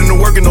dark. Put in the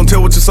work and don't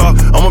tell what you saw.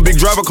 I'm a big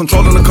driver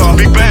controlling the car.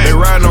 Big bang. They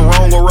riding the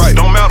wrong or right.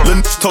 Don't matter.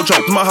 Little toe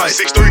chop to my height.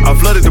 6'3". I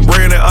flooded the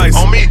brand and ice.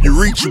 On me. You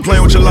reach, you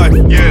playing with your life.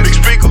 Yeah. Big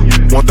speaker.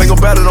 One thing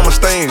about it, I'm a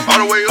stain. All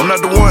the way up. I'm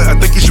not the one, I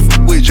think you should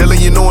with jelly,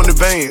 you know in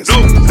advance.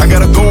 I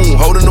got a goon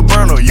holding the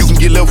burner, you can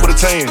get left with a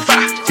tan.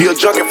 He a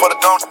junkie for the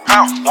don't.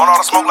 Want all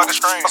the smoke like a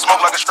string.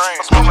 Smoke like a string.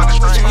 Smoke like a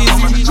string.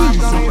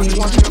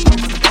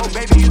 Oh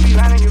baby, you be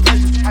lying in your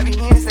verses. I be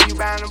in, say you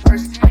buying a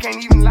purse. I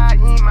can't even lie,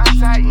 you ain't my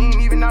side, you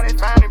ain't even know they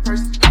fine in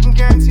person. I can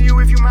guarantee you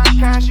if you my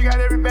kind, she got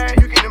every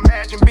bag you can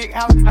imagine. Big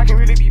house, I can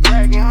really be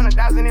bragging.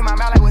 100,000 in my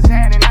mouth like what's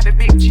happening. Not the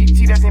big cheap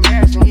tea that's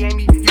embarrassing. He ain't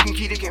me, you can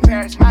keep the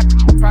comparison. I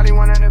probably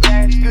one of the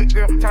baddest. Good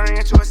girl, turning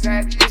into a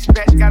savage. This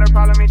bitch got a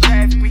problem in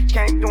traffic. We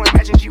can't do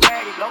imagine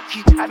G-Wagon. Low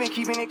key, I been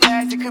keeping it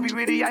classy. Could be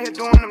really out here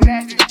doing them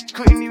nasty.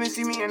 Couldn't even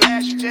see me in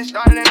last year. Just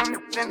started and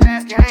I'm then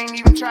asking. I ain't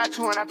even tried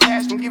to and I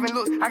passed them. Giving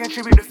looks, I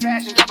contribute to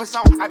fashion. Drop a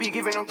song, I be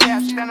giving them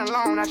cash. Stand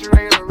alone, not your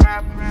regular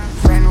rapper.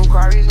 Brand new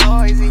car is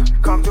noisy.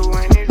 Come through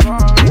and it's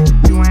roaring.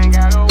 You ain't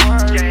gotta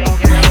worry. Don't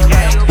care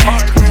about your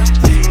partner.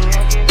 See me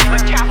naked,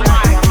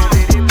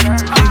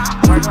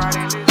 work hard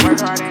and this, work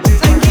hard and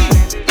this.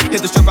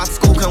 Hit the strip out the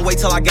school, couldn't wait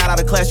till I got out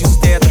of class. Used to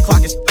stare at the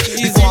clock.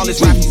 Before all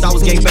this rap, I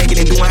was gang banging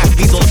and doing half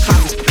beats on the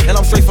copies. And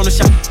I'm straight from the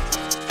shop.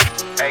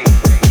 Hey.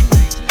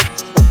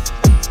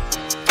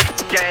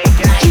 Gang,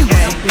 gang,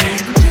 gang, gang.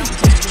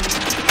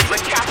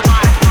 Look out.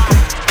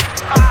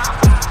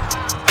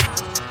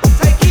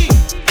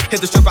 Hit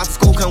the strip out the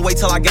school, couldn't wait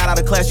till I got out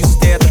of class. Used to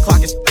stare at the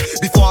clock.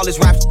 Before all this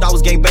rap, I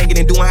was gang banging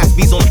and doing half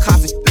beats on the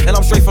copies. And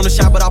I'm straight from the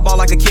shop, but I ball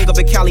like a king up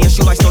in Cali and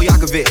shoot like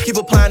Stojakovic.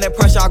 Keep applying that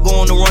pressure, I go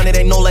on the run. It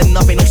ain't no letting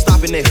up, ain't no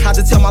stopping it. Had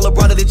to tell my little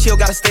brother to chill,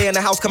 gotta stay in the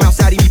house, come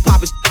outside, he be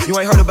poppin'. You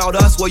ain't heard about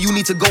us? Well, you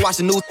need to go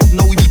watch the news.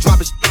 Know we be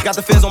dropping. Got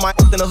the feds on my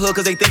in the hood,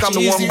 cause they think I'm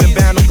the one who been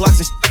buying them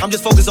Glocks. I'm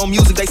just focused on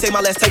music. They say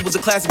my last tape was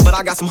a classic, but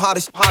I got some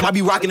hottest. Might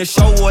be rocking the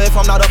show, or if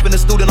I'm not up in the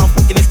studio, I'm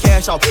fucking this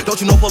cash off.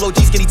 Don't you know Polo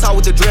G skinny tall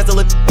with the dreads,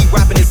 be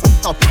rapping this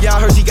off. Yeah,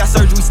 I heard she got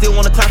surgery, still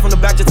wanna clap from the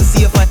back just to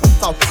see if I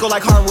talk. Go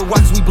like hardwood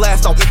rocks, we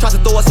blast off. Tried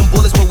to throw us some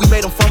bullets, but we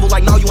made them fumble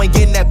like, no, you ain't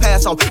getting that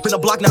pass off. Been a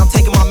block, now I'm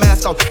taking my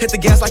mask off. Hit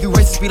the gas like you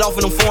racing speed off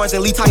in them foreigns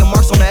and leave tire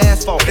marks on the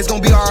asphalt. It's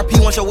gonna be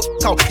RIP once your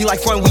talk. He like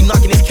front, we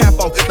knocking his cap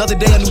off. Another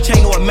day, a new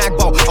chain or a Mac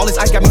ball. All this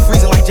ice got me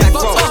freezing like Jack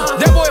Frost.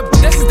 That boy,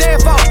 that's his damn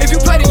fault. If you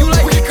played it, you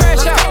like, we can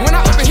crash out. When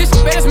I open his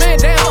baddest man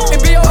down,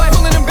 and BOA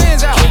pulling them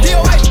bands out.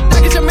 DOA, I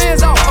get your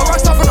mans out. A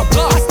rockstar from the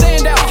block, I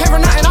stand out. Came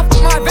from nothing, I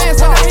put my advance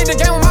out. I hit the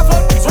game with my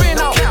flow, swing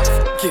out.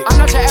 I'm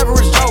not your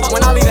average Joe.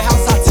 When I leave the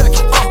house, I tuck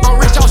it. I'm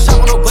rich, I'll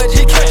shop with no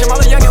budget. Catch him, all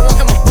the youngin' want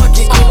him a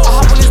bucket. I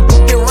hop on this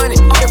and run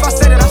it. If I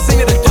said it, I seen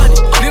it or done it.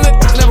 These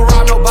little never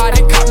rob nobody,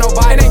 ain't cop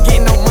nobody, it ain't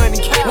getting no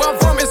money. Where I'm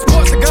from, it's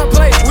sports and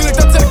gunplay. We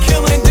looked up to the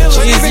killer and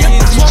dealer. Even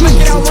if I make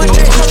it out one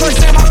day,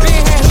 first time I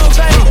been had little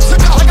baby.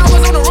 Like I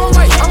was on the wrong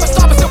way, I'ma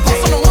stop and still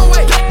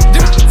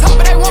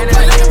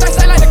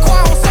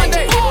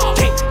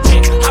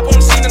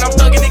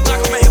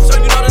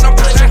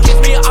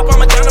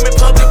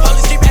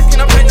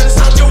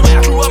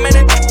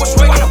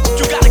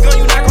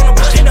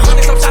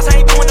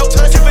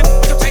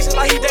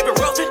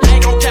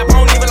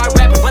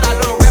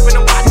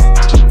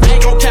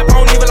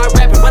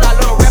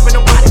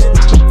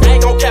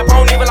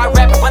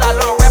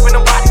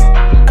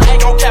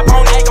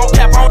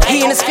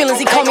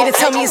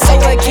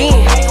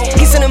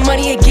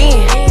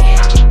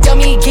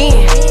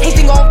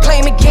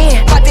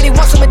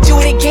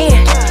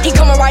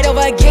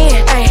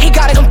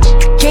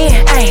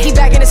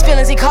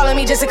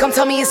Listen, come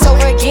tell me it's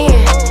over again.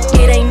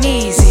 It ain't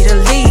easy to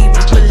leave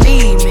me,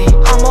 believe me.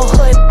 I'm a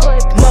hood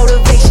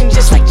motivation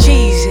just like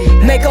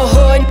Jeezy. Make a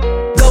hood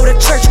go to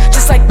church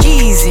just like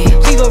Yeezy.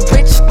 Leave a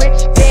rich,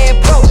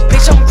 dead broke,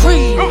 bitch, I'm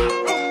greedy.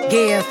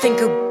 Yeah,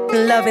 think of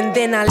love and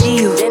then I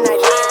leave.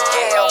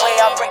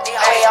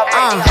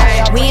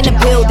 We in the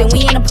building,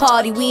 we in the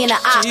party, we in the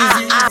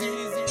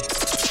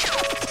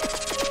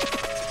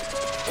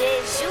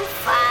Did you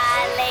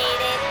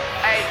violate it?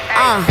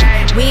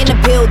 We in the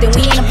building,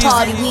 we in the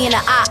party, we in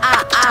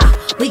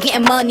the We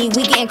getting money,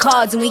 we getting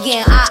cards, and we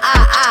getting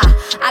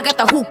I got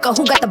the hookah,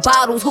 who got the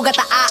bottles, who got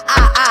the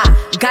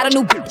Got a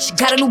new bitch,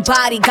 got a new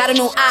body, got a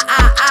new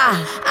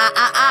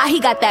he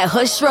got that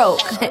hood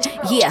stroke.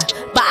 Yeah,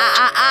 but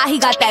he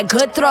got that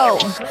good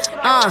throat.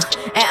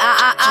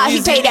 And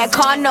he pay that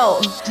car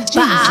note.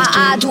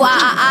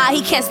 But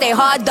he can't stay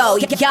hard though.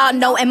 Y'all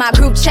know in my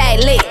group chat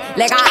lit.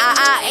 Like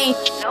ain't,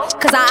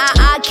 cause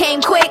I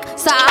came quick,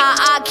 so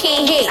I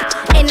can't hit.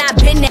 And I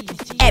been that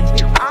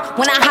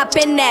when I hop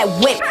in that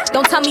whip.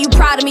 Don't tell me you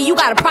proud of me, you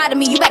got a pride of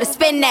me, you better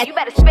spin that.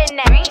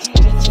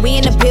 We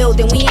in the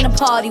building, we in the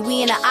party,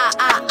 we in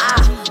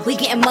the We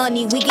getting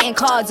money, we getting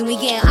cards, and we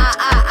getting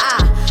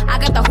I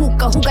got the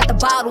hookah, who got the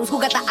bottles, who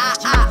got the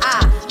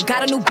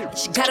Got a new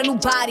bitch, got a new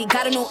body,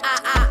 got a new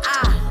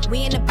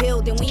We in the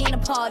building, we in the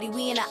party,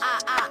 we in the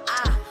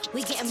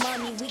We getting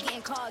money, we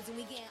getting cards, and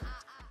we getting